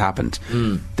 Because of what's happened.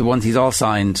 The ones he's all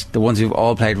signed, the ones who've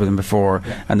all played with him before,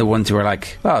 and the ones who are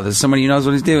like, there's someone who knows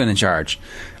what he's doing in charge.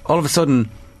 All of a sudden,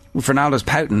 if Ronaldo's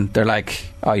pouting, they're like,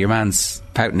 oh, your man's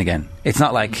pouting again. It's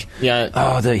not like,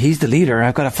 he's the leader,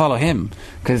 I've got to follow him.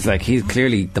 Because like, he's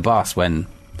clearly the boss when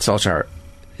Solskjaer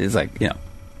is like, you know.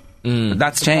 But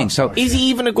that's changed. So is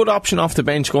he even a good option off the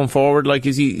bench going forward? Like,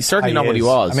 is he certainly not what he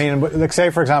was? I mean, like,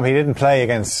 say for example, he didn't play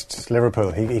against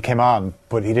Liverpool. He came on,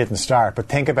 but he didn't start. But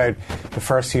think about the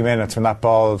first few minutes when that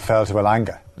ball fell to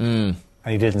Elanga and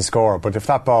he didn't score. But if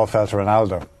that ball fell to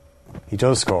Ronaldo, he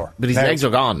does score. But his legs are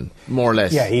gone, more or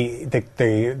less. Yeah,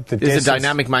 there's a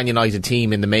dynamic Man United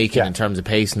team in the making in terms of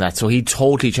pace and that, so he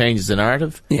totally changes the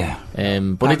narrative. Yeah.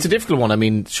 But it's a difficult one. I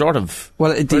mean, short of...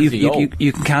 Well,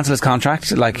 you can cancel his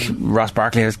contract, like Ross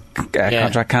Barkley has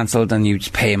contract cancelled, and you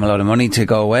just pay him a lot of money to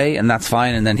go away, and that's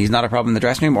fine, and then he's not a problem in the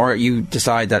dressing room, or you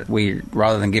decide that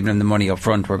rather than giving him the money up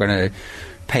front, we're going to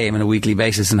pay him on a weekly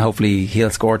basis, and hopefully he'll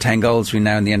score 10 goals between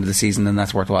now and the end of the season, and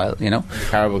that's worthwhile, you know.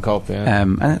 Carabao Cup, yeah.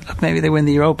 And look, maybe they win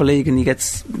the Europa League and he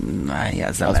gets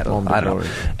that level. I don't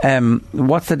know.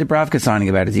 What's the Dubravka signing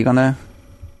about? Is he gonna?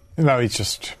 No, he's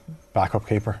just backup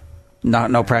keeper.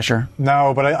 No pressure.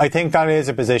 No, but I think that is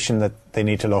a position that they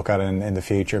need to look at in the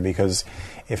future, because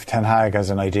if Ten Hag has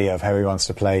an idea of how he wants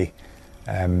to play,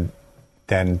 then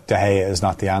De Gea is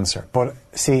not the answer. But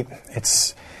see,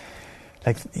 it's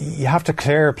like you have to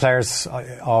clear players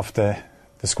off the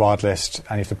squad list,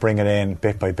 and you have to bring it in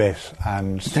bit by bit.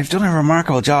 And they've done a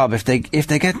remarkable job. If they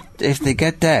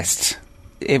get Dest,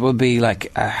 it will be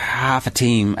like a half a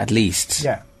team at least.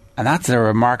 Yeah, and that's a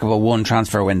remarkable one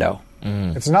transfer window.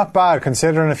 It's not bad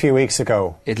considering a few weeks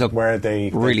ago it looked where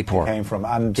they poor came from,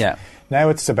 and now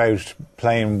it's about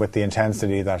playing with the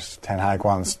intensity that Ten Hag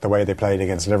wants, the way they played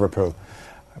against Liverpool.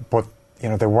 But you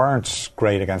know, they weren't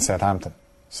great against Southampton.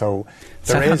 So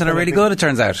Southampton are really good, it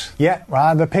turns out. Yeah,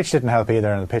 well, the pitch didn't help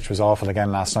either, and the pitch was awful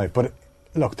again last night. But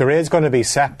look, there is going to be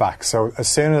setbacks. So as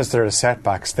soon as there are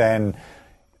setbacks, then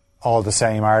all the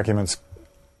same arguments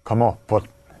come up. But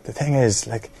the thing is,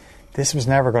 like, this was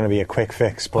never going to be a quick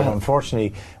fix. But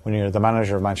unfortunately, when you're the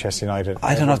manager of Manchester United,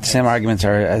 I don't know if the same arguments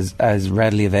are as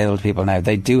readily available to people now.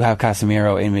 They do have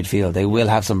Casemiro in midfield. They will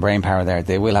have some brain power there.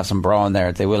 They will have some brawn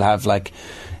there. They will have like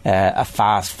a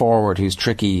fast forward who's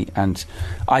tricky, and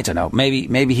I don't know,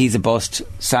 maybe he's a bust.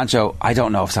 Sancho, I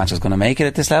don't know if Sancho's going to make it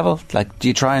at this level. Like, do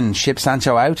you try and ship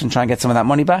Sancho out and try and get some of that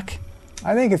money back?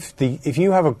 I think if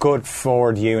you have a good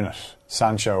forward unit,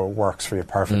 Sancho works for you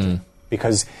perfectly,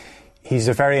 because he's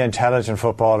a very intelligent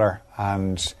footballer,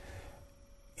 and so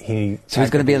he's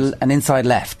going to be an inside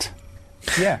left.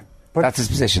 Yeah, but that's his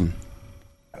position.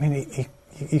 I mean,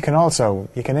 you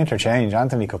can interchange.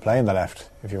 Anthony could play in the left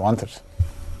if you wanted.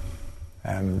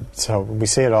 So we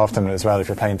see it often as well. If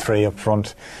you're playing three up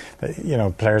front, you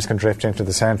know, players can drift into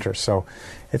the centre. So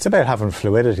it's about having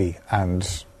fluidity,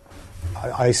 and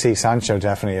I see Sancho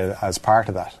definitely as part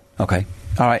of that. Okay,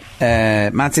 all right.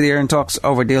 Man City are in talks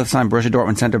over deal to sign Borussia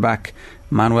Dortmund centre back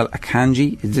Manuel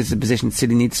Akanji. Is this a position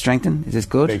City needs to strengthen? Is this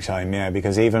good? Big time, yeah.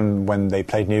 Because even when they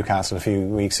played Newcastle a few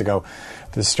weeks ago,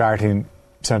 the starting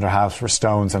centre halves were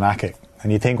Stones and Ake.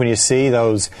 And you think when you see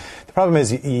those, the problem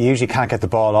is you usually can't get the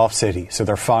ball off City, so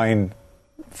they're fine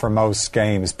for most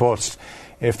games. But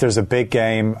if there's a big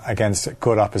game against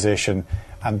good opposition,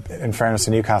 and in fairness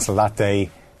to Newcastle that day,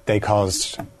 they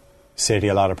caused City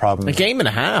a lot of problems. A game and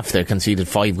a half, they conceded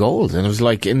 5 goals, and it was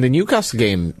like in the Newcastle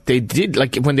game, they did,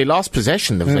 like when they lost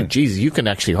possession, it was like, Jesus, you can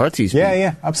actually hurt these people.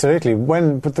 Yeah, absolutely.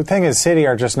 But the thing is, City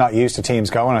are just not used to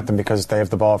teams going at them because they have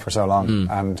the ball for so long,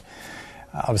 and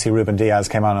obviously Ruben Diaz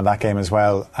came on in that game as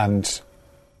well, and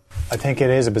I think it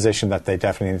is a position that they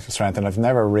definitely need to strengthen. I've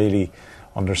never really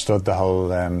understood the whole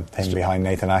thing behind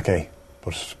Nathan Ake,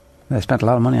 but they spent a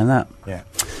lot of money on that.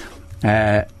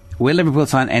 Yeah. Will Liverpool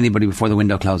sign anybody before the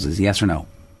window closes? Yes or no?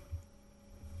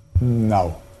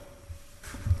 No.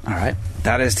 All right.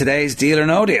 That is today's Deal or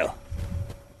No Deal.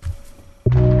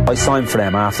 I signed for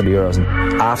them after the Euros,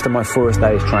 and after my first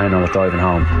day's training, I was driving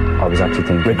home. I was actually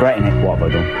thinking, regretting it. What have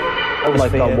I done?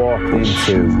 Like I walked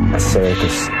into a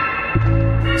circus.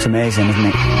 It's amazing, isn't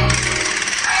it?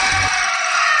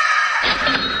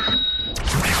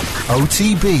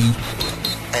 OTB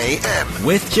AM.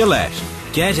 With Gillette.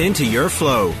 Get into your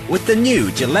flow with the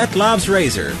new Gillette Labs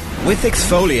Razor with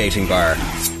exfoliating bar.